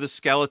 You remember the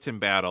skeleton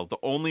battle? The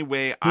only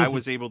way I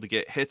was able to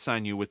get hits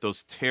on you with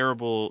those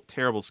terrible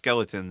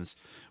skeletons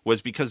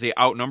was because they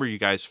outnumber you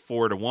guys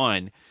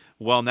 4-1.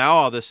 Well, now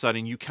all of a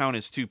sudden you count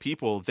as 2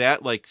 people.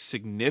 That like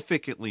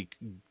significantly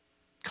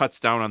cuts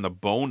down on the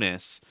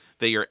bonus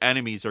that your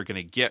enemies are going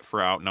to get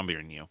for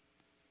outnumbering you.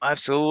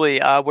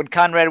 Absolutely. When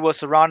Conrad was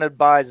surrounded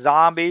by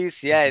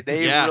zombies, they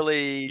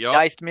really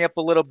diced me up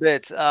a little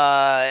bit.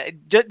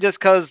 Just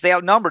because they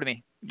outnumbered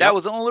me. That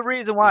was the only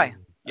reason why.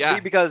 Yeah.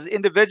 Because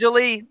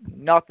individually,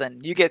 nothing.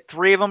 You get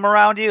 3 of them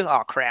around you.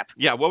 Oh crap.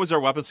 Yeah. What was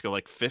our weapon skill?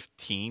 Like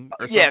 15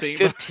 or something?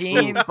 Yeah,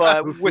 15.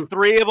 But with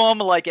 3 of them,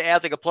 like it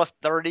adds like a plus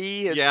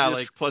 30.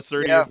 Like plus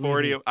 30 or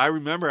 40. I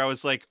remember I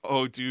was like,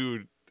 oh,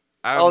 dude.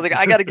 I was like,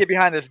 I got to get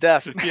behind this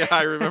desk. Yeah,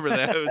 I remember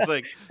that. It was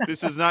like,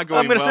 this is not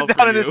going well for you. I'm going to sit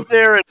down in this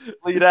chair and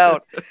bleed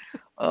out.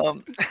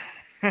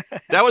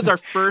 That was our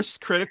first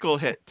critical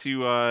hit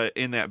to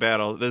in that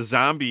battle. The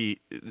zombie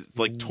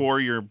like tore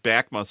your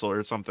back muscle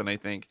or something, I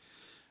think.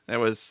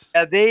 That was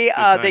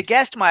they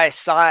gassed my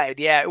side.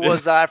 Yeah, it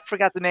was I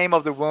forgot the name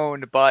of the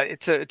wound, but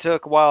it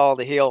took a while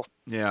to heal.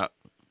 Yeah.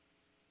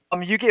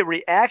 You get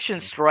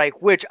reaction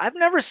strike, which I've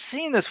never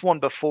seen this one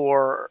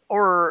before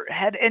or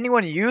had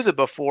anyone use it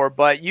before,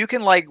 but you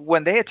can like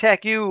when they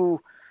attack you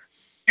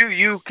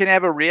can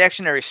have a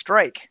reactionary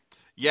strike.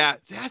 Yeah,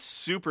 that's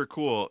super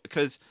cool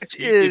because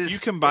if you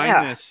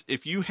combine this,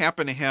 if you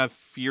happen to have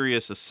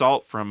Furious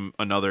Assault from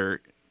another,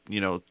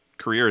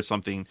 career or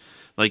something,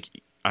 like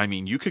I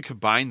mean, you could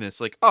combine this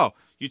like, oh,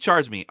 you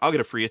charge me, I'll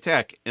get a free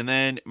attack, and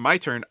then my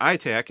turn, I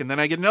attack, and then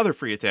I get another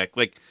free attack.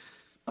 Like,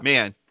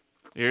 man.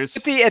 Here's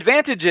the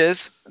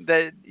advantages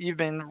that you've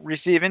been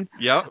receiving.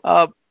 Yeah.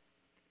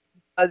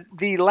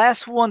 The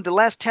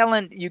last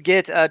talent you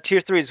get,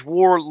 tier 3 is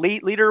War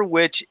Leader,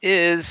 which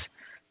is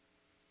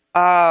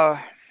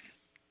I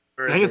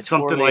think it's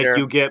something like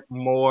you get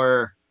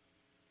more.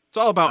 It's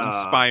all about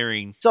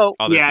inspiring.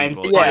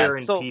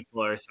 Inspiring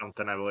people or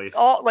something, I believe.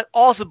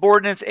 All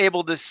subordinates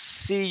able to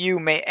see you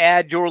may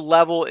add your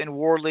level in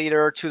War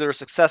Leader to their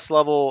success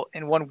level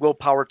in 1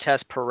 willpower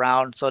test per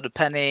round. So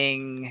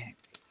depending.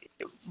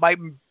 Might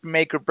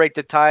make or break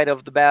the tide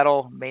of the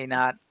battle, may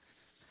not.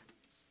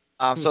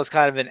 So it's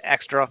kind of an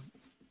extra.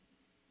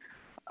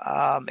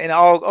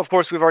 Of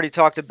course, we've already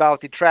talked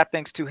about the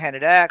Trappings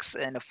 2-handed axe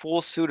and a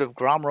full suit of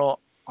Gromro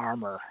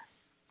armor.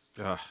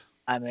 Ugh.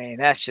 I mean,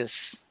 that's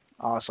just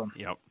awesome.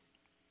 Yep.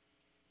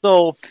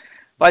 So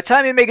by the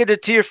time you make it to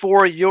tier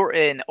 4, you're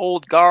an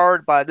old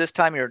guard. By this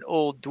time, you're an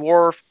old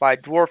dwarf. By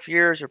dwarf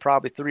years, you're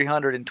probably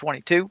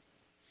 322.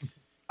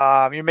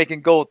 You're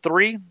making gold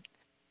 3.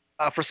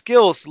 For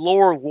skills,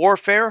 lore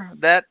warfare,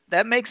 that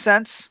makes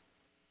sense.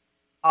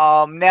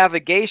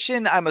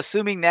 Navigation, I'm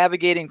assuming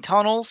navigating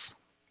tunnels.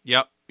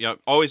 Yep.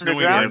 Always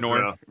knowing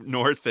where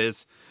north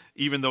is,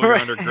 even though you're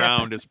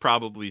underground, is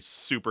probably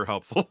super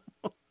helpful.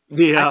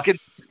 Yeah.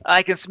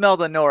 I can smell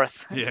the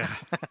north. Yeah.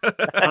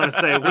 I want to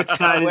say, which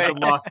side is the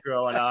moss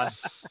growing on?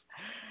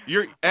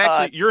 You're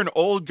an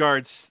old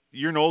guard.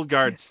 You're an old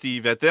guard,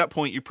 Steve. At that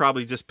point, you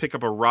probably just pick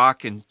up a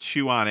rock and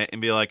chew on it and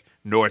be like,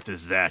 "North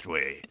is that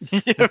way."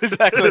 Yeah,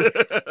 exactly.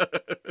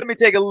 Let me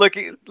take a look.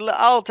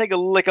 I'll take a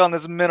lick on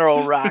this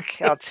mineral rock.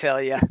 I'll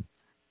tell you.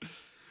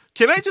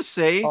 Can I just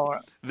say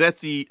that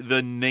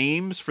the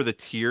names for the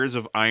tiers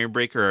of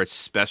Ironbreaker are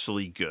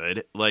especially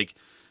good? Like,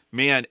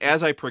 man,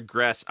 as I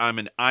progress, I'm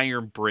an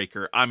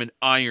Ironbreaker. I'm an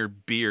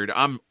Ironbeard.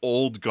 I'm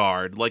Old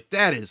Guard. Like,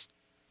 that is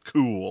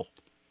cool.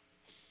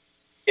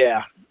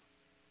 Yeah,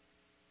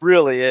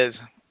 really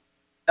is.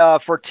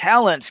 For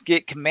talents,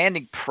 get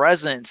Commanding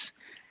Presence.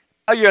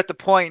 Now you're at the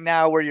point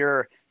now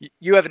where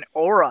you have an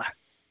aura.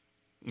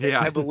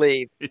 Yeah, I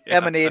believe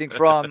emanating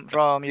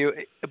from you,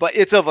 but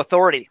it's of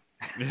authority.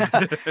 Those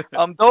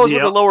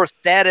with a lower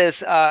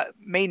status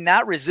may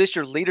not resist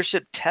your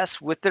leadership tests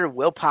with their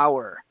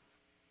willpower.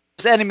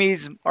 Those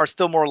enemies are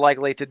still more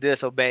likely to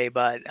disobey,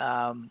 but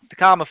the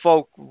common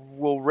folk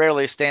will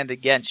rarely stand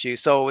against you.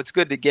 So it's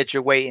good to get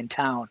your way in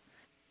town.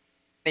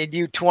 I need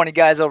you 20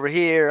 guys over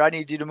here. I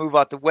need you to move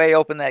out the way,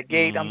 open that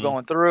gate. I'm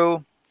going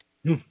through.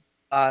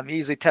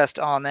 Easy test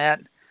on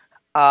that.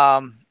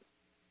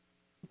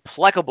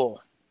 Placable.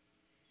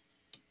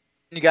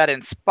 You got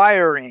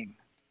inspiring.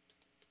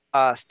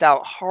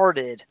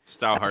 Stout-hearted.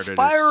 Stout-hearted is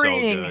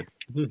so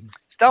good.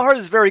 Stout-hearted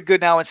is very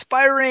good now.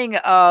 Inspiring,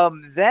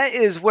 that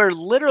is where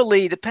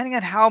literally, depending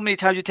on how many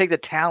times you take the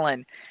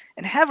talent,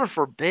 and heaven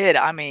forbid,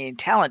 I mean,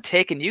 talent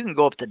taken, you can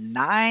go up to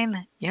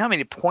 9. You know how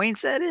many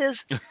points that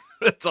is?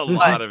 That's a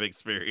lot of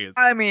experience.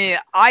 I mean,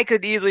 I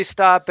could easily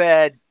stop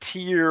at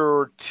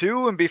tier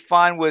 2 and be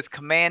fine with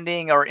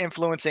commanding or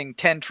influencing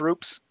 10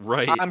 troops.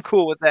 Right. I'm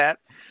cool with that.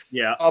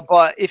 Yeah.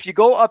 But if you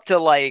go up to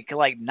like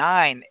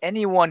 9,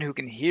 anyone who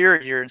can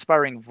hear your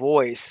inspiring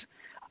voice,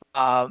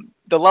 the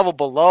level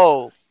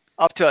below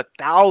up to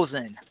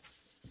 1,000,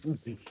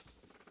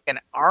 an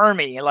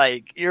army.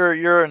 Like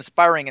you're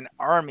inspiring an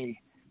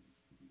army.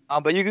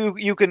 But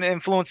you can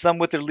influence them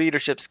with their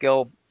leadership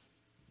skill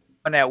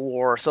in that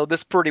war. So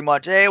this pretty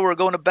much, hey, we're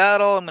going to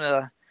battle. I'm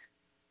gonna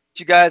get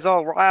you guys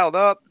all riled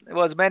up.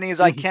 Well, as many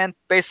as I can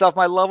based off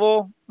my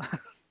level.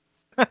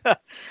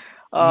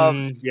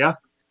 Yeah.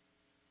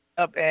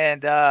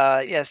 And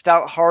yeah,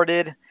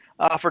 stout-hearted.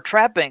 For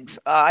trappings,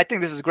 I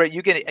think this is great.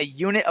 You get a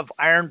unit of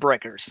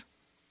Ironbreakers,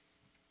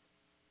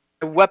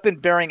 a weapon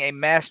bearing a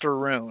master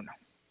rune.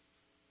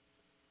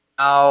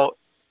 Now,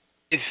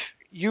 if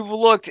you've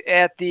looked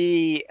at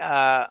the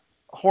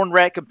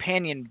Hornrat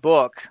Companion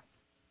book,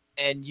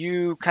 and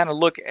you kind of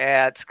look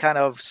at kind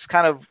of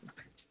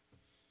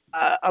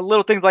a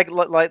little thing like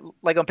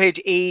on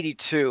page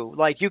 82,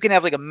 like you can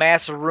have like a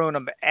master rune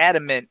of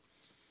adamant.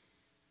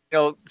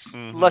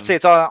 Let's say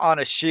it's on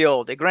a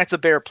shield. It grants a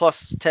bear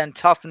plus 10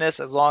 toughness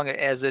as long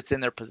as it's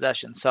in their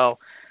possession. So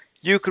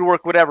you could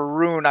work whatever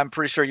rune I'm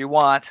pretty sure you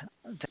want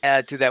to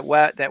add to that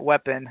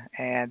weapon,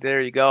 and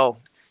there you go.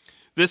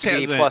 This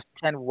has plus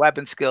 10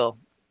 weapon skill.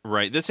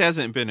 Right. This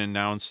hasn't been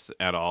announced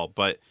at all,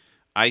 but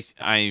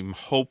I'm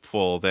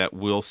hopeful that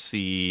we'll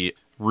see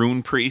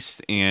Rune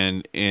Priest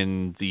and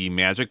in the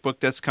Magic book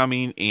that's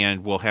coming,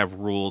 and we'll have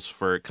rules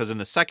for, because in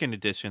the second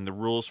edition, the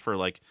rules for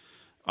like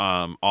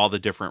all the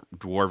different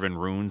dwarven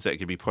runes that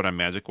could be put on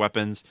magic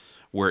weapons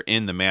were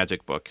in the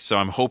Magic book. So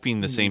I'm hoping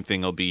the same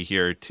thing will be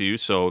here too.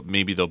 So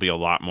maybe there'll be a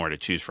lot more to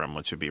choose from,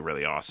 which would be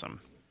really awesome.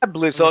 I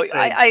believe so.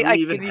 I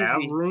even could have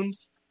easily...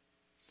 runes.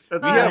 We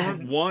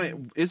have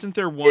one. Isn't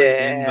there one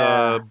in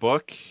the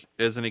book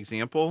as an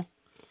example?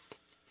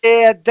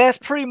 Yeah, that's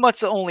pretty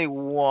much the only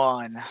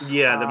one.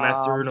 Yeah, the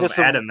Master Rune of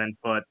Adamant,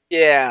 but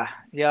yeah.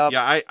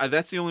 I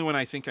that's the only one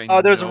I think I know.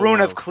 Oh, there's a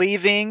Rune of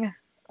Cleaving.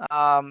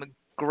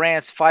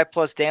 Grants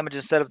 5+ damage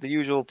instead of the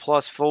usual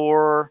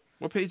 +4.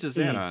 What page is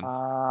that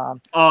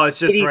on? It's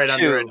just 82. Right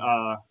under it.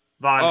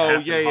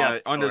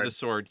 Under the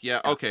sword.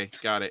 Yeah, okay,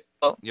 got it.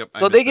 Yep.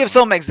 So they give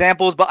some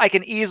examples, but I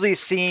can easily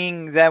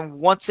see them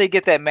once they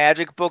get that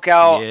Magic book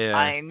out. Yeah.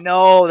 I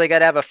know they got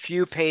to have a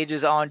few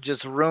pages on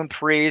just Rune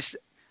Priest,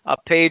 a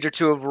page or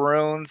two of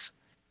runes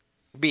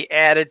be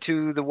added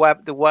to the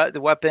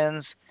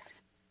weapons,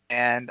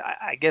 and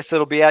I guess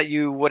it'll be out.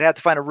 You would have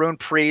to find a Rune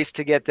Priest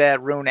to get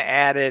that rune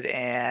added,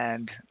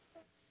 and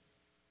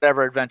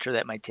whatever adventure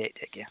that might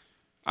take you.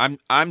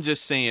 I'm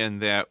just saying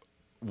that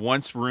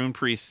once Rune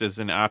Priest is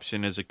an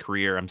option as a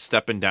career, I'm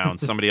stepping down.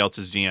 Somebody else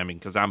is GMing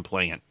because I'm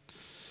playing.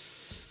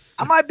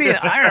 I might be an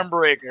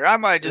Ironbreaker. I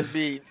might just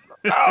be.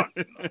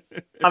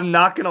 I'm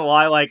not gonna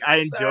lie. Like I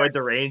enjoyed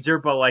the Ranger,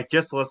 but like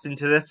just listening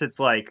to this, it's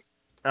like,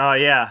 oh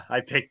yeah, I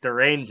picked the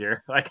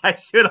Ranger. Like I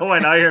should have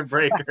went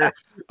Ironbreaker.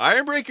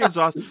 Ironbreaker's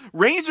awesome.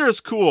 Ranger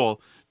is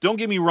cool. Don't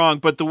get me wrong,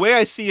 but the way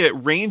I see it,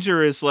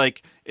 Ranger is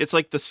like it's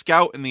like the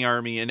scout in the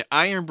army, and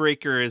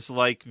Ironbreaker is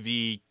like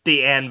the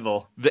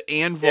anvil. The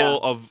anvil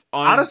of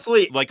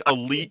honestly like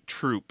elite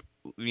troop,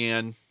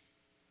 man.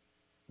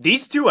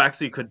 These two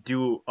actually could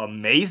do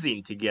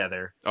amazing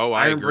together. Oh,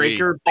 I agree.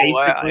 Ironbreaker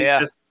basically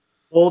just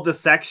hold the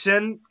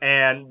section,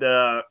 and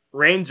the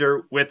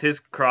Ranger with his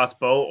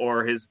crossbow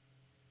or his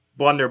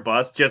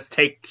blunderbuss just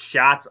take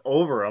shots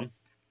over him,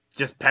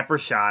 just pepper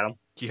shot him.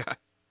 Yeah.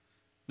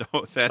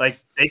 No, that's like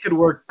they could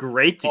work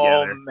great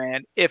together. Oh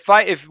man, if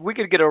we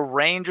could get a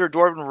Ranger,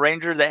 Dwarven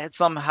Ranger that had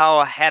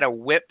somehow had a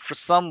whip for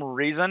some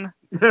reason.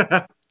 We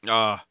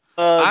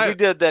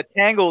did the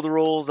tangled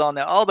rules on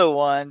the other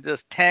one.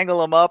 Just tangle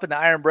them up, and the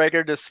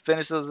Ironbreaker just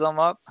finishes them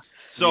up.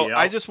 So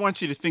I just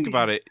want you to think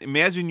about it.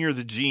 Imagine you're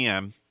the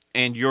GM,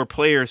 and your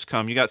players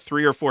come. You got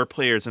 3 or 4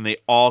 players, and they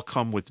all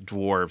come with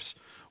dwarves.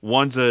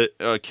 One's a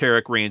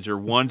Karak Ranger,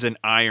 one's an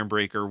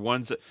Ironbreaker,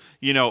 one's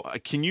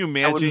can you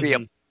imagine? That would be a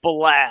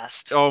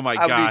blast. Oh my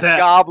gosh.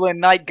 Goblin,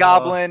 Night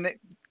Goblin,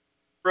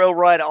 thrill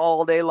ride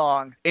all day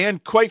long.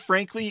 And quite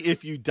frankly,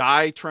 if you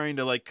die trying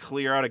to like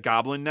clear out a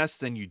goblin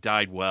nest, then you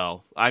died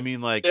well. I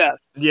mean, like,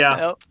 that's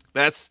the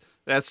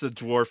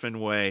dwarfen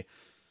way.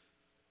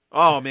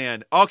 Oh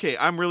man. Okay,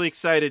 I'm really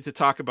excited to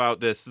talk about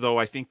this, though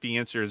I think the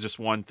answer is just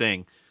one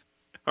thing.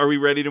 Are we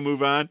ready to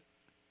move on?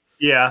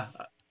 Yeah.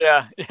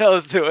 Yeah,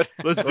 let's do it.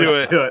 Let's do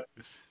it.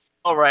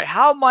 All right.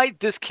 How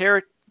might this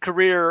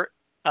career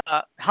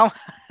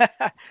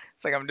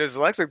it's like I'm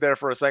dyslexic there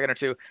for a second or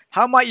two.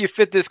 How might you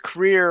fit this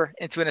career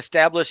into an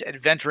established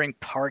adventuring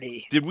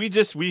party? Did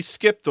we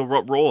skip the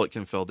role it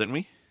can fill, didn't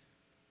we?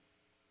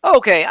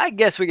 Okay, I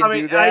guess we can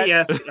do that.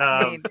 Yes.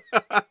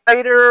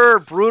 Fighter,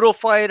 brutal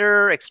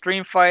fighter,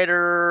 extreme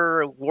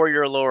fighter,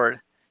 warrior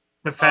lord.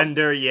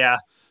 Defender, yeah.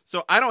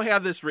 So I don't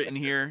have this written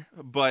here,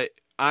 but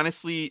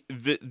honestly,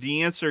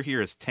 the answer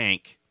here is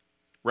tank,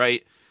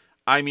 right?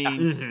 I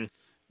mean,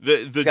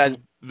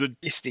 the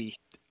beastie.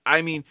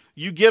 I mean,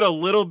 you get a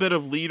little bit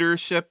of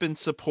leadership and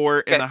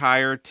support in the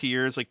higher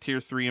tiers, like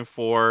tier 3 and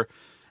 4.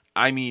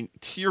 I mean,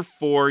 tier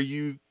 4,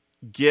 you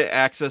get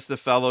access to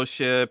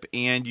fellowship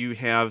and you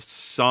have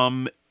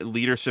some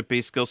leadership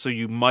based skills. So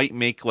you might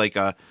make like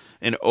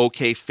an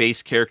okay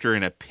face character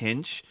in a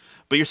pinch,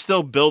 but you're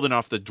still building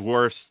off the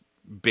dwarf's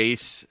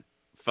base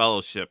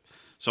fellowship.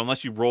 So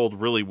unless you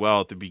rolled really well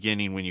at the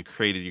beginning when you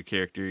created your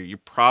character, you're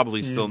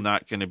probably still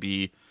not going to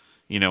be,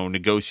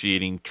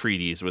 negotiating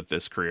treaties with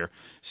this career.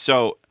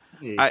 So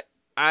I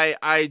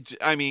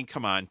mean,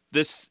 come on.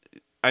 There's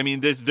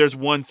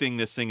one thing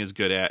this thing is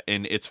good at,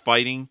 and it's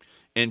fighting,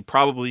 and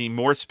probably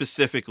more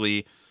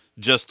specifically,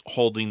 just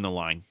holding the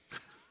line.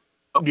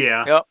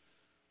 Yeah. Yep.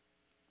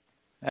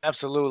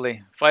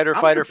 Absolutely. Fighter,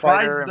 Though,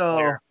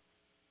 player.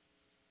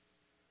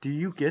 Do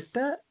you get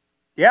that?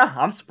 Yeah,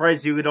 I'm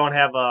surprised you don't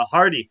have a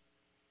Hardy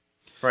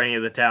for any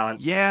of the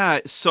talents. Yeah,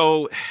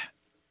 so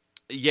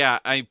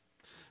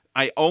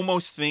I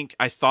almost think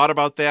I thought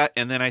about that,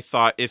 and then I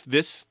thought if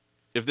this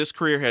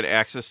career had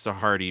access to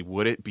Hardy,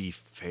 would it be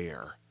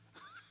fair?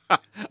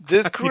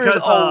 This career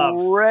is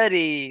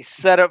already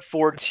set up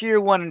for tier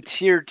 1 and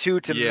tier 2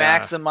 to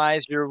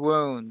maximize your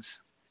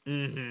wounds.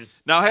 Mm-hmm.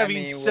 Now,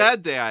 having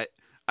said that,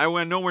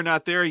 I know we're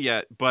not there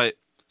yet, but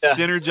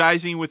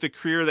synergizing with a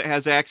career that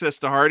has access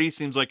to Hardy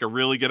seems like a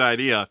really good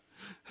idea.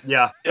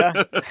 Yeah.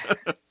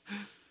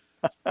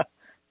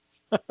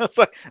 It's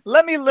like,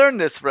 let me learn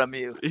this from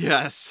you.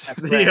 Yes.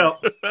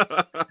 Yep.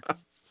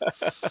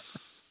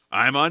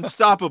 I'm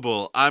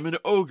unstoppable. I'm an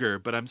ogre,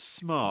 but I'm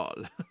small.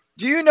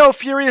 Do you know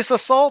Furious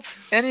Assault?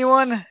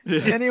 Anyone?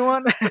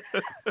 Anyone?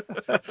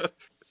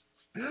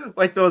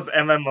 Like those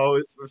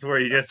MMOs where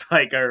you just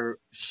are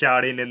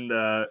shouting in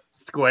the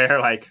square,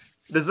 like,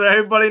 does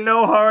everybody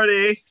know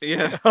Hardy?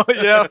 Yeah. Oh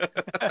yeah.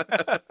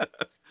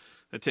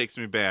 That takes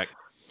me back.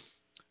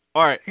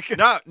 All right.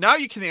 Now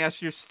you can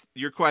ask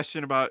your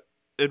question about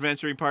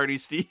adventuring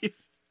parties, Steve.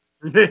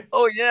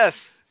 Oh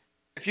yes.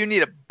 If you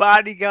need a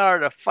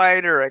bodyguard, a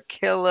fighter, a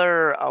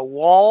killer, a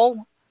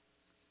wall,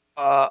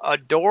 a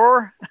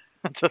door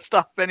to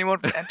stop anyone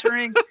from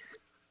entering,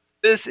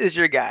 this is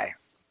your guy.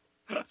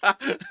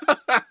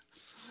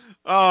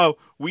 Oh,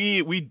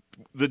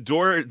 the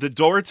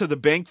door to the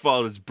bank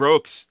vault is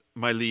broke,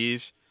 my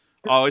liege.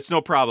 Oh, it's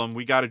no problem.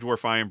 We got a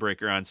dwarf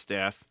Ironbreaker on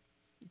staff.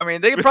 I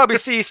mean, they can probably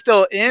see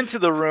still into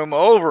the room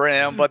over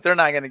him, but they're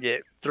not going to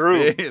get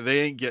through.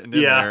 They ain't getting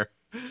in there.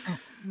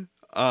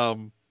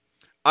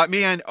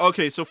 Man,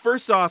 okay, so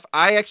first off,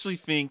 I actually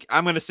think,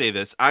 I'm going to say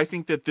this, I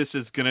think that this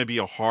is going to be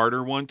a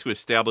harder one to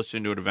establish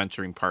into an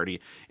adventuring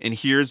party, and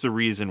here's the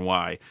reason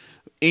why.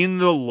 In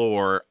the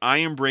lore,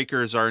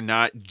 Ironbreakers are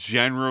not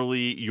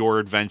generally your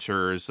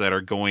adventurers that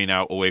are going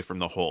out away from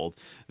the hold.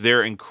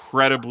 They're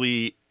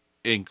incredibly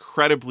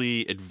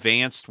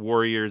advanced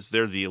warriors.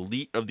 They're the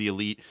elite of the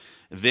elite.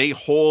 They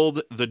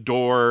hold the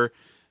doors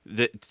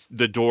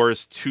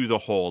to the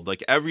hold.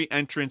 Like every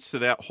entrance to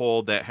that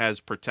hold that has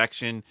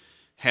protection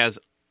has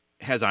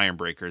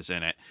Ironbreakers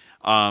in it.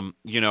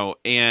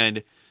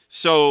 And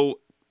so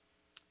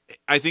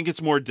I think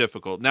it's more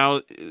difficult.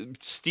 Now,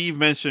 Steve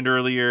mentioned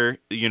earlier,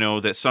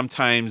 that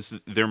sometimes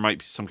there might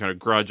be some kind of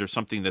grudge or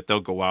something that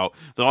they'll go out.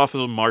 They'll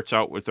often march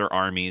out with their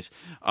armies.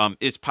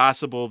 It's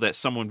possible that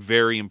someone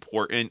very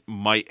important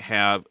might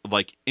have,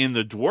 like in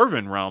the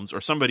dwarven realms,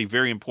 or somebody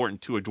very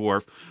important to a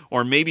dwarf,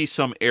 or maybe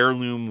some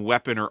heirloom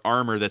weapon or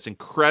armor that's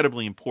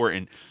incredibly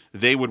important.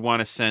 They would want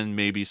to send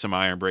maybe some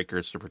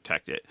Ironbreakers to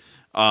protect it.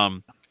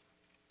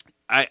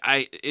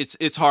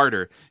 It's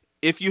harder.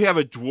 If you have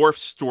a dwarf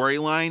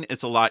storyline,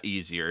 it's a lot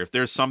easier. If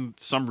there's some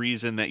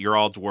reason that you're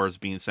all dwarves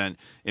being sent,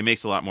 it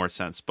makes a lot more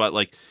sense. But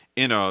like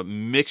in a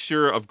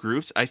mixture of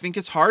groups, I think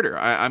it's harder.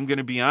 I'm going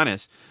to be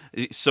honest.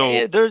 So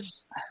I'd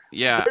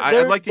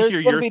like to hear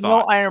your thoughts. There's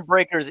no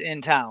Ironbreakers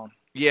in town.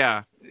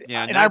 Yeah.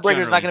 And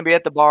Ironbreakers not going to be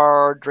at the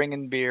bar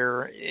drinking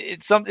beer.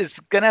 It's going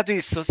to have to be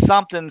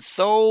something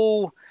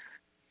so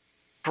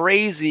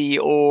crazy,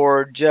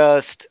 or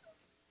just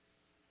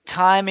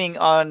timing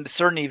on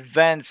certain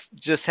events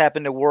just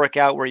happen to work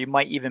out where you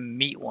might even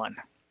meet one.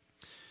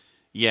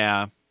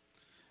 Yeah.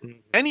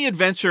 Any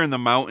adventure in the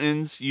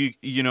mountains,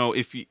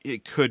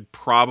 it could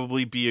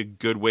probably be a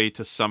good way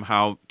to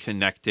somehow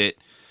connect it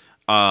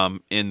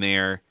in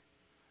there.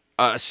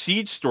 A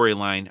siege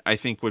storyline, I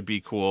think, would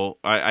be cool.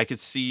 I could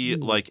see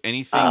like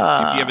anything.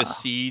 If you have a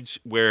siege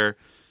where,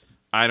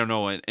 I don't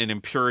know, an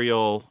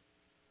imperial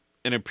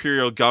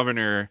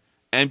governor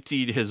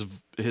emptied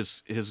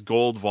his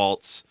gold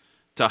vaults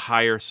to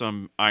hire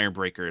some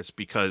Ironbreakers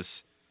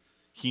because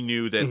he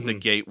knew that the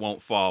gate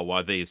won't fall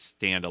while they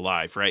stand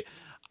alive, right?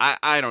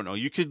 I don't know.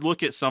 You could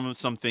look at some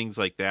things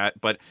like that,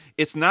 but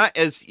it's not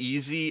as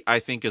easy, I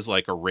think, as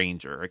like a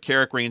ranger. A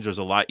Karak ranger is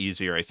a lot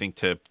easier, I think,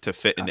 to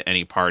fit into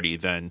any party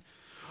than,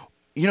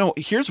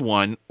 here's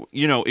one,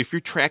 if you're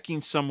tracking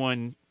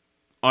someone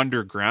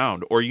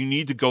underground, or you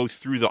need to go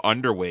through the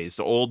underways,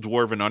 the old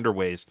dwarven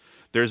underways,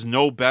 there's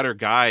no better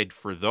guide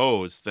for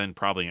those than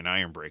probably an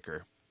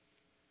Ironbreaker.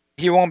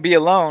 He won't be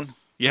alone.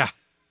 Yeah.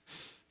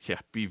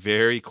 Be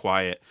very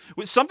quiet.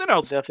 Something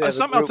else I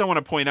want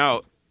to point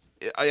out.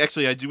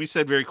 We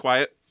said very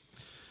quiet.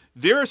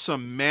 There are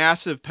some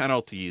massive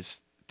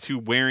penalties to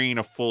wearing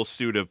a full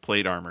suit of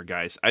plate armor,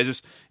 guys.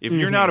 If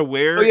you're not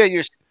aware. Oh yeah,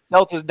 your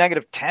stealth is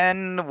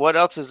 -10. What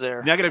else is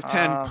there?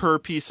 -10 per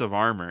piece of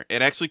armor.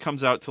 It actually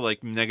comes out to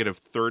like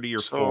 -30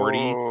 or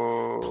 40.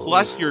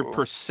 Plus your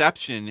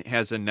perception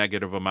has a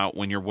negative amount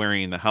when you're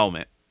wearing the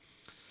helmet.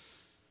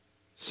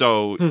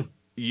 So,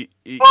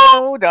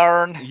 oh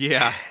darn!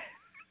 Yeah.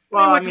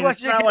 Well, I mean,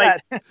 it's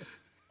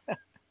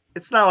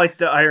not like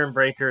the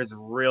Ironbreakers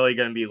really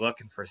going to be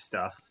looking for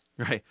stuff,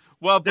 right?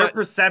 Well, their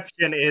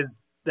perception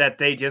is that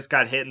they just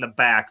got hit in the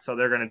back, so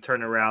they're going to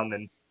turn around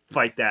and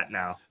fight that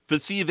now.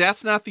 But see,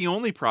 that's not the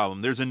only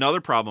problem. There's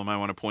another problem I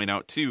want to point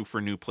out too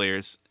for new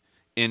players,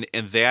 and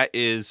that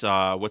is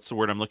what's the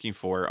word I'm looking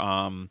for?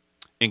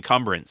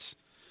 Encumbrance.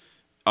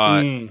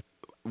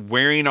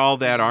 Wearing all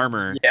that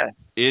armor, yes.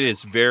 It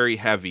is very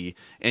heavy,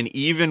 and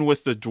even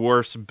with the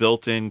dwarf's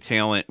built-in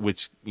talent,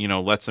 which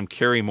lets them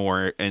carry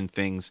more and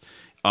things,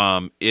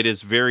 it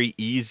is very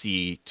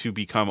easy to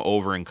become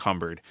over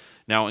encumbered.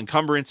 Now,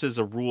 encumbrance is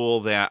a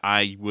rule that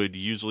I would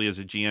usually, as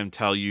a GM,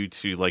 tell you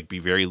to be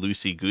very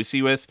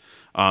loosey-goosey with.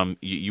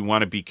 You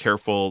want to be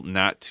careful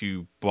not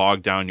to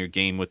bog down your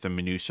game with the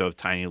minutia of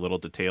tiny little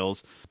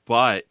details,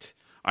 but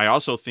I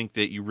also think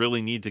that you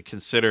really need to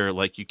consider,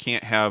 you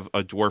can't have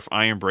a dwarf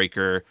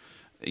Ironbreaker,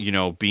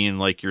 being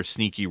your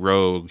sneaky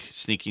rogue,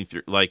 sneaking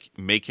through,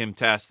 make him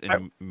test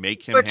and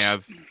make him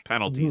have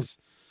penalties.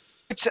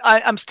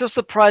 I'm still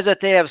surprised that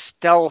they have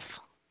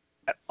stealth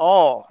at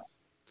all.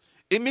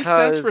 It makes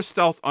sense for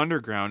stealth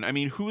underground. I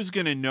mean, who's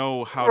going to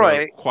know how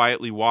to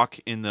quietly walk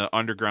in the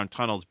underground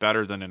tunnels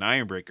better than an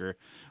Ironbreaker?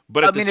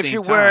 But at the same time, if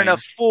you're wearing a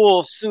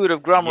full suit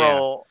of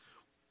Grumroll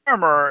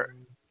armor,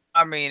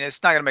 I mean,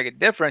 it's not going to make a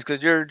difference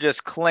because you're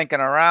just clinking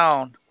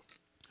around.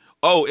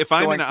 Oh, if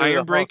I'm an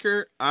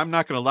Ironbreaker, I'm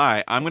not going to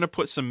lie. I'm going to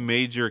put some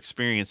major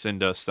experience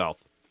into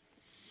stealth.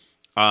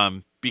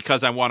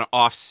 Because I want to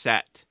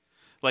offset.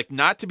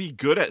 Not to be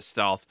good at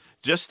stealth,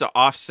 just to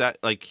offset,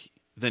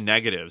 the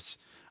negatives.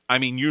 I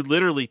mean, you're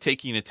literally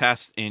taking a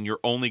test and you're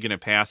only going to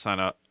pass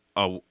on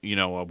a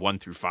 1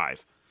 through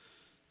 5.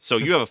 So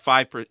you have a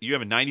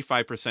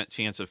 95%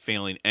 chance of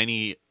failing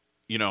any,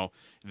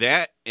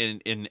 that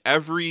in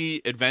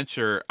every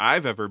adventure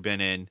I've ever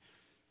been in,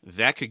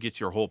 that could get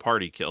your whole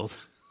party killed.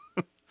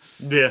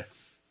 Yeah.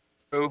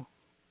 True.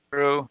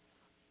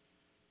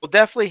 Well,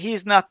 definitely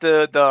he's not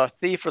the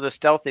thief or the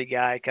stealthy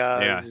guy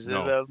because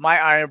my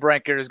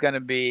Ironbreaker is going to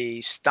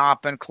be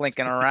stomping,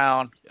 clinking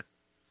around.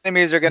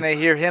 Enemies are going to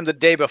hear him the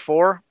day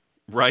before.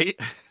 Right.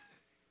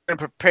 Going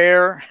to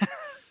prepare.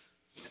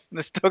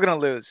 They're still going to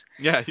lose.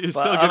 Yeah, you're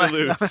still going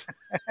to lose.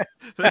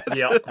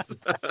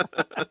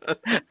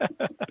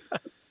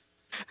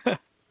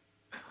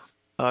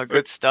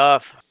 Good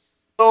stuff.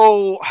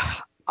 So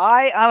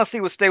I honestly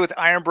would stay with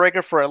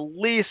Ironbreaker for at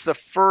least the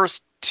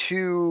first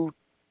 2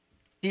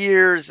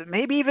 tiers,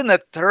 maybe even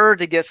the third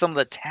to get some of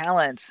the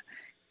talents.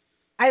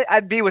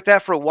 I'd be with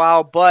that for a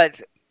while,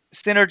 but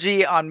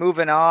synergy on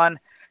moving on.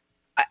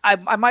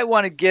 I might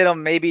want to get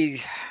them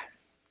maybe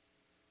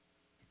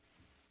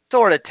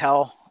sort of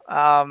tell.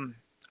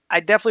 I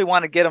definitely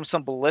want to get him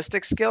some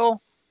ballistic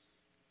skill.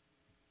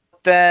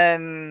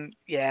 Then,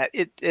 yeah,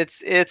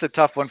 it's a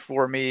tough one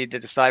for me to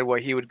decide where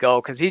he would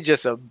go because he's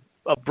just a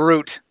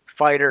brute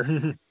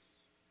fighter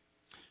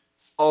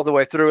all the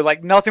way through.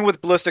 Nothing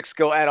with ballistic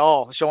skill at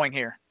all showing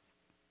here.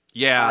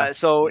 Yeah.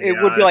 So it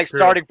would be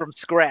starting from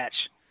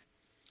scratch.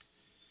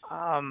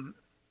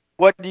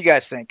 What do you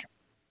guys think?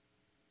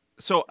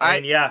 So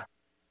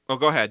Oh,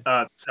 go ahead.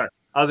 Sorry,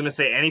 I was going to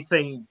say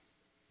anything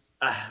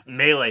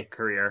melee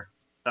career.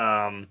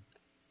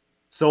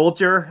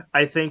 Soldier,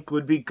 I think,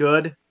 would be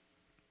good.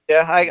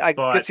 Yeah, I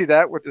could see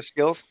that with the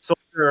skills.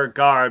 Soldier or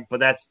guard,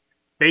 but that's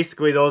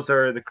basically those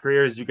are the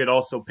careers you could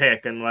also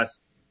pick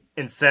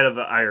instead of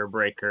an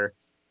Ironbreaker.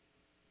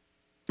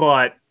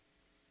 But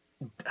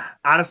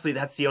honestly,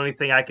 that's the only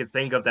thing I could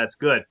think of that's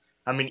good.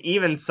 I mean,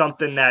 even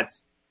something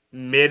that's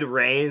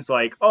mid-range,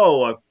 like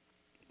a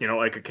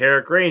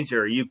Karak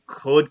Ranger, you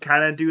could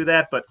kind of do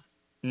that, but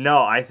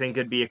no, I think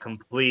it'd be a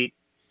complete,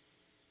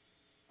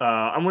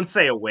 I wouldn't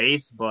say a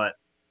waste, but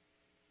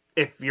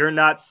if you're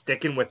not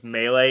sticking with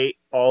melee,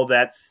 all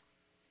the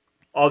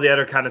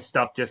other kind of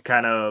stuff just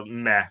kind of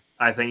meh.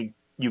 I think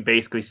you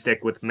basically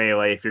stick with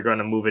melee if you're going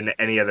to move into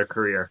any other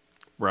career.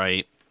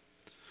 Right.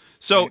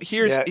 So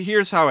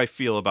here's how I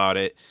feel about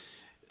it.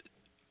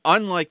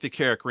 Unlike the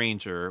Karak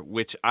Ranger,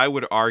 which I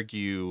would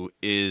argue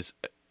is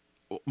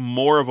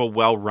more of a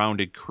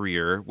well-rounded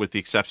career, with the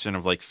exception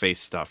of face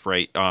stuff,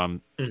 right?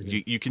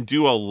 You can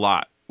do a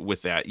lot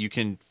with that. You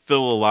can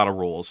fill a lot of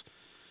roles.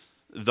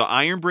 The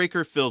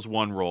Ironbreaker fills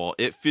one role.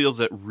 It fills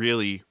it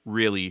really,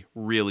 really,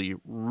 really,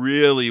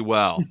 really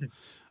well.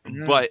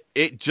 But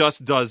it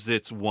just does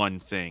its one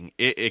thing.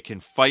 It can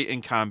fight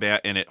in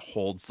combat and it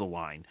holds the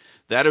line.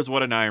 That is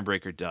what an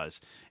Ironbreaker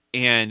does.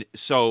 And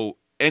so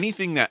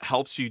anything that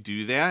helps you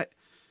do that,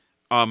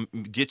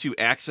 get you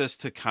access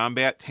to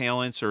combat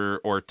talents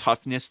or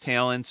toughness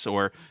talents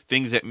or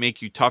things that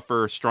make you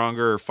tougher or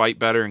stronger or fight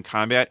better in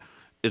combat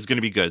is going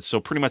to be good. So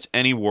pretty much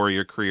any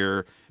warrior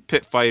career,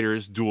 pit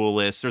fighters,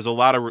 duelists, there's a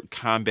lot of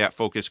combat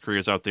focused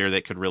careers out there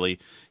that could really,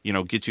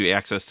 get you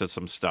access to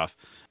some stuff.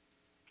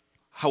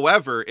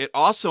 However, it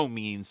also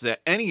means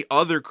that any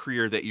other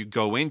career that you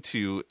go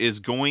into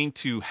is going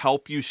to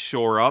help you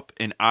shore up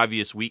an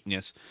obvious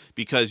weakness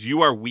because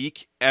you are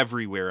weak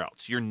everywhere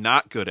else. You're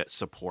not good at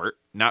support,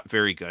 not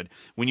very good.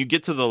 When you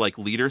get to the like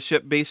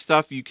leadership based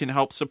stuff, you can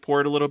help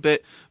support a little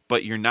bit,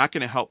 but you're not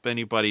going to help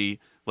anybody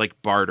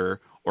like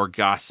barter or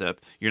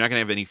gossip. You're not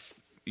going to have any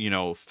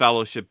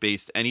fellowship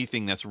based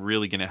anything that's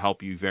really going to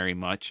help you very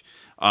much.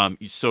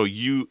 So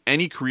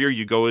any career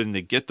you go in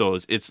to get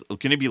those, it's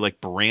going to be like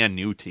brand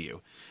new to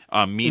you,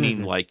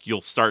 meaning like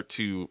you'll start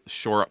to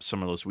shore up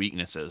some of those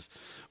weaknesses.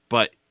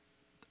 But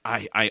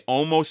I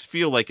almost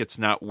feel like it's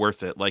not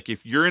worth it. Like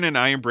if you're in an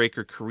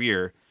Ironbreaker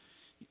career,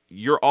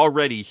 you're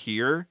already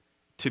here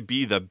to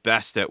be the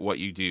best at what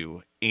you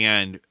do.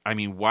 And I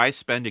mean, why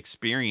spend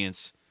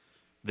experience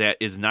that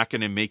is not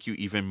going to make you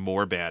even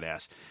more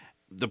badass?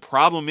 The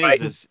problem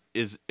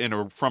is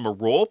from a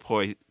role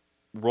play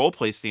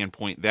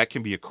standpoint, that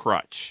can be a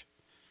crutch,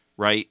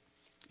 right?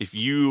 If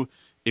you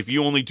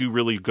only do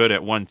really good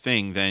at one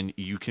thing, then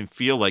you can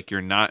feel like you're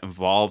not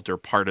involved or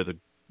part of the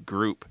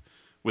group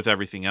with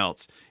everything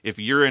else. If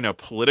you're in a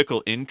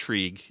political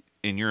intrigue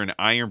and you're an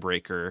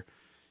Ironbreaker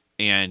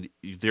and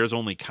there's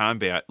only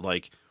combat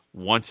like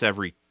once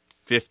every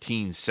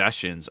 15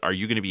 sessions, are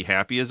you going to be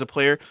happy as a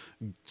player?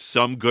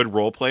 Some good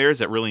role players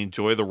that really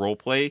enjoy the role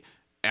play,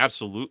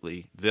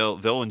 absolutely.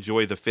 They'll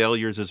enjoy the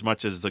failures as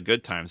much as the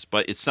good times,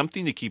 but it's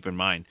something to keep in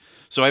mind.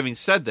 So having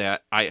said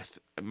that,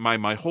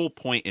 my whole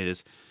point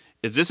is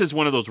this is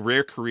one of those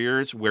rare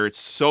careers where it's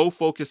so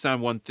focused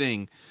on one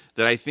thing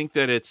that I think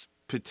that it's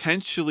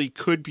potentially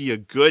could be a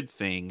good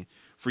thing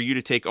for you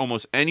to take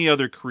almost any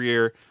other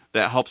career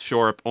that helps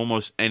shore up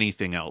almost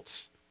anything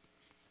else.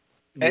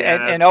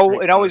 And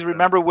always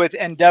remember with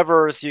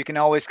endeavors, you can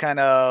always kind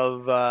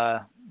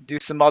of do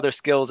some other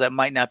skills that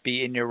might not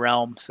be in your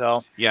realm.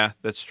 So yeah,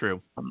 that's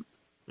true.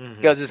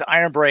 Because this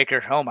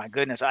Ironbreaker, oh my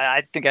goodness,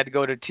 I think I'd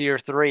go to tier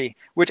 3,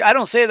 which I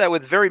don't say that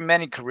with very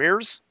many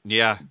careers.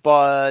 Yeah,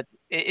 but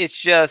it's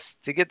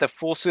just to get the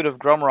full suit of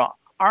Grummer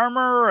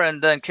armor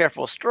and then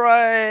careful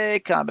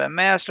strike, combat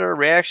master,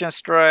 reaction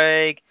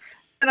strike,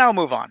 and I'll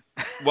move on.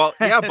 Well,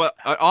 yeah, but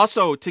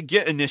also to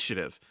get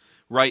initiative.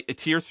 Right, a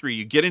tier 3,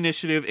 you get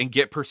initiative and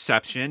get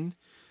perception.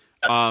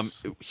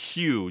 Yes.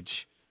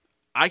 Huge.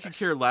 I could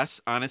care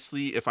less,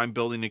 honestly, if I'm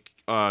building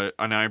an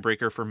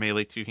Ironbreaker for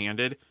melee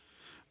two-handed.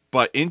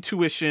 But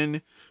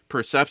intuition,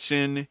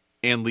 perception,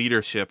 and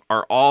leadership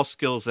are all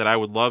skills that I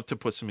would love to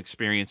put some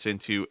experience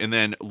into. And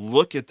then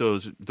look at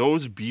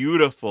those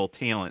beautiful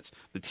talents.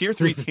 The tier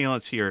 3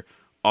 talents here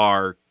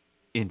are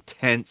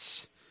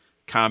intense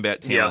combat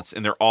talents,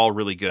 and they're all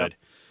really good.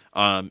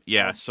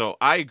 So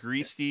I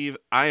agree, Steve.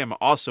 I am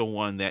also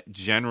one that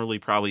generally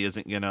probably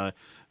isn't going to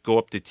go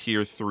up to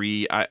tier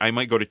 3. I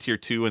might go to tier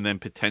 2 and then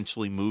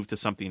potentially move to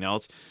something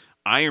else.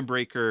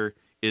 Ironbreaker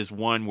is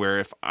one where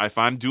if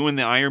I'm doing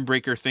the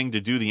Ironbreaker thing to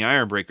do the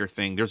Ironbreaker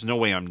thing, there's no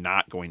way I'm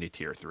not going to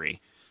tier 3.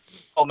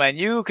 Oh man,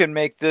 you can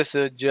make this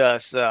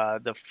just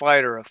the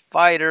fighter of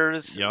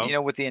fighters.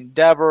 Yep. With the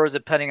endeavors,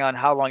 depending on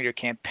how long your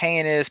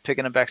campaign is,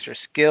 picking up extra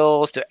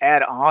skills to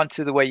add on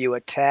to the way you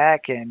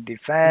attack and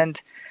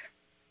defend.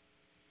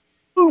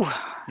 Ooh,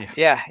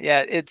 yeah,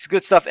 it's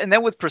good stuff. And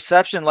then with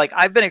perception, like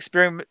I've been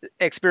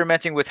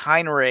experimenting with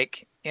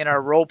Heinrich in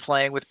our role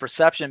playing with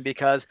perception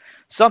because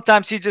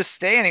sometimes he's just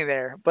standing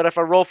there. But if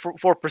I roll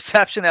for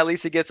perception, at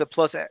least he gets a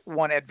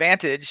 +1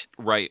 advantage.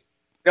 Right.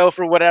 Go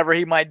for whatever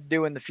he might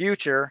do in the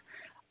future.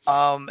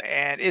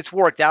 And it's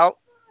worked out.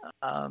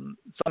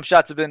 Some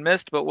shots have been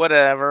missed, but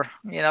whatever.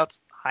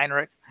 It's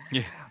Heinrich.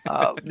 Yeah.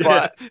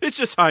 But it's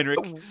just Heinrich.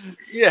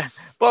 Yeah.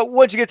 But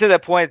once you get to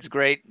that point, it's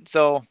great.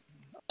 So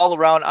all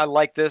around, I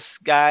like this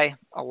guy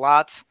a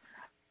lot.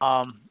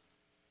 Bad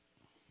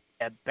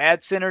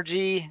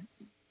synergy,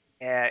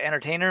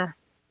 entertainer.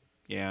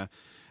 Yeah.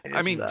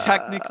 I mean,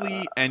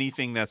 technically,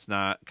 anything that's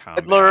not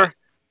combat.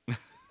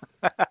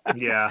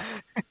 Yeah.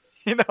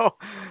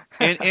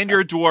 And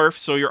you're a dwarf,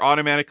 so you're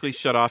automatically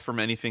shut off from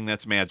anything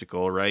that's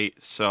magical, right?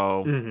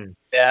 So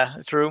yeah,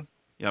 it's true.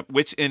 Yep.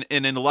 Which in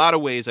a lot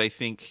of ways, I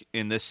think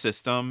in this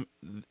system,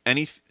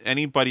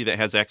 anybody that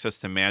has access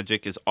to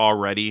magic is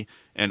already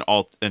an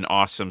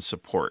awesome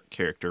support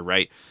character,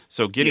 right?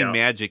 So getting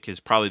magic is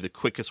probably the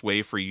quickest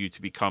way for you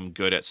to become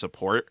good at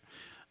support.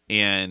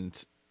 And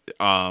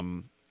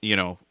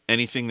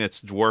anything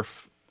that's a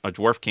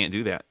dwarf can't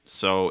do that.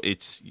 So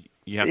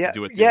you have to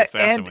do it the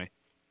old-fashioned way.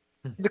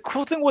 The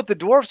cool thing with the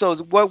dwarves, though,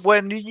 is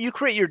when you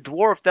create your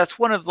dwarf, that's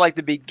one of like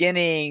the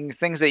beginning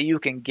things that you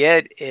can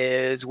get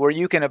is where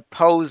you can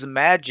oppose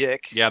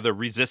magic. Yeah, the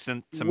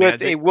resistance to with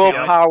magic. A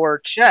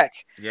willpower check.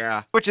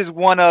 Yeah. Which is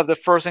one of the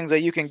first things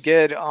that you can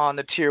get on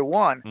the tier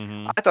 1.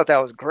 Mm-hmm. I thought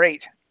that was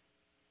great.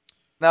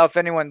 Now, if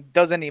anyone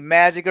does any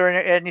magic or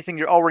anything,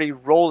 you're already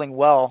rolling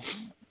well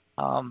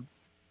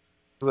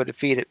to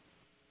defeat it.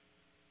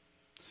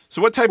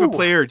 So what type of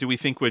player do we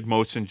think would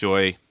most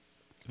enjoy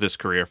this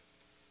career?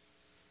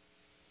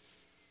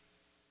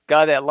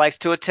 Guy that likes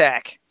to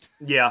attack.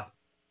 Yeah.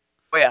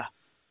 Oh, yeah.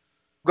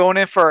 Going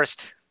in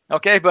first.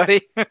 Okay,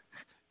 buddy?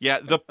 Yeah,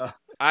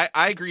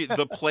 I agree.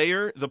 The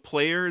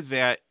player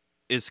that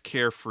is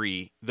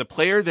carefree, the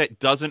player that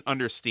doesn't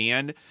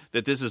understand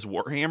that this is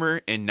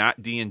Warhammer and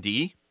not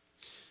D&D,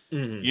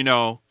 you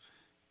know,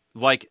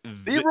 like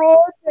Leroy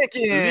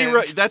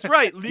Jenkins. That's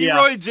right,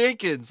 Leroy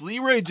Jenkins.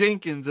 Leroy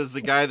Jenkins is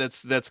the guy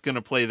that's going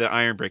to play the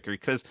Ironbreaker,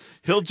 because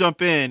he'll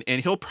jump in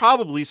and he'll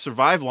probably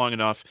survive long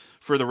enough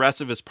for the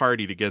rest of his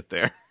party to get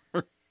there.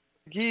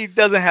 He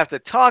doesn't have to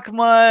talk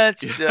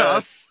much.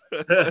 Just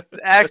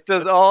Axe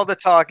does all the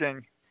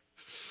talking.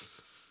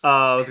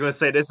 I was going to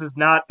say, this is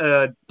not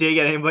a dig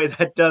at anybody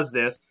that does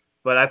this,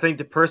 but I think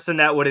the person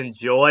that would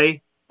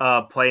enjoy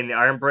playing the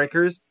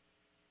Ironbreakers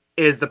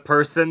is the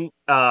person,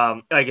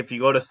 like if you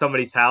go to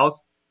somebody's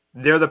house,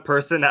 they're the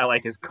person that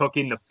like is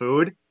cooking the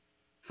food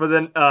for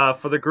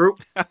the group.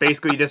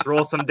 Basically, you just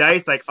roll some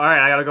dice, like, all right,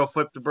 I gotta go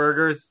flip the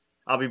burgers.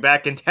 I'll be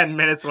back in 10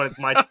 minutes when it's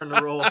my turn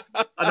to roll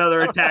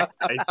another attack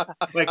dice.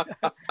 Like,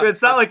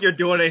 it's not like you're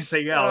doing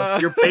anything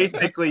else. You're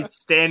basically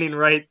standing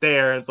right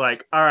there, and it's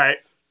like, all right,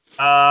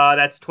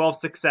 that's 12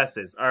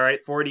 successes. All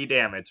right, 40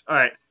 damage. All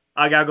right,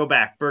 I gotta go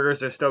back.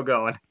 Burgers are still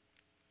going.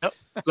 Yep.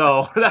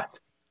 So that's,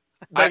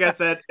 like I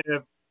said,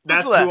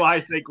 that's who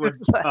I think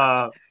would,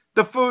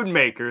 the food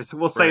makers,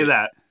 we'll say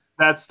that.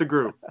 That's the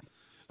group.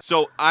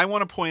 So I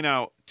want to point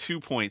out 2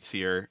 points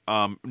here.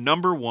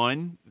 Number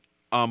one,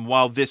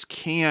 while this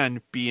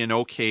can be an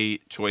okay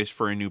choice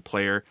for a new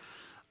player,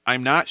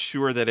 I'm not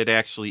sure that it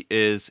actually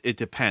is. It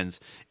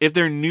depends. If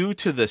they're new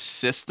to the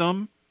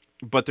system,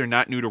 but they're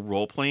not new to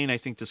role-playing, I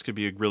think this could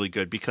be really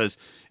good, because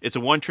it's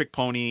a one-trick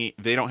pony.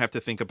 They don't have to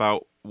think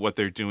about what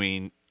they're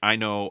doing. I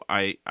know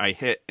I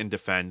hit and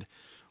defend,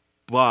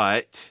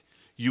 but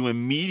you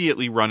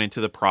immediately run into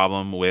the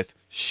problem with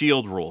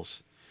shield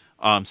rules.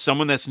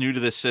 Someone that's new to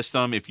this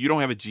system, if you don't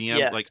have a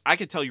GM, like I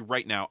can tell you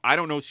right now, I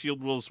don't know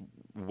shield rules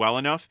well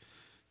enough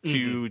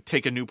to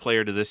take a new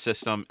player to this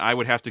system. I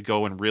would have to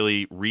go and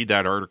really read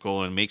that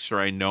article and make sure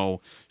I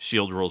know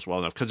shield rules well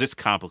enough, because it's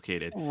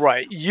complicated.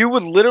 Right. You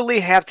would literally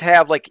have to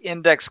have like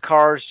index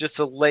cards just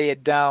to lay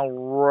it down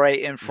right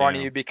in front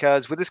of you,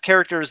 because with this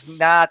character is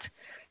not...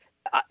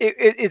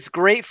 It's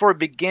great for a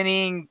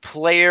beginning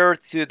player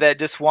that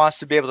just wants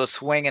to be able to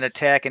swing and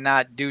attack and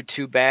not do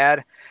too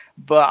bad.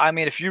 But I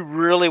mean, if you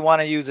really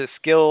want to use his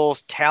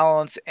skills,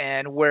 talents,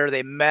 and where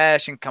they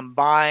mesh and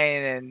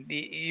combine, and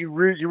you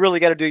really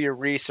got to do your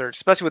research,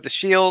 especially with the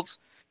shields.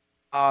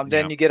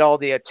 Then you get all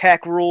the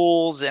attack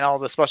rules and all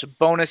the special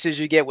bonuses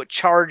you get with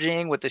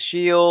charging with the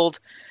shield.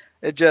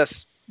 It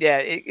just,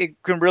 it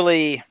can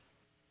really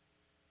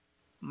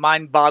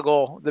mind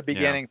boggle the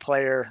beginning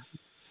player.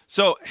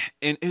 So,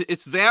 and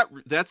it's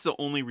that's the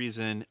only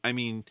reason. I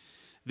mean,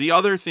 the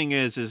other thing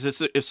is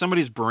if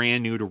somebody's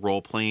brand new to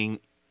role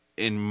playing,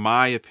 in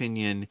my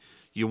opinion,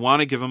 you want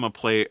to give them a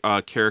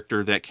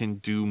character that can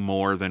do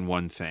more than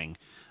one thing,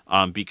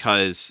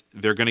 because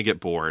they're going to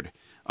get bored.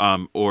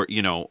 Or,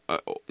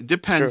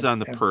 depends on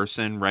the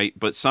person, right?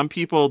 But some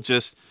people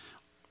just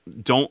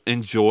don't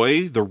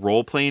enjoy the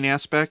role playing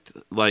aspect.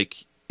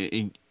 Like,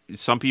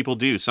 some people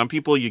do. Some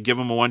people, you give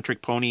them a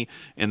one-trick pony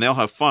and they'll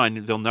have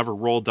fun. They'll never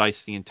roll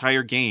dice the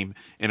entire game,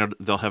 and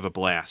they'll have a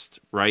blast,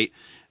 right?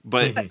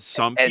 But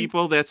some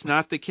people, that's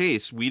not the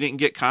case. We didn't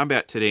get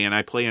combat today, and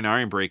I play an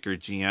Ironbreaker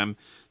GM.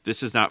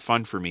 This is not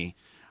fun for me.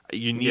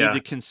 You need to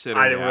consider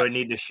I didn't really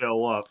need to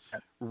show up.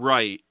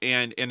 Right.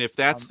 And if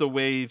that's the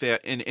way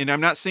that... And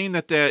I'm not saying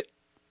that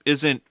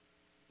isn't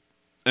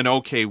an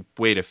okay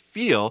way to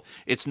feel.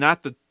 It's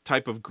not the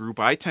type of group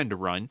I tend to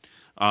run.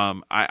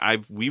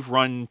 We've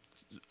run...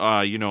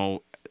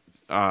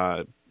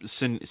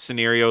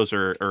 scenarios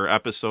or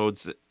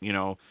episodes,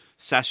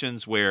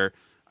 sessions where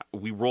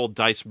we roll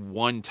dice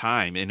one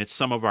time, and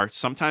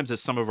sometimes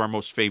it's some of our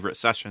most favorite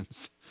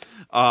sessions.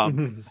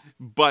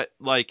 But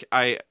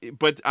I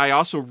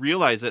also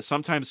realize that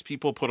sometimes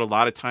people put a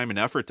lot of time and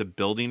effort to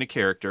building a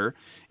character,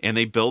 and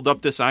they build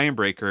up this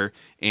Ironbreaker,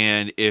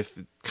 and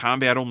if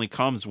combat only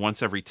comes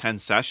once every 10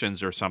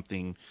 sessions or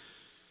something,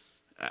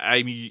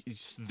 I mean,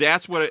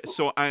 that's what.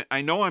 So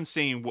I know I'm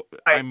saying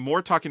I'm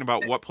more talking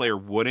about what player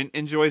wouldn't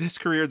enjoy this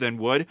career than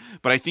would,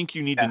 but I think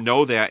you need to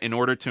know that in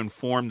order to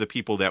inform the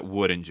people that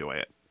would enjoy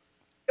it.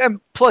 And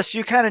plus,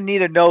 you kind of need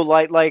to know,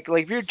 like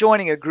if you're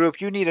joining a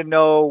group, you need to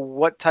know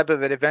what type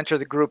of an adventure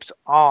the group's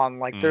on.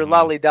 Like they're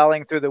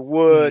lolly-dallying through the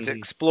woods,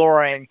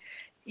 exploring.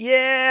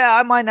 Yeah,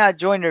 I might not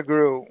join your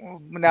group.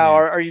 Now,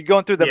 are you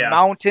going through the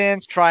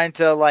mountains trying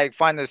to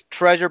find this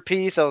treasure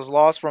piece that was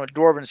lost from a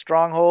dwarven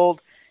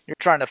stronghold? You're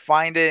trying to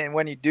find it, and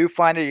when you do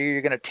find it,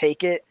 you're going to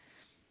take it.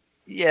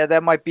 Yeah,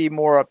 that might be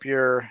more up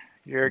your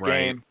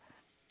game.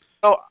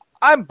 So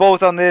I'm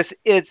both on this.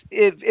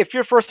 If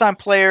you're a first-time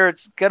player,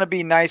 it's going to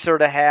be nicer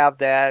to have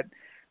that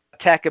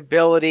attack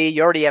ability.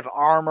 You already have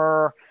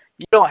armor.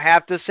 You don't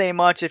have to say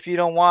much if you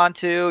don't want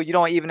to. You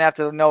don't even have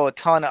to know a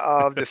ton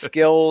of the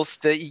skills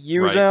to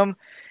use them.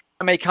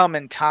 It may come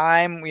in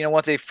time.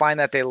 Once they find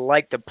that they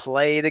like to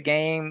play the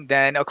game,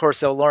 then, of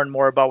course, they'll learn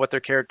more about what their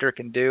character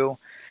can do.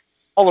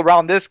 All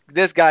around, this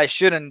guy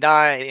shouldn't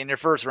die in your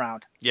first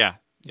round. Yeah.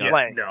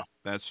 No.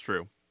 That's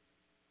true.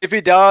 If he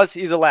does,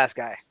 he's the last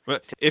guy.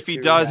 But if he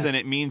does, then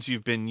it means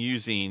you've been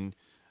using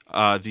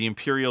the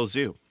Imperial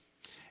Zoo.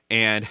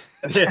 And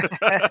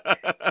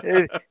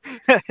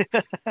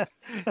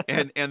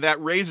and that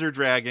Razor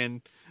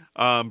Dragon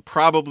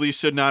probably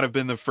should not have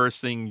been the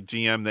first thing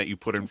GM that you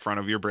put in front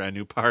of your brand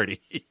new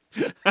party.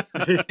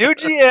 New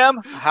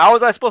GM, how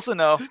was I supposed to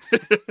know?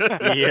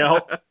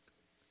 Yep.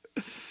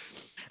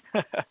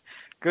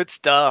 Good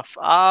stuff.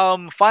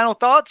 Final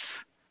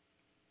thoughts?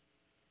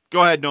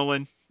 Go ahead,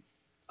 Nolan.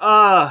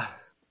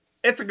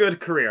 It's a good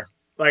career.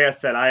 Like I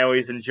said, I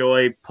always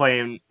enjoy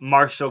playing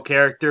martial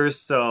characters,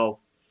 so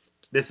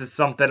this is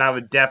something I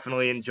would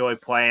definitely enjoy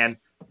playing.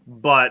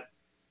 But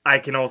I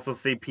can also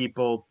see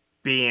people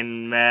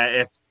being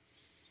mad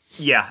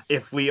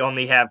if we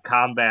only have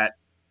combat,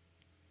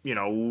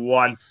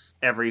 once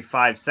every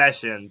 5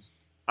 sessions.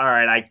 All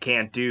right, I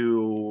can't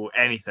do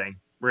anything,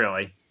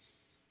 really.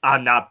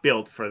 I'm not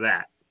built for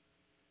that.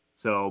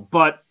 So,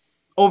 but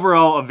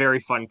overall, a very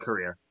fun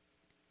career.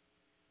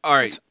 All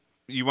right.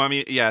 You want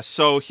me? Yeah.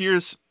 So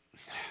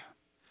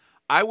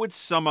I would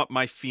sum up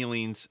my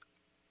feelings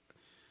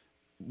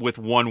with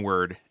one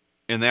word,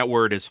 and that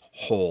word is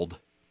hold.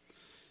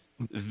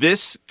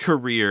 This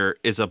career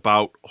is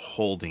about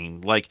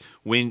holding. Like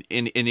and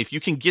if you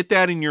can get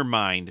that in your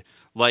mind,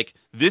 like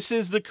this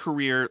is the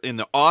career in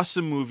the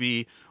awesome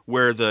movie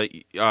where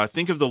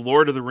think of the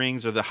Lord of the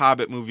Rings or the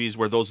Hobbit movies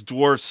where those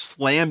dwarves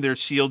slam their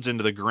shields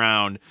into the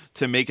ground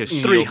to make a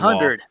shield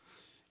 300. wall.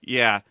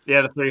 Yeah.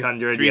 Yeah, the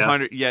 300.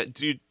 300. Yeah,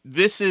 dude,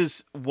 this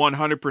is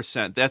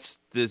 100%. That's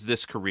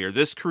this career.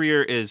 This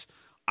career is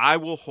I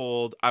will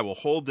hold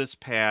this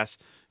pass.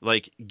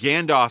 Like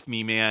Gandalf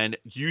me, man,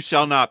 you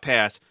shall not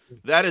pass.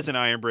 That is an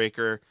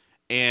Ironbreaker,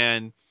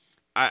 and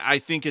I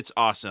think it's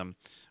awesome.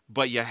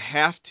 But you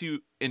have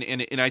to,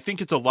 and I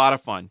think it's a lot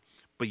of fun,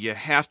 but you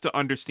have to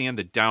understand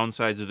the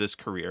downsides of this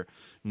career.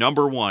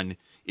 Number one,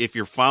 if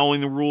you're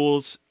following the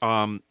rules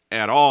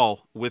at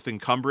all with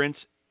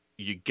encumbrance,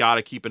 you got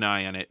to keep an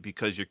eye on it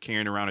because you're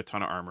carrying around a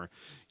ton of armor.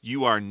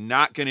 You are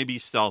not going to be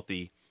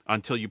stealthy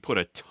until you put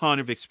a ton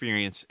of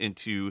experience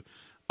into,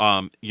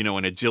 an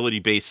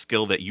agility-based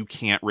skill that you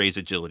can't raise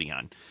agility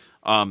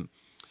on.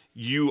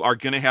 You are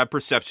going to have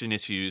perception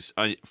issues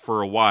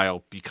for a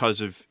while because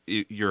of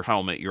your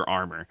helmet, your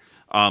armor.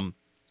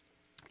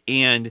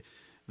 And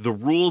the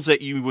rules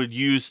that you would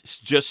use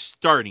just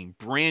starting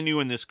brand new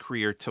in this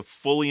career to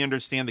fully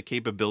understand the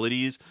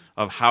capabilities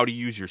of how to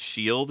use your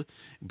shield,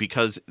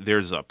 because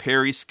there's a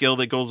parry skill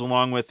that goes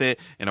along with it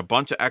and a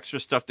bunch of extra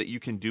stuff that you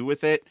can do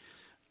with it,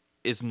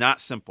 is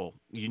not simple.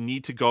 You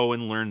need to go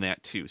and learn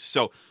that too.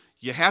 So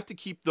you have to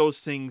keep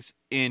those things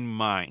in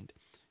mind.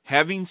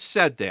 Having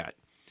said that,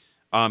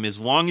 as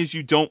long as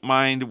you don't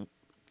mind,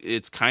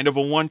 it's kind of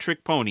a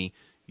one-trick pony.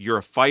 You're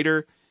a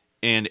fighter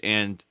and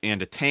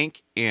a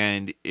tank,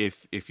 and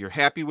if you're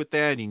happy with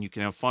that and you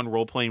can have fun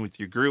role-playing with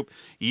your group,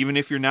 even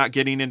if you're not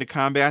getting into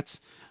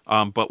combats,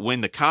 but when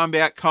the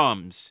combat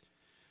comes,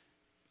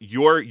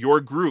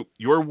 your group,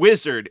 your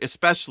wizard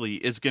especially,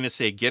 is going to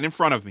say, get in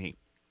front of me,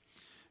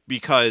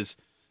 because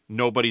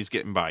nobody's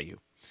getting by you.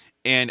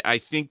 And I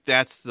think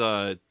that's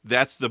the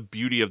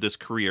beauty of this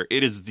career.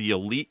 It is the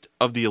elite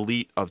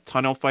of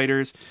tunnel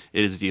fighters.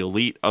 It is the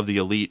elite of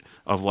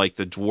like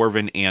the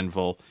Dwarven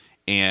Anvil.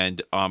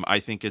 And I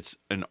think it's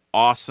an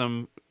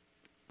awesome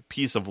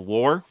piece of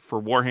lore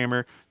for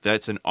Warhammer.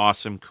 That's an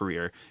awesome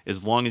career,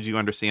 as long as you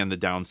understand the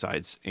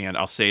downsides. And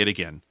I'll say it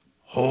again.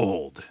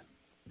 Hold.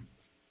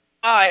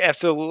 I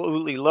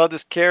absolutely love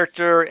this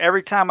character.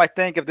 Every time I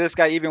think of this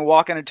guy even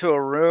walking into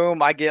a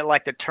room, I get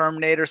like the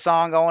Terminator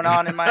song going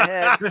on in my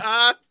head.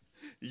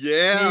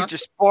 Yeah. You need your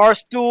spar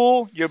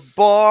stool, your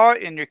bar,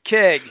 and your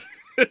keg.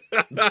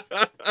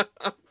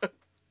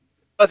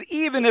 Because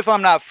even if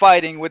I'm not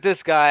fighting with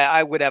this guy,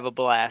 I would have a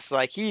blast.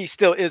 Like, he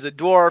still is a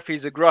dwarf.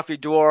 He's a gruffy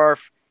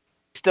dwarf.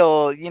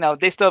 Still,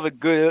 they still have a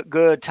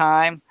good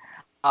time.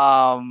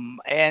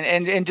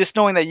 And just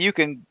knowing that you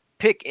can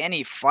pick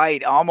any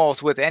fight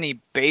almost with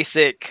any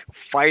basic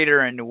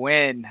fighter and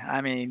win. I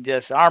mean,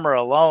 just armor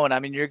alone,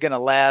 you're going to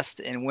last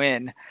and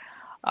win.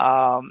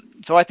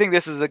 So I think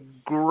this is a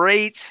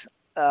great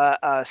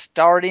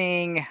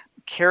starting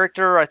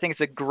character. I think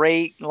it's a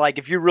great, like,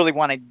 if you really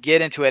want to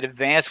get into it,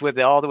 advance with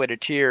it all the way to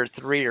tier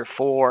 3 or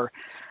 4,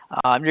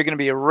 you're going to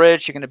be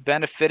rich, you're going to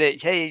benefit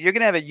it. Hey, you're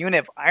going to have a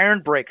unit of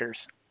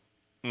Ironbreakers.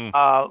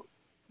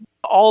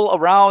 All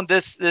around.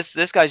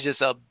 This guy's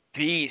just a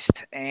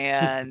beast,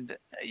 and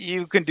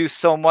you can do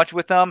so much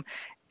with them.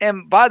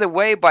 And by the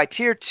way, by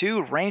tier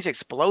 2 range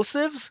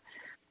explosives,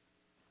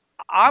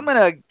 I'm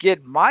gonna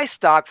get my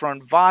stock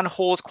from Von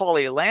Hol's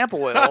quality lamp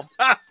oil.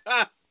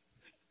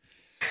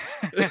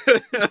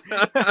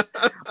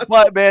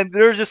 But man,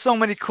 there's just so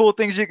many cool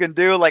things you can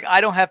do. Like, I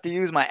don't have to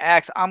use my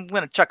axe. I'm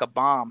gonna chuck a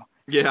bomb.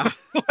 Yeah.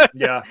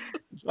 Yeah.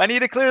 I need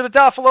to clear the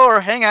top floor.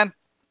 Hang on.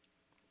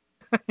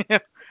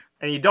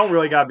 And you don't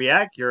really gotta be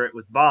accurate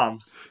with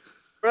bombs.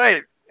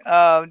 Right.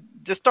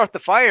 Just start the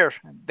fire.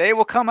 They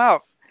will come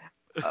out.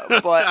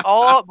 But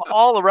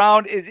all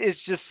around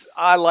is just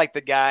I like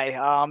the guy.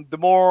 The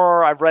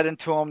more I've read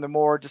into him, the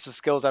more just the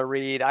skills I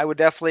read.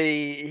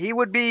 He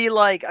would be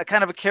like a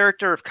kind of a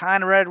character if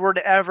Conrad were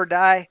to ever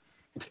die.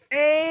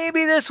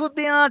 Maybe this would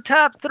be on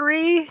top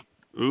 3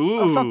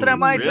 of something I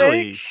might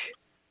really? take.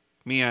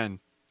 Man.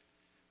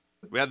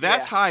 Well,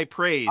 that's high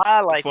praise,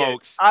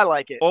 folks. I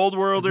like it. Old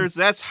Worlders,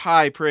 that's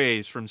high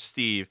praise from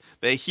Steve.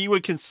 That he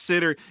would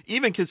consider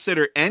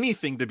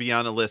anything to be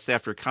on the list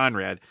after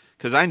Conrad.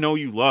 Because I know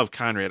you love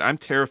Conrad. I'm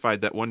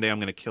terrified that one day I'm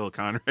going to kill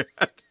Conrad.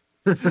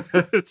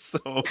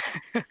 So,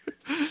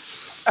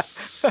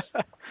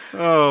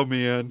 oh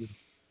man.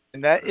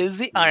 And that is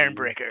the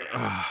Ironbreaker.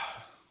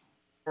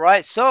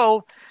 Right,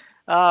 so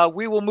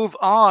we will move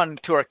on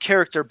to our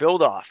character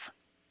build-off.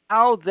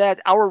 Now that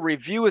our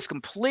review is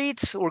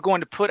complete, we're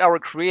going to put our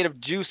creative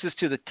juices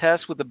to the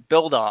test with a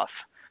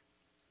build-off.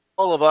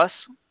 All of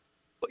us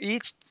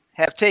each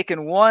have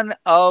taken one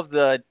of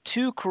the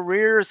 2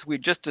 careers we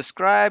just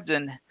described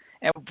and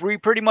we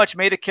pretty much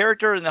made a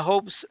character in the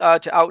hopes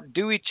to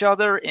outdo each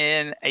other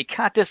in a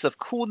contest of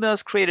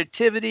coolness,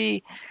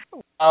 creativity.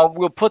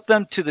 We'll put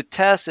them to the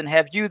test and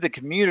have you, the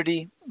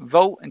community,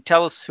 vote and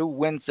tell us who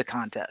wins the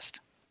contest.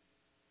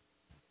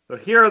 So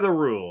here are the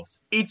rules.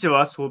 Each of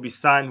us will be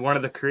assigned one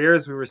of the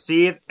careers we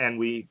receive, and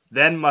we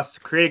then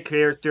must create a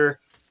character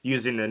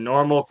using the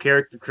normal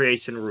character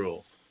creation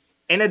rules.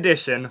 In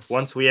addition,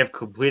 once we have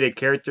completed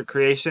character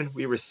creation,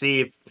 we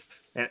receive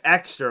an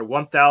extra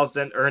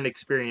 1,000 earned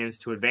experience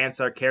to advance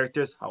our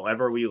characters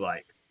however we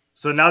like.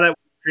 So now that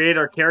we create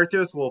our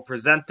characters, we'll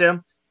present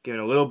them,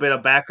 giving a little bit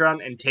of background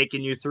and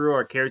taking you through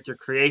our character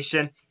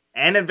creation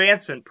and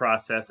advancement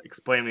process,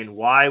 explaining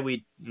why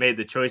we made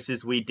the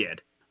choices we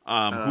did.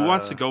 Who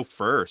wants to go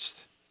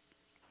first?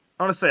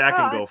 I want to say I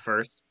can go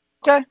first.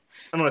 Okay.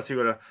 I'm going to see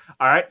what...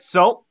 All right,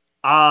 so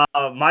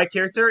my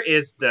character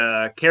is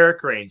the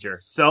Karak Ranger.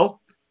 So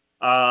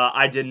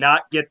I did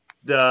not get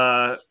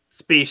the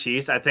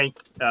species. I think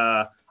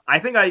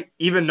I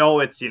even though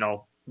it's,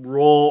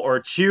 roll or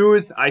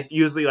choose, I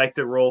usually like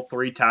to roll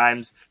 3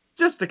 times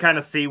just to kind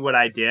of see what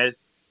I did.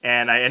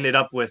 And I ended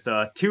up with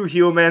 2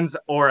 humans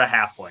or a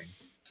halfling.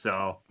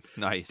 So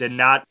nice. Did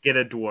not get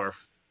a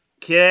dwarf.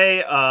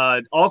 Okay,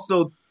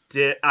 also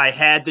I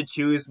had to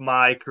choose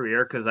my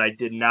career because I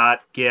did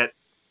not get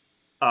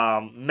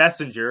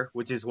messenger,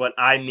 which is what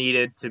I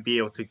needed to be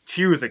able to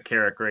choose a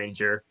Karak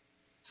Ranger.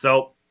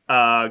 So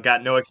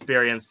got no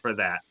experience for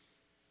that.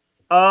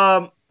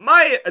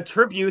 My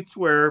attributes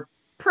were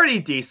pretty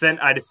decent.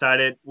 I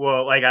decided,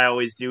 well, like I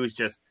always do, is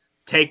just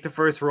take the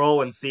first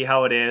roll and see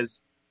how it is.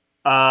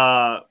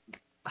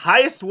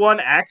 Highest one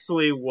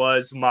actually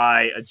was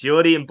my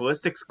agility and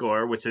ballistic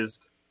score, which is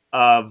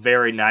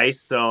very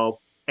nice. So,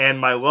 and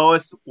my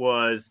lowest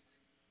was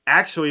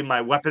actually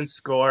my weapon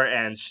score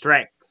and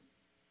strength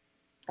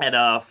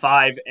at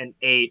 5 and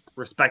 8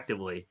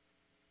 respectively.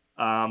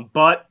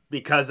 But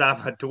because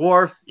I'm a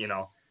dwarf,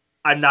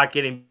 I'm not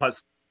getting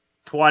plus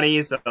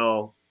 20,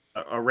 so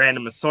a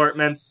random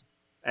assortments,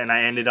 and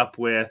I ended up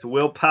with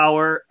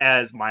willpower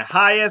as my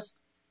highest,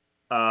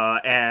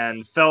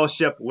 and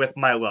fellowship with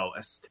my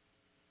lowest.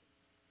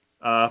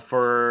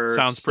 For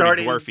sounds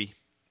starting, pretty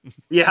dwarfy.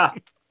 Yeah.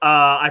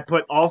 I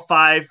put all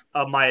 5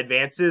 of my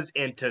advances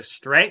into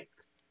strength.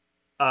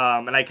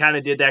 And I kind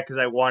of did that because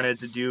I wanted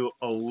to do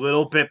a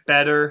little bit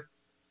better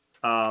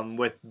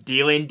with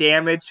dealing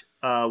damage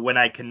when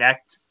I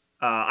connect.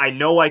 I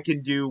know I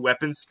can do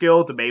weapon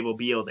skill to be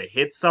able to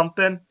hit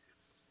something,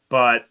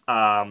 but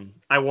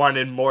I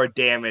wanted more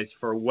damage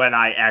for when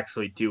I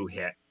actually do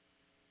hit.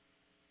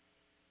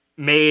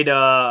 Made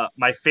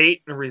my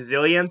fate and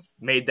resilience,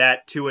 made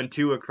that 2 and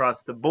 2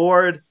 across the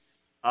board.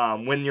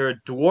 When you're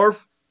a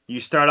dwarf, you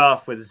start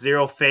off with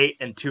 0 fate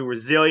and 2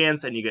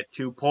 resilience, and you get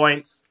 2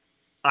 points.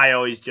 I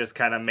always just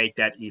kind of make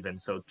that even,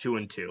 so 2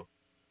 and 2.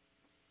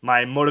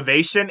 My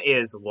motivation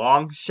is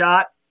long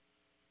shot.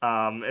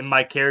 In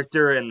my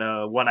character and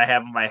the one I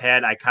have in my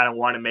head, I kind of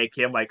want to make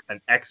him like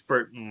an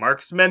expert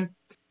marksman.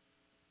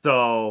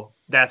 So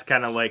that's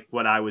kind of like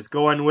what I was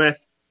going with.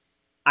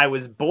 I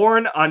was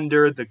born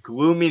under the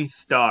Glooming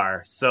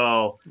Star,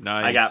 so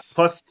nice. I got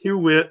plus 2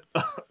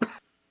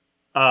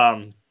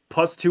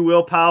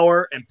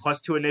 willpower and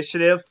plus 2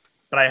 initiative,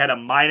 but I had a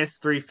minus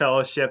 3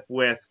 fellowship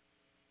with.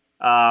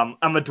 I'm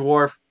a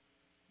dwarf.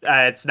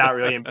 It's not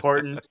really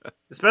important,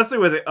 especially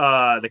with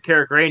the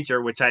Karak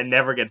Ranger, which I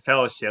never get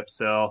fellowship.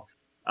 So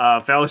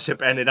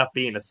fellowship ended up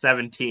being a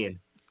 17.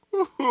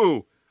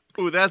 Ooh,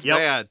 that's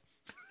bad.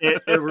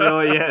 It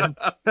really is.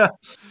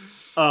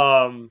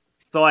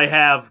 So I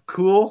have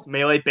cool,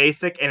 melee,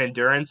 basic, and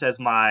endurance as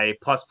my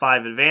plus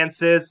 5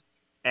 advances,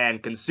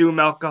 and consume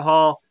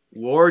alcohol,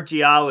 lore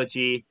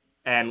geology,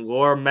 and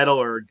lore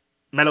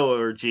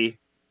metallurgy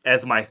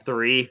as my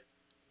 3.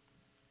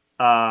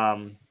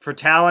 For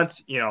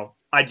talent,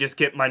 I just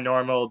get my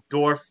normal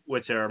dwarf,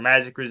 which are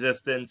magic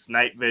resistance,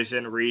 night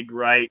vision, read,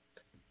 write,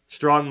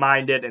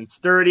 strong-minded, and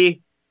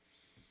sturdy.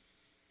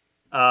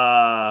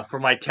 For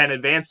my 10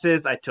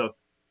 advances, I took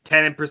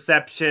 10 in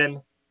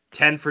perception,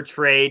 10 for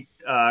trade,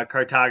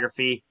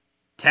 cartography,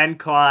 10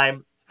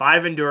 climb,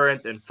 5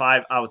 endurance, and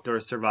 5 outdoor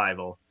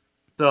survival.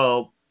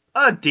 So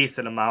a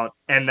decent amount.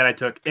 And then I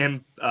took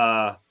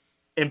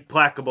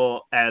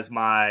implacable as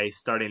my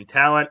starting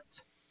talent.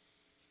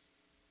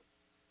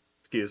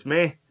 Excuse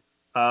me.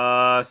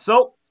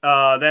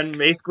 Then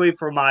basically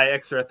for my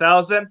extra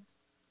 1,000,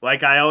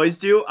 like I always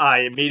do, I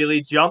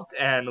immediately jumped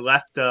and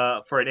left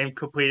for an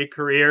incompleted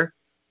career.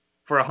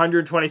 For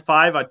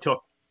 125, I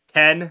took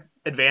 10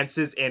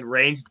 advances in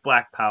ranged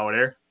black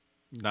powder.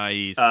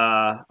 Nice.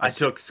 I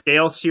took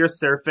scale sheer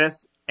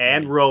surface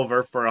and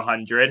rover for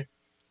 100.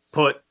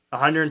 Put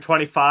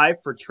 125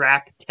 for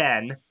track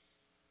 10.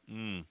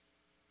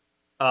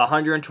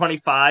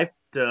 125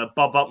 to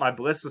bump up my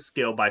ballista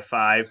skill by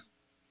 5.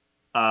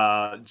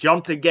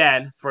 Jumped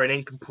again for an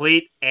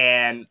incomplete,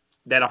 and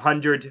then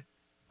 100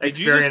 Did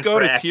you just go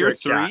to tier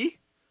 3?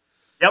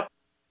 Yep.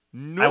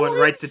 Nice. I went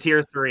right to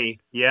tier 3.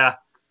 Yeah.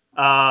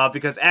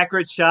 Because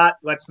accurate shot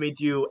lets me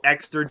do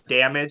extra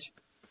damage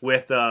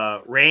with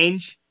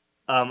range.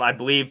 I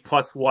believe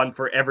 +1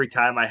 for every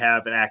time I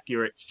have an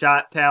accurate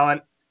shot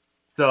talent.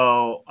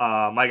 So,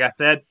 like I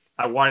said,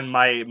 I wanted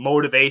my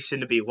motivation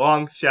to be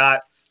long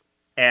shot,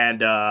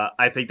 and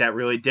I think that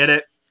really did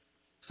it.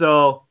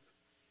 So,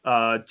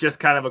 just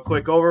kind of a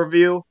quick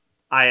overview.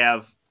 I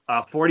have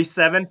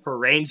 47 for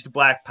ranged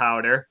black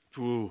powder.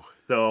 Ooh.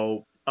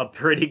 So, a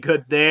pretty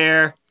good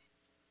there.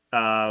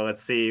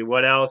 Let's see,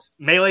 what else?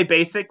 Melee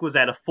basic was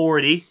at a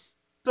 40.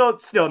 So,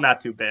 it's still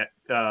not too bad.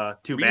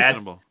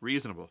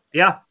 Reasonable.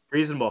 Yeah,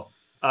 reasonable.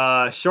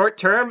 Short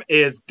term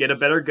is get a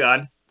better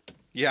gun.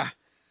 Yeah.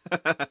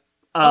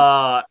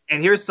 And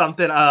here's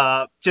something,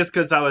 just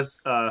because I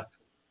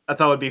thought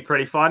it would be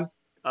pretty fun.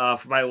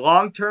 For my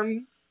long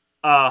term,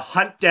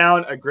 hunt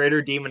down a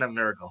greater demon of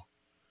Nurgle.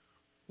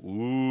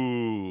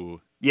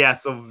 Ooh. Yeah,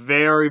 so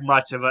very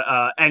much of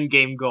a end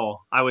game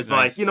goal. I was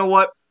Nice. like, you know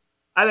what?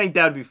 I think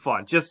that would be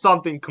fun. Just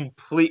something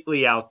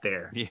completely out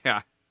there.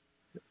 Yeah.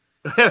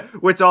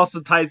 Which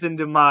also ties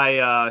into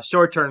my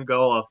short term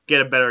goal of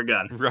get a better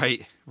gun.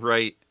 Right.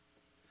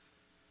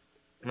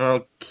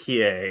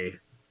 Okay.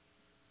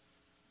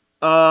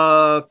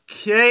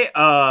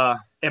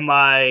 And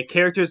my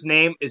character's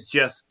name is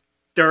just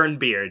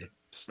Sternbeard.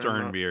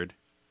 Sternbeard.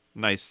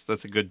 Nice.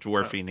 That's a good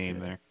dwarfy name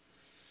there.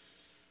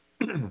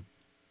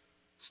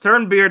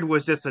 Sternbeard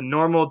was just a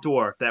normal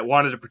dwarf that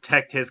wanted to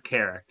protect his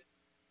Karak.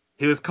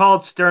 He was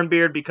called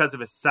Sternbeard because of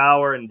his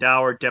sour and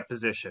dour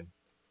deposition.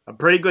 A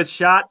pretty good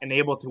shot and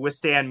able to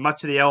withstand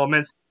much of the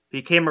elements,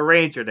 he became a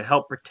ranger to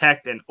help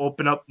protect and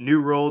open up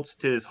new roads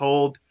to his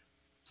hold,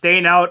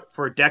 staying out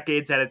for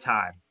decades at a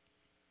time.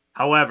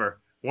 However,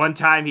 one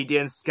time he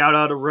didn't scout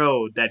out a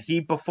road that he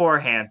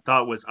beforehand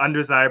thought was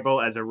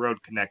undesirable as a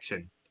road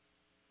connection.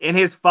 In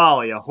his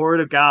folly, a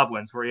horde of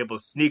goblins were able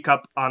to sneak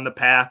up on the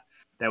path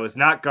that was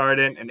not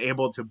guarded and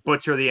able to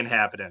butcher the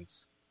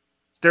inhabitants.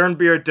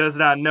 Sternbeard does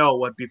not know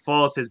what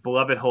befalls his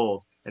beloved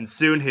hold, and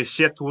soon his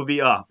shift will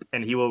be up,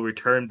 and he will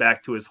return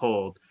back to his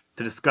hold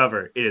to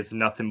discover it is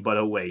nothing but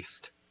a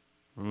waste.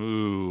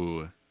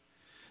 Ooh.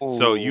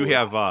 So you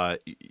have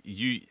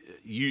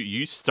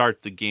you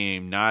start the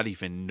game not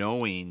even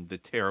knowing the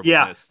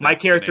terribleness. Yeah, my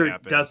character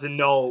doesn't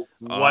know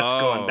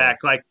what's going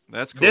back. Like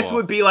that's cool. This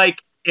would be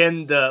like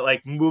in the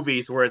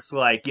movies where it's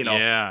like,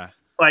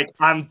 like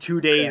I'm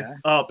 2 days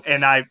up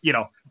and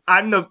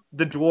I'm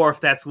the dwarf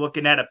that's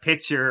looking at a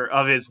picture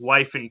of his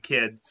wife and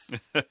kids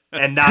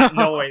and not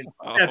knowing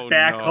that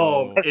back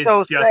home is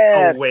so just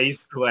sad. a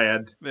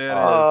wasteland.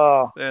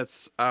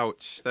 That's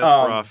ouch. That's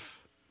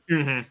rough.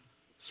 Mm-hmm.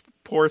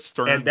 Poor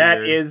Sternbeard. And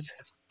that is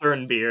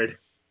Sternbeard.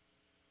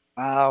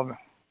 Do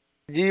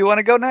you want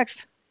to go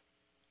next?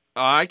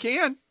 I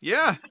can,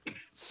 yeah.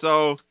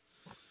 So,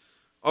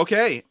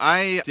 okay,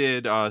 I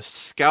did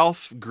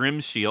Scalf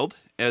Grimshield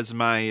as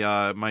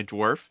my my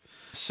dwarf.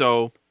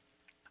 So,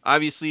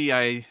 obviously,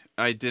 I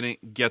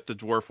didn't get the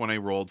dwarf when I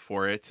rolled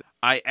for it.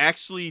 I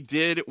actually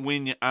did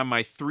when on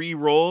my 3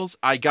 rolls,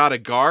 I got a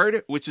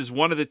guard, which is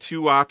one of the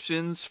 2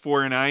 options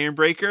for an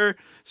Ironbreaker.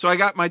 So I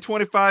got my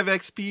 25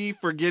 XP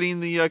for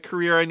getting the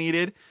career I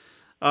needed.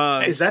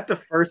 Is that the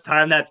first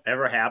time that's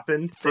ever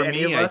happened for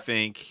me? I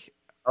think.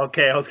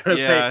 Okay, I was going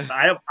to say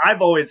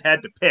I've always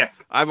had to pick.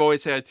 I've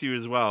always had to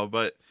as well,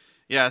 but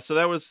yeah. So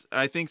that was,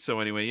 I think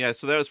so anyway. Yeah,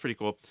 so that was pretty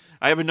cool.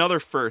 I have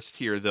another first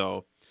here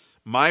though.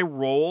 My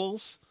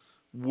rolls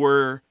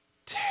were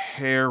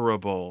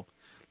terrible,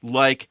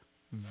 like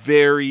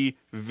very,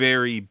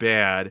 very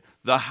bad.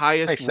 The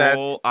highest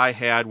roll I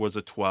had was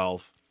a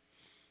 12.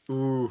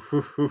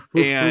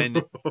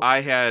 And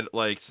I had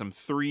like some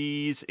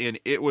 3s and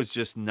it was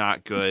just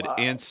not good. Wow.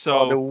 And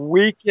so the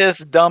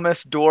weakest,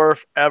 dumbest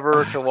dwarf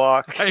ever to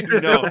walk. I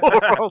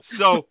know.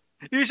 So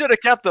you should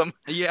have kept them.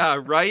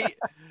 Yeah, right?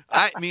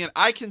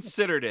 I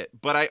considered it,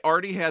 but I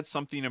already had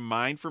something in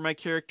mind for my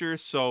character,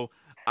 so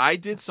I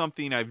did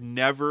something I've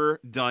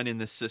never done in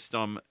the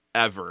system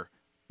ever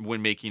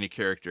when making a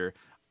character.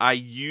 I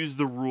used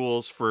the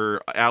rules for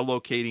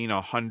allocating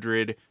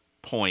 100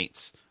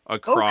 points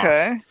across.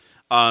 Okay.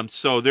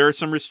 So there are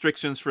some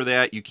restrictions for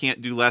that. You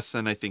can't do less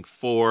than, I think,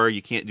 4.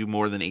 You can't do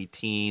more than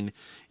 18,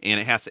 and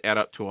it has to add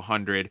up to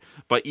 100.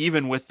 But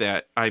even with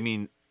that, I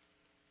mean,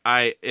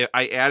 I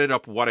added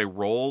up what I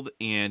rolled,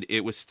 and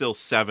it was still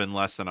 7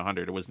 less than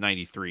 100. It was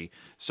 93.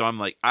 So I'm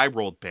like, I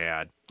rolled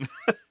bad.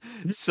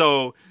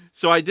 So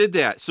I did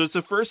that. So it's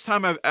the first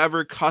time I've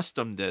ever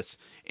customed this,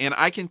 and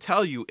I can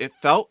tell you it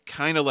felt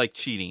kind of like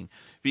cheating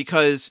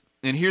because,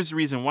 and here's the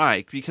reason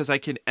why, because I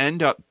could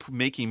end up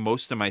making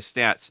most of my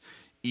stats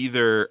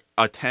either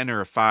a 10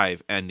 or a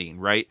 5 ending,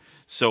 right?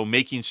 So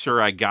making sure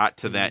I got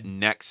to that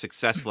next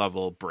success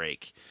level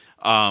break.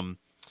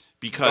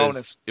 Because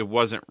bonus. It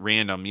wasn't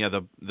random. Yeah,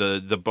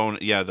 the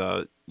bonus. Yeah,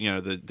 the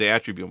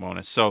attribute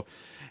bonus. So,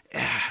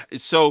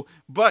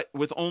 but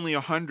with only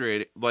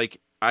 100, like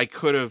I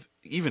could have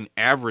even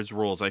average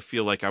rolls. I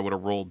feel like I would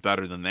have rolled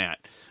better than that.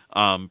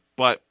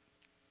 But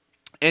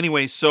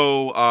anyway,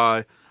 so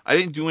I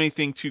didn't do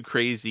anything too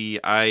crazy.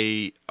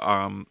 It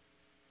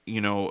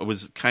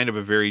was kind of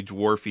a very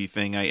dwarfy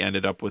thing. I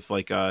ended up with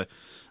like a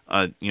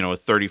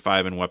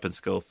 35 in weapon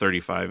skill,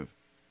 35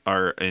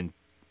 in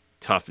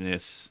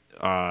toughness.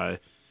 A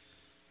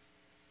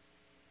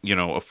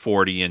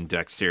 40 in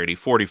dexterity,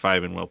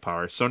 45 in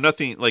willpower. So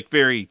nothing like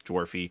very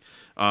dwarfy.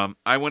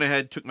 I went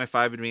ahead, took my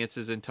 5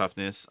 advances in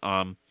toughness.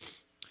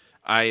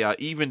 I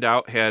evened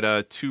out,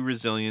 had 2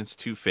 resilience,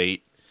 2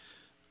 fate.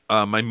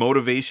 My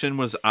motivation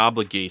was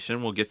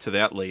obligation. We'll get to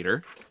that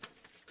later.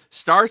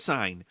 Star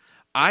sign.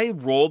 I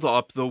rolled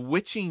up the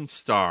witching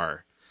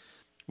star,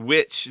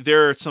 which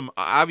there are some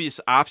obvious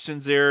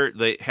options there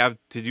that have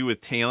to do with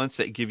talents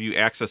that give you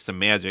access to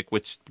magic,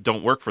 which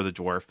don't work for the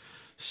dwarf.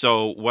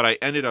 So what I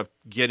ended up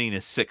getting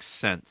is 6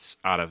 sense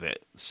out of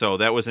it. So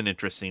that was an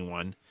interesting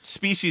one.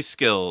 Species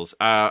skills.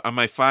 On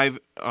my 5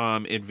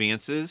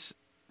 advances,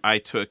 I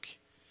took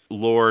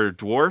lore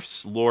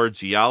dwarfs, lore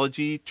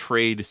geology,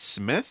 trade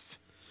smith.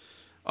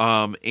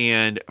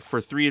 And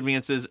for 3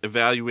 advances,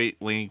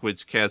 evaluate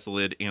language,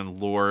 Casalid, and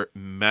lore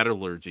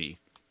metallurgy.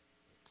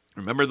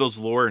 Remember those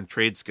lore and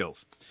trade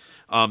skills.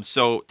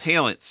 So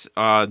talents,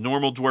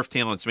 normal dwarf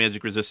talents,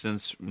 magic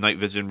resistance, night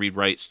vision, read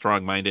write,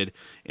 strong-minded,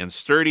 and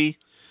sturdy.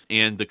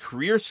 And the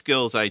career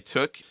skills I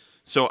took,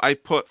 so I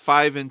put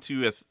 5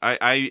 into,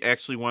 I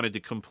actually wanted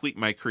to complete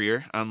my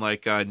career,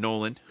 unlike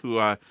Nolan,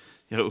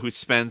 who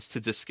spends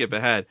to just skip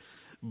ahead.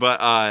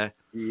 But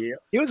yeah,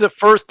 he was a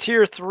first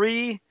tier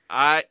 3.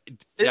 I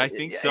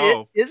think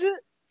so. Is it?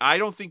 I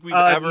don't think we've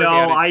ever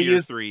had a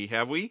tier 3,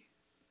 have we?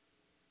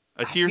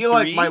 A tier 3? I feel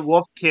like my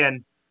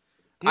Wolfkin.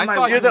 I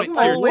thought you went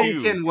tier 2.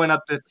 Wolfkin went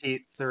up to tier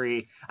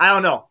 3. I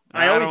don't know.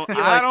 I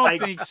don't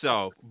think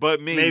so,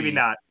 but maybe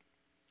not.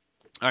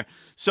 All right.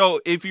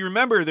 So if you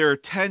remember, there are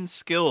 10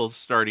 skills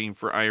starting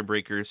for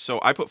Ironbreakers. So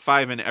I put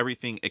 5 in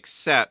everything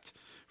except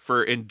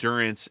for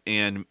endurance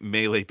and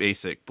melee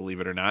basic, believe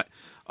it or not.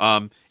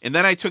 And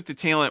then I took the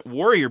talent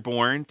Warrior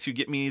Born to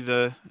get me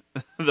the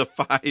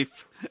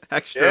 5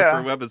 extra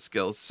for weapon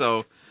skills.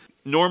 So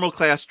normal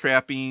class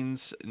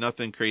trappings,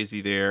 nothing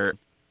crazy there.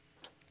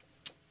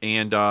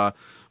 And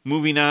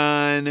moving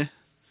on.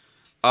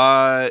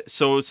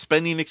 So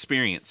spending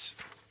experience.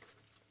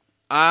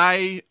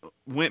 I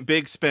went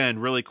big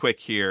spend really quick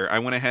here. I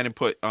went ahead and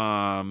put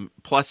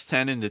plus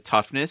 10 into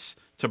toughness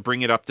to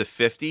bring it up to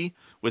 50,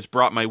 which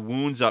brought my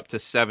wounds up to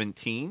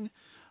 17.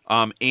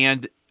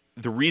 And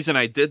the reason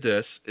I did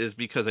this is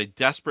because I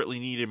desperately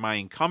needed my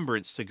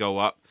encumbrance to go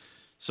up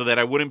so that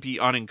I wouldn't be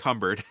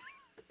unencumbered.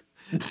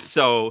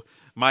 So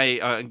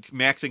my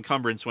max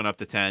encumbrance went up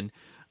to 10.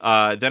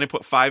 Then I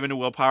put 5 into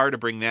willpower to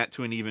bring that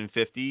to an even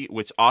 50,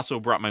 which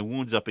also brought my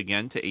wounds up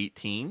again to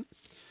 18.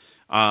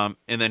 And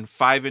then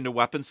 5 into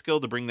weapon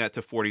skill to bring that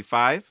to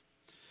 45.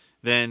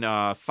 Then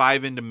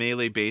 5 into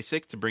melee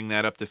basic to bring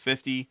that up to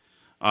 50.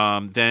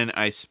 Then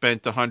I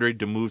spent 100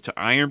 to move to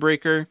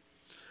Ironbreaker.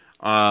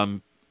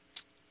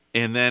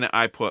 And then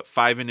I put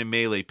 5 into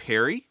melee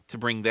parry to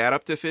bring that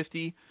up to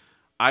 50.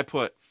 I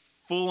put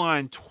full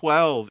on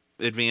 12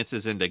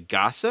 advances into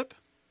gossip.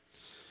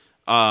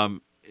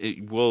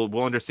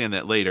 We'll understand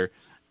that later.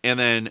 And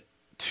then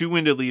 2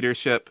 into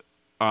leadership.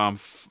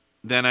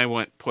 Then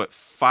I put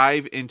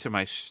 5 into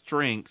my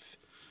strength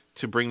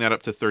to bring that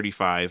up to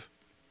 35.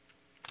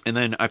 And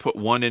then I put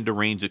 1 into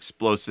range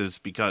explosives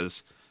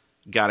because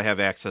got to have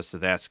access to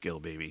that skill,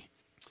 baby.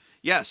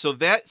 Yeah, so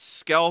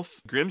that's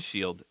Skelf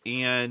Grimshield.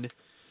 And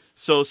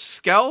so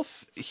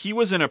Skelf, he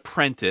was an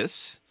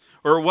apprentice.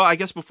 Or, well, I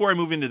guess before I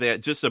move into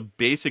that, just a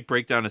basic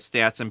breakdown of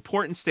stats.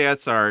 Important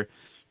stats are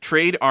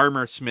trade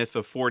armor smith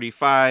of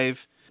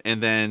 45,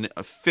 and then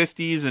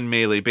 50s in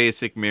melee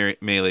basic,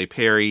 melee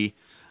parry,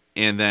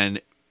 and then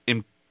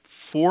in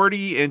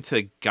 40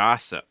 into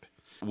gossip,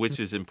 which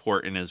is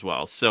important as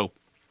well. So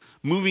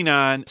moving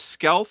on,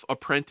 Skelf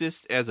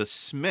apprenticed as a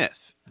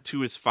smith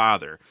to his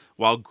father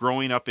while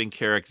growing up in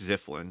Karak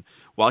Ziflin.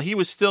 While he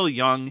was still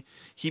young,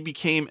 he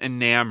became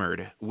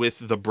enamored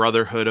with the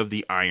Brotherhood of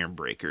the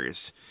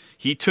Ironbreakers.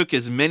 He took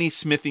as many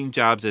smithing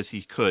jobs as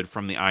he could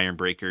from the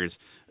Ironbreakers.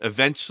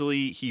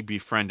 Eventually, he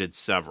befriended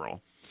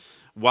several.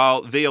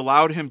 While they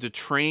allowed him to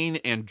train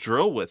and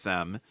drill with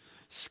them,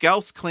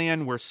 Skelf's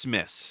clan were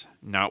smiths,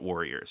 not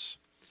warriors.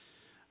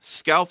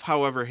 Skelf,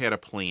 however, had a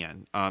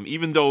plan.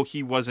 Even though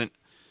he wasn't,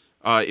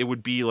 it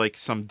would be like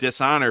some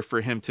dishonor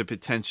for him to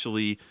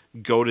potentially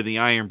go to the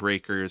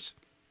Ironbreakers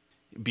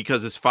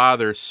because his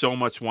father so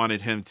much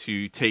wanted him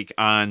to take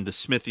on the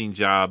smithing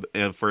job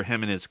for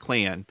him and his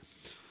clan.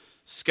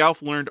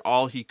 Skelf learned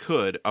all he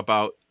could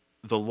about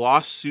the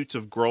lost suits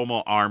of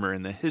Gromel armor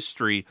and the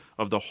history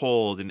of the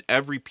hold and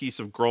every piece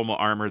of Gromel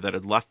armor that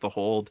had left the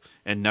hold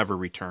and never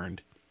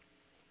returned.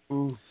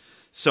 Ooh.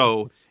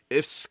 So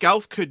if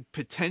Skelf could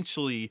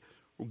potentially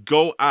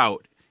go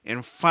out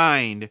and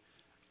find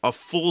a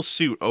full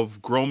suit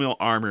of Gromel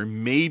armor,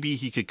 maybe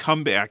he could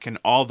come back, and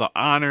all the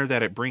honor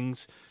that it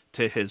brings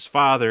to his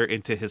father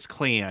and to his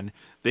clan,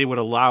 they would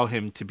allow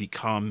him to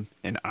become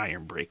an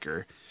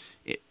Ironbreaker.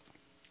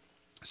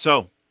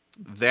 So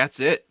that's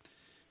it.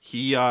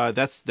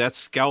 That's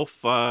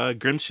Skelf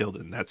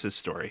Grimshilden. That's his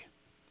story.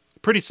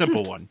 Pretty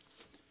simple one.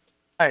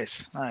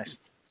 Nice.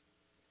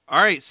 All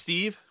right,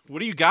 Steve, what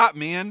do you got,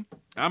 man?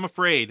 I'm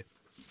afraid.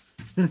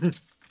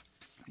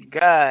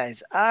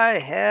 Guys, I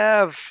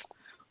have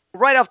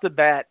right off the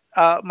bat,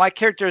 my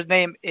character's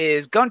name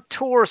is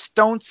Guntor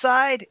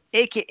Stoneside,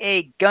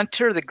 aka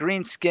Gunter the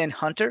Greenskin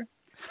Hunter.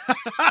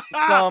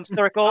 Some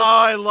circles. Oh,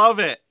 I love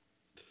it.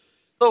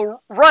 So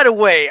right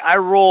away, I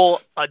roll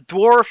a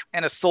dwarf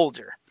and a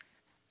soldier.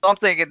 So I'm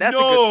thinking that's a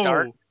good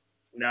start.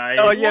 Nice.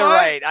 Oh yeah, What?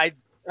 right.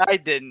 I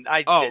didn't.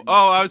 I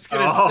was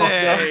gonna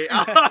say.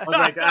 I was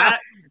like,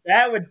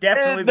 that would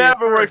definitely. It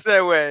never works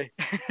that way.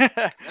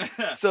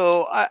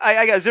 So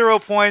I got 0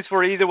 points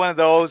for either one of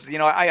those. You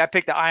know, I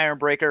picked the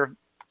Ironbreaker.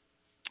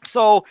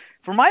 So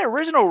for my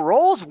original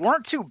rolls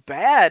weren't too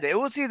bad. It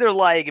was either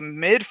like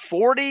mid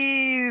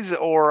 40s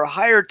or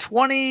higher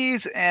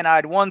 20s, and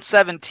I'd won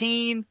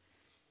 17.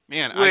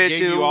 Man, I gave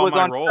you all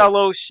my rolls.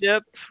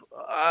 Fellowship.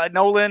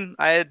 Nolan,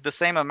 I had the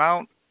same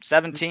amount,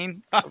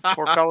 17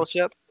 for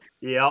Fellowship.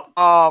 Yep.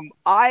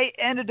 I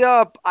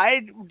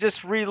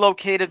just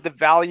relocated the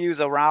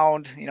values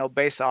around,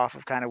 based off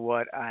of kind of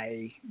what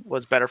I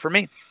was better for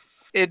me.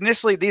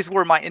 Initially, these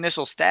were my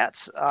initial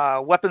stats.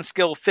 Weapon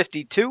skill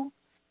 52,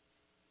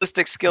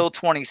 ballistic skill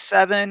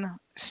 27,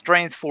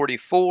 strength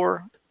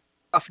 44,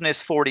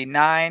 toughness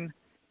 49,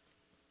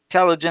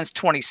 intelligence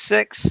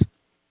 26,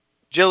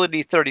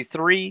 agility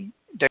 33,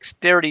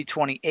 dexterity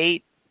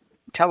 28,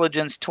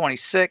 intelligence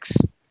 26,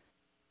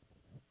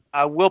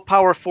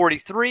 willpower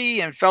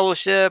 43, and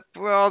fellowship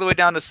all the way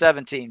down to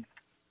 17.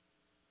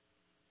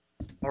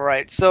 All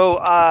right, so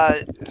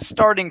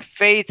starting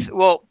fate.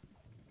 Well,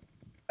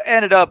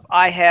 ended up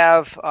I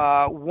have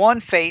one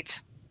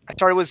fate. I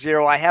started with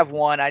 0. I have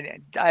 1.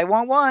 I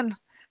want 1.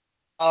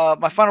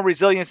 My final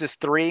resilience is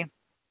 3.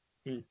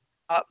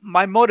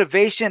 My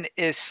motivation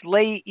is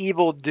slay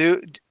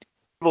evildoers.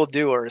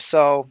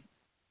 So,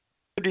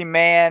 could be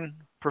man,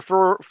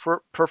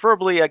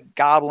 preferably a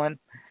goblin.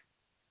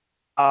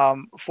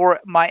 For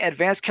my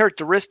advanced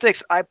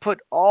characteristics, I put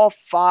all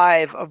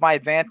 5 of my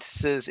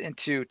advances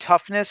into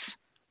toughness,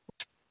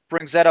 which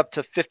brings that up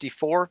to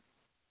 54.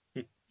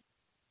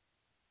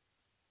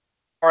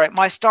 All right,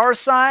 my star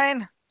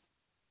sign,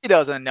 he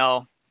doesn't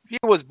know. He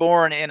was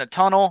born in a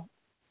tunnel.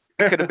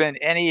 It could have been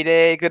any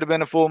day, could have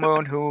been a full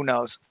moon, who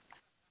knows.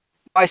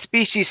 My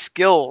species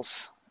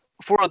skills.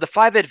 For the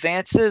 5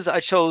 advances,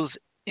 I chose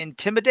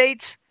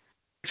Intimidate,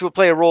 which will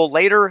play a role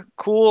later,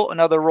 Cool,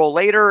 another role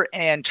later,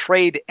 and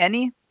Trade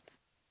Any.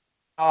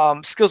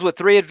 Skills with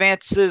 3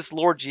 advances,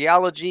 Lord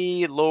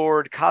Geology,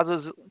 Lord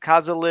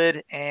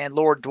Khazalid, and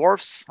Lord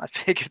Dwarfs. I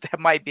figured that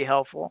might be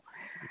helpful.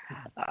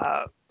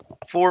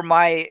 For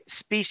my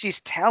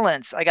species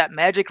talents, I got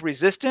Magic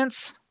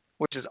Resistance,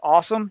 which is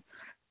awesome.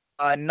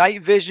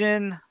 Night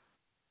Vision,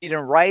 Read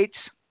and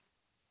Write,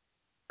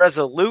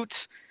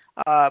 Resolute,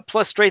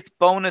 plus Strength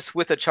bonus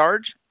with a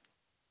charge.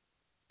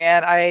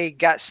 And I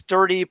got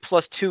Sturdy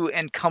plus 2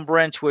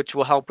 Encumbrance, which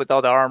will help with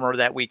all the armor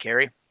that we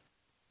carry.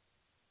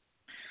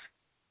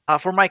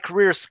 For my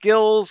career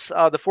skills,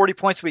 the 40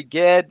 points we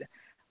get,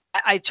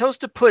 I chose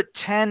to put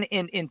 10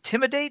 in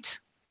Intimidate,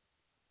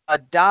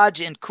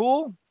 Dodge, and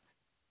Cool.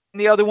 And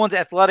the other ones,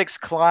 Athletics,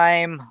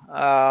 Climb,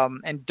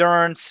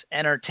 Endurance,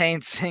 Entertain,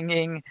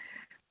 Singing,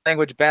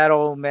 Language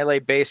Battle, Melee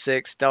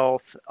Basic,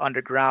 Stealth,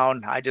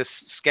 Underground. I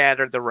just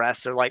scattered the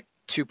rest. They're like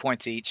 2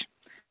 points each.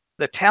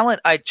 The talent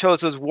I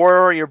chose was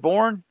Warrior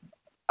Born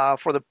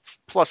for the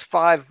plus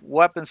 5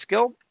 weapon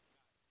skill.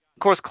 Of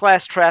course,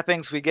 class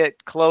trappings, we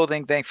get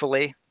clothing,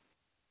 thankfully.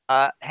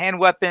 Hand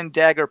weapon,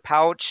 dagger,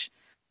 pouch.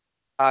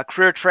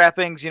 Career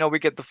trappings, we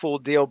get the full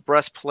deal.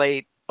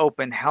 Breastplate,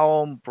 open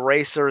helm,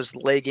 bracers,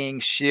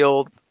 leggings,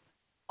 shield,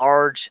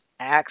 large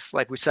axe.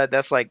 Like we said,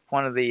 that's like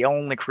one of the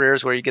only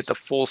careers where you get the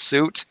full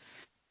suit.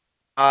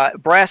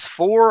 Brass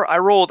 4, I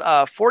rolled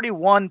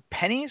 41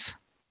 pennies.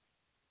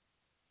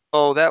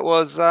 So that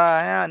was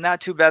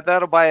not too bad.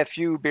 That'll buy a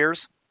few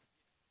beers.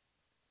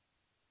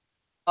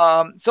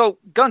 So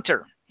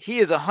Gunter, he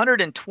is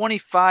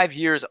 125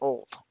 years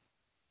old.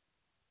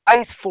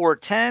 Height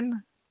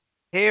 4'10",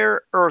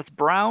 hair earth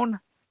brown,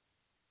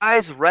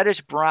 eyes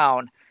reddish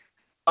brown.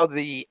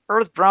 the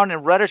earth brown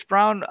and reddish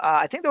brown,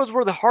 I think those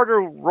were the harder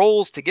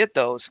rolls to get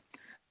those.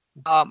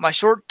 My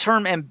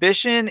short-term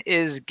ambition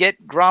is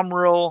get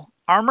Gromril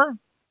armor.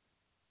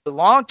 The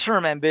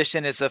long-term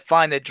ambition is to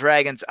find the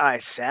Dragon's Eye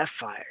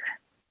Sapphire.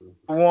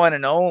 One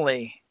and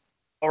only.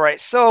 All right,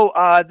 so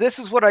this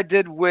is what I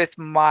did with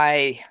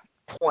my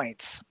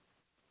points.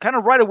 Kind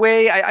of right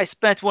away, I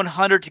spent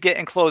 100 to get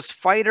Enclosed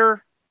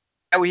Fighter.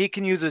 That way he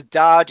can use his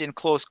dodge in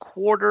close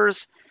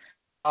quarters.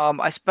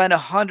 I spent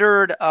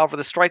 100 for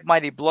the Strike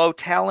Mighty Blow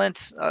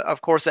talent.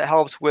 Of course, it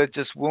helps with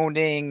just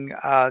wounding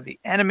the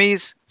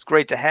enemies. It's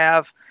great to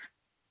have.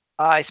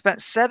 I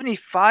spent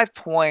 75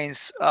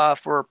 points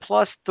for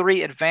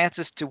 +3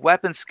 advances to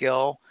weapon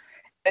skill.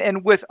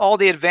 And with all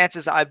the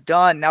advances I've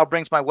done, now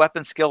brings my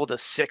weapon skill to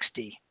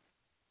 60.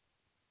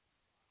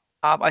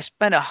 I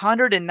spent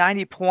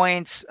 190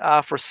 points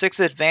for 6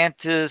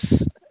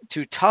 advances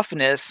to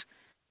toughness,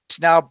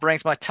 which now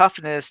brings my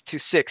toughness to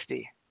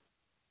 60.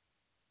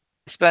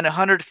 I spent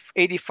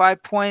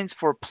 185 points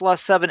for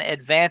 +7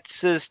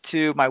 advances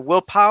to my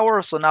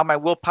willpower, so now my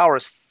willpower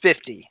is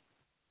 50.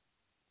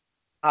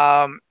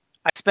 I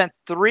spent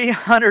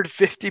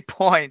 350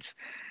 points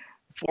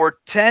for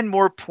 10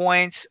 more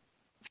points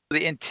for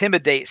the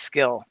Intimidate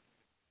skill,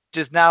 which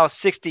is now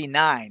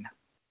 69.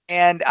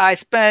 And I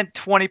spent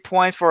 20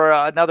 points for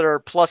another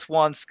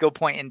 +1 skill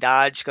point in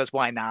dodge, because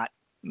why not?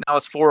 Now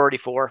it's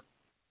 484.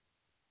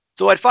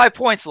 So I had 5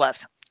 points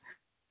left.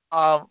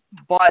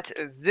 But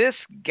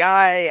this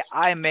guy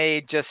I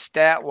made just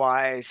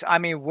stat-wise, I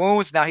mean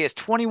wounds, now he has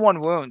 21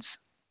 wounds.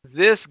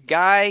 This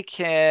guy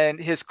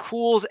his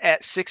cool's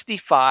at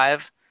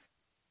 65,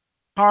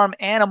 harm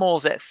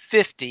animals at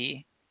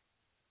 50,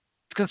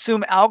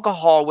 consume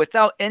alcohol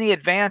without any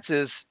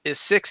advances is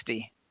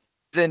 60.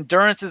 His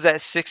endurance is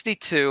at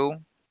 62.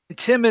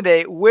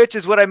 Intimidate, which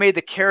is what I made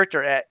the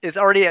character at, is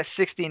already at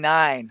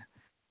 69.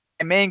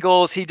 My main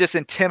goal is he just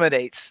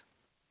intimidates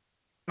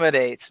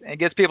and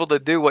gets people to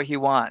do what he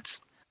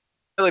wants.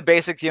 Really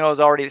basics, is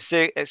already at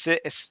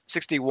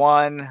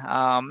 61.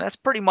 That's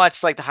pretty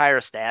much like the higher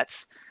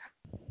stats.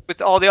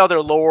 With all the other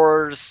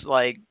lores,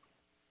 like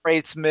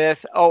Trade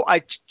Smith. Oh, I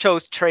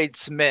chose Trade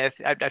Smith.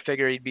 I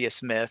figured he'd be a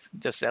smith,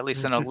 just at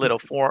least in a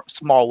little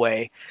small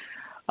way.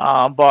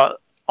 But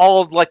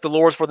all of, like the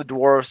lores for the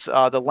dwarves,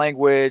 the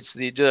language,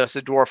 the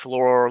dwarf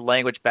lore,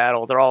 language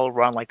battle, they're all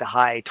around like the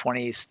high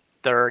 20s,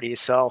 30s.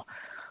 So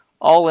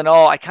all in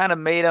all, I kind of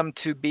made him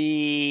to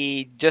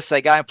be just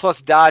that guy. And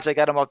plus dodge, I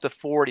got him up to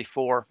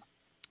 44.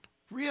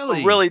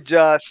 Really? So really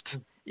just,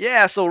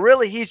 yeah. So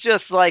really, he's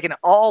just like an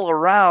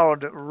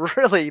all-around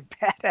really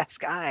badass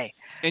guy.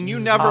 And you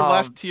never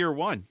left tier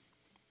 1.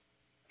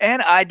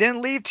 And I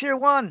didn't leave tier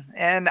 1.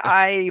 And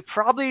I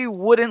probably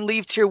wouldn't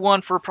leave tier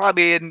 1 for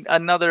probably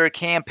another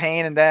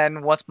campaign. And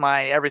then once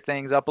my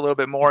everything's up a little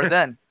bit more,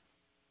 then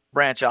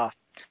branch off.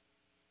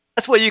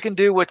 That's what you can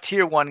do with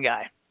tier 1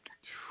 guy.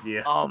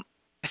 Yeah.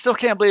 I still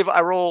can't believe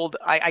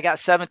I got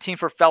 17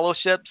 for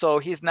fellowship. So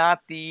he's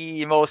not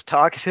the most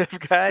talkative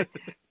guy.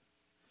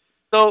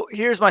 So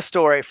here's my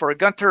story for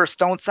Gunter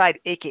Stoneside,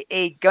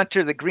 a.k.a.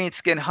 Gunter the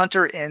Greenskin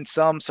Hunter in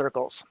some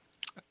circles.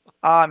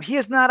 He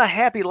is not a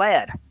happy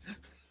lad.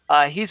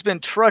 He's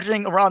been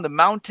trudging around the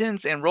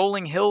mountains and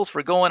rolling hills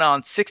for going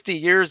on 60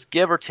 years,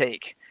 give or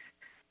take.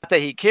 Not that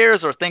he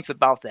cares or thinks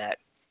about that.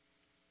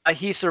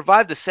 He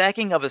survived the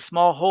sacking of a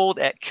small hold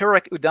at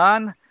Karak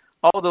Udan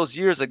all those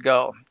years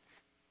ago.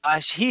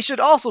 He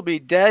should also be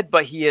dead,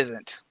 but he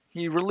isn't.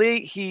 He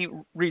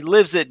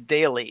relives it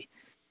daily.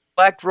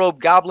 Black-robed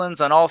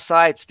goblins on all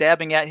sides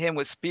stabbing at him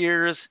with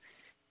spears.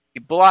 He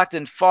blocked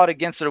and fought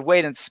against their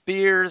weight and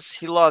spears.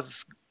 He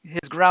lost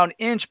his ground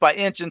inch by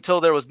inch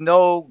until there was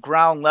no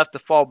ground left to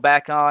fall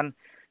back on.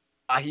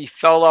 He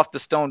fell off the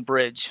stone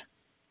bridge,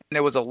 and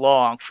it was a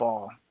long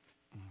fall.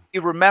 He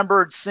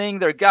remembered seeing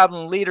their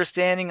goblin leader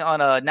standing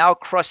on a now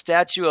crushed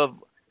statue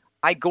of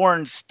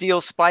Igorn's steel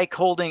spike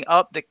holding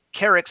up the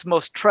Karak's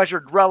most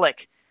treasured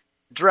relic,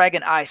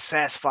 Dragon Eye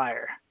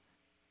Sapphire.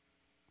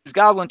 His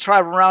goblin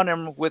tribe around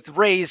him with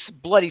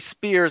raised bloody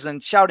spears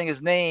and shouting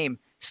his name,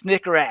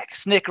 Snickerak,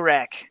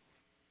 Snickerak.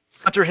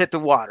 Hunter hit the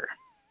water.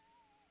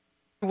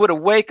 He would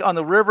awake on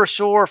the river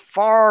shore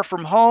far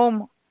from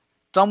home,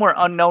 somewhere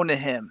unknown to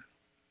him.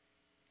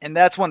 And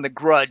that's when the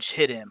grudge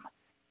hit him.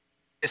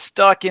 He's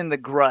stuck in the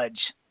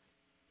grudge.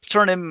 It's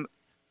turned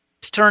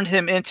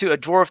him into a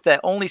dwarf that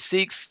only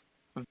seeks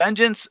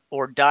vengeance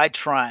or die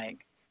trying.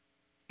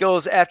 He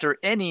goes after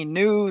any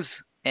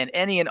news and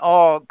any and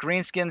all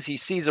greenskins he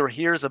sees or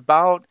hears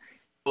about.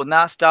 He will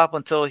not stop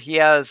until he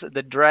has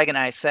the Dragon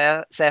Eye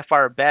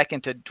Sapphire back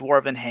into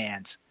dwarven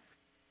hands.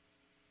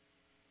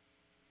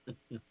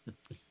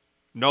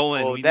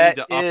 Nolan, we need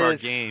to up our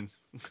game.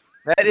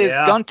 That is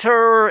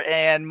Gunter,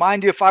 and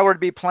mind you, if I were to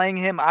be playing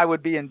him, I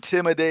would be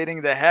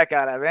intimidating the heck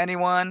out of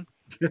anyone.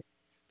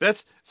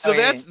 That's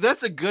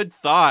a good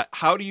thought.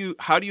 How do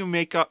you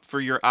make up for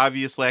your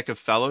obvious lack of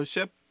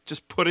fellowship?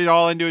 Just put it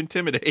all into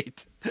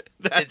intimidate.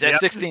 That's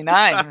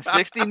 69.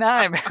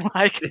 69, man.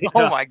 Like,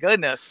 oh my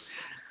goodness.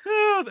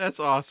 Oh, that's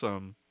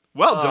awesome.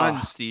 Well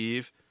done,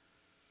 Steve.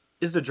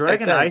 Is the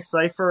Dragon Eye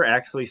cipher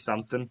actually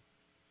something?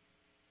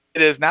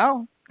 It is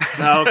now.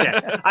 Oh, okay.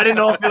 I didn't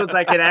know if it was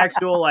like an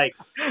actual, like,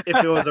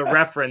 if it was a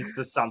reference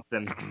to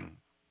something.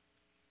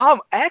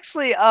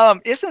 Actually,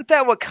 isn't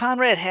that what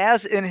Conrad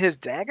has in his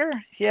dagger?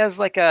 He has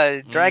like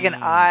a Dragon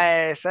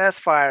Eye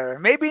Sapphire.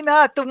 Maybe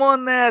not the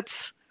one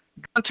that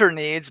Gunter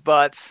needs,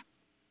 but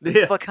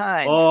of a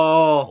kind.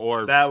 Oh,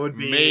 or that would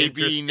be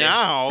maybe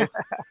now.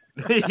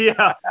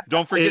 Yeah.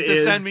 Don't forget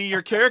to send me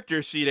your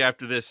character sheet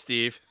after this,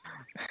 Steve.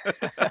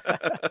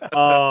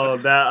 Oh,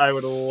 that I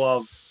would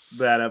love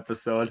that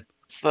episode.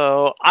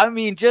 So, I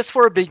mean, just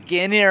for a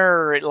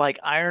beginner, like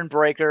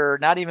Ironbreaker,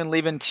 not even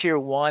leaving tier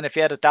 1, if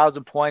you had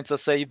 1,000 points,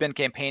 let's say you've been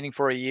campaigning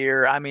for a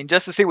year, I mean,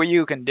 just to see what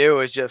you can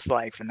do is just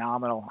like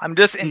phenomenal. I'm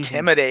just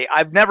intimidate.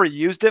 I've never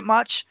used it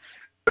much.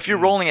 If you're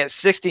rolling at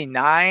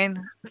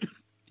 69,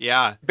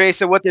 yeah,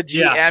 based on what the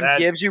GM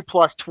gives you,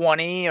 plus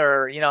 20,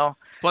 or, you know.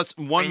 Plus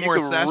one more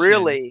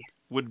session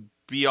would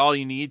be all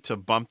you need to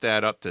bump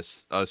that up to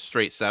a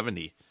straight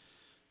 70.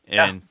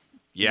 And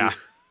yeah.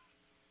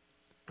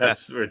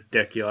 That's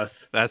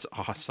ridiculous. That's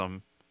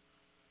awesome.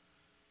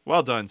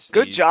 Well done, Steve.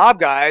 Good job,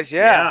 guys.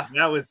 Yeah,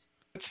 that was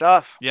good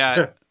stuff.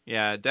 Yeah,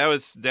 that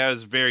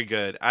was very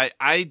good. I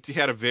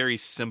had a very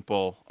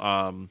simple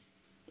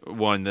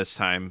one this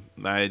time.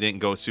 I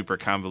didn't go super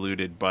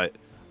convoluted, but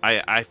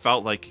I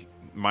felt like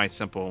my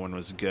simple one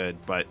was good.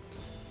 But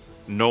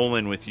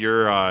Nolan, with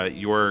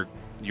your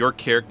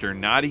character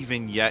not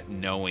even yet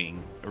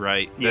knowing,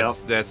 right?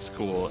 That's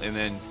cool. And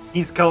then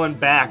he's going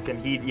back,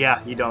 and he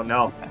don't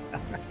know.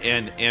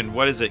 And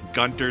what is it,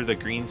 Gunter the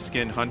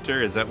Greenskin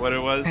Hunter? Is that what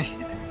it was?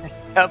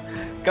 Yep,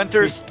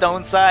 Gunter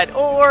Stoneside,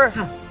 or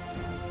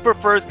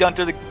prefers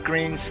Gunter the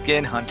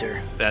Greenskin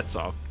Hunter. That's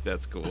all.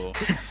 That's cool.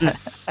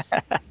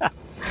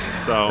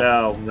 So.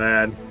 Oh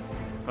man,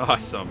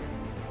 awesome.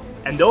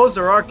 And those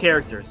are our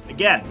characters.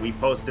 Again, we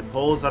posted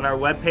polls on our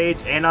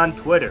webpage and on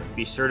Twitter.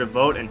 Be sure to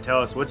vote and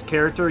tell us which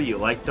character you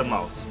like the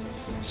most.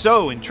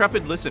 So,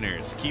 intrepid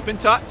listeners, keep in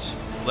touch.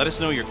 Let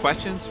us know your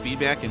questions,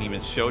 feedback, and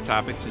even show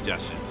topic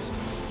suggestions.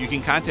 You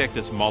can contact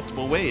us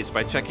multiple ways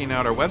by checking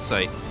out our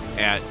website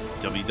at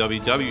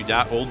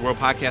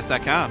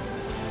www.oldworldpodcast.com,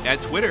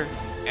 at Twitter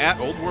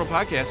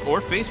 @OldWorldPodcast,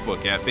 or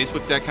Facebook at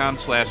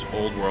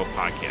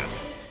facebook.com/OldWorldPodcast.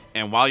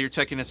 And while you're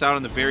checking us out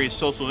on the various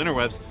social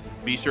interwebs,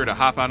 be sure to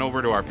hop on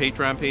over to our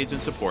Patreon page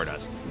and support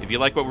us. If you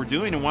like what we're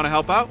doing and want to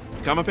help out,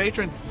 become a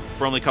patron.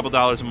 For only a couple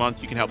dollars a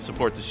month, you can help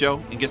support the show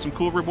and get some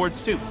cool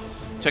rewards too.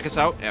 Check us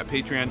out at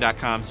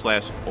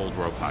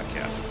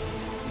patreon.com/OldWorldPodcast.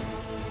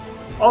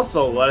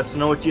 Also, let us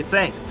know what you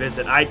think.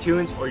 Visit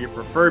iTunes or your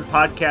preferred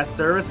podcast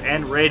service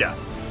and rate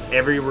us.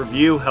 Every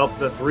review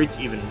helps us reach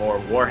even more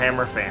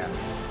Warhammer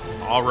fans.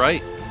 All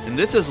right, and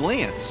this is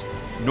Lance.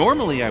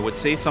 Normally I would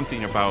say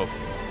something about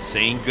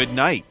saying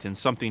goodnight and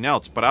something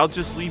else, but I'll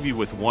just leave you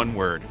with one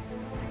word.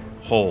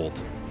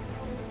 Hold.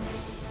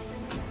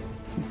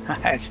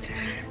 Nice.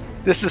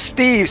 This is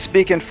Steve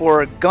speaking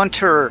for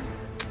Gunter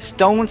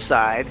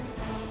Stoneside.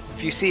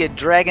 If you see a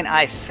Dragon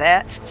Eye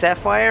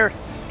Sapphire,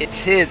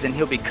 it's his, and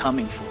he'll be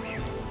coming for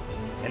you.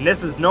 And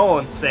this is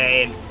Nolan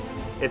saying,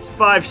 it's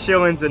 5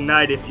 shillings a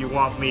night if you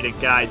want me to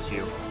guide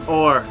you,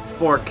 or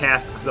 4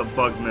 casks of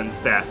Bugman's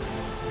Best.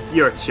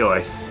 Your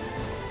choice.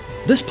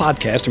 This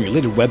podcast and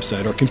related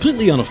website are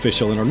completely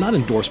unofficial and are not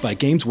endorsed by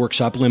Games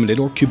Workshop Limited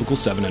or Cubicle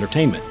 7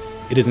 Entertainment.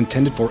 It is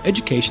intended for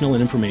educational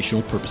and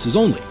informational purposes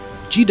only.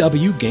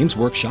 GW, Games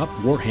Workshop,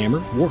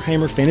 Warhammer,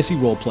 Warhammer Fantasy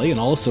Roleplay, and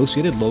all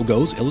associated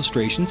logos,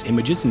 illustrations,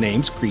 images,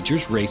 names,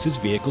 creatures, races,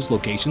 vehicles,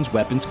 locations,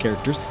 weapons,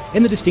 characters,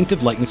 and the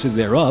distinctive likenesses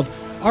thereof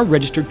are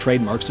registered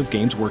trademarks of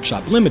Games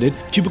Workshop Limited,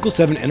 Cubicle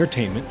 7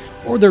 Entertainment,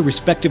 or their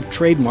respective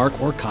trademark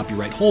or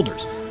copyright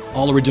holders.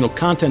 All original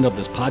content of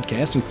this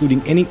podcast,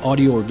 including any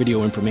audio or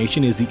video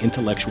information, is the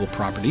intellectual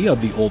property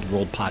of the Old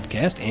World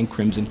Podcast and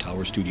Crimson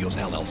Tower Studios,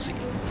 LLC.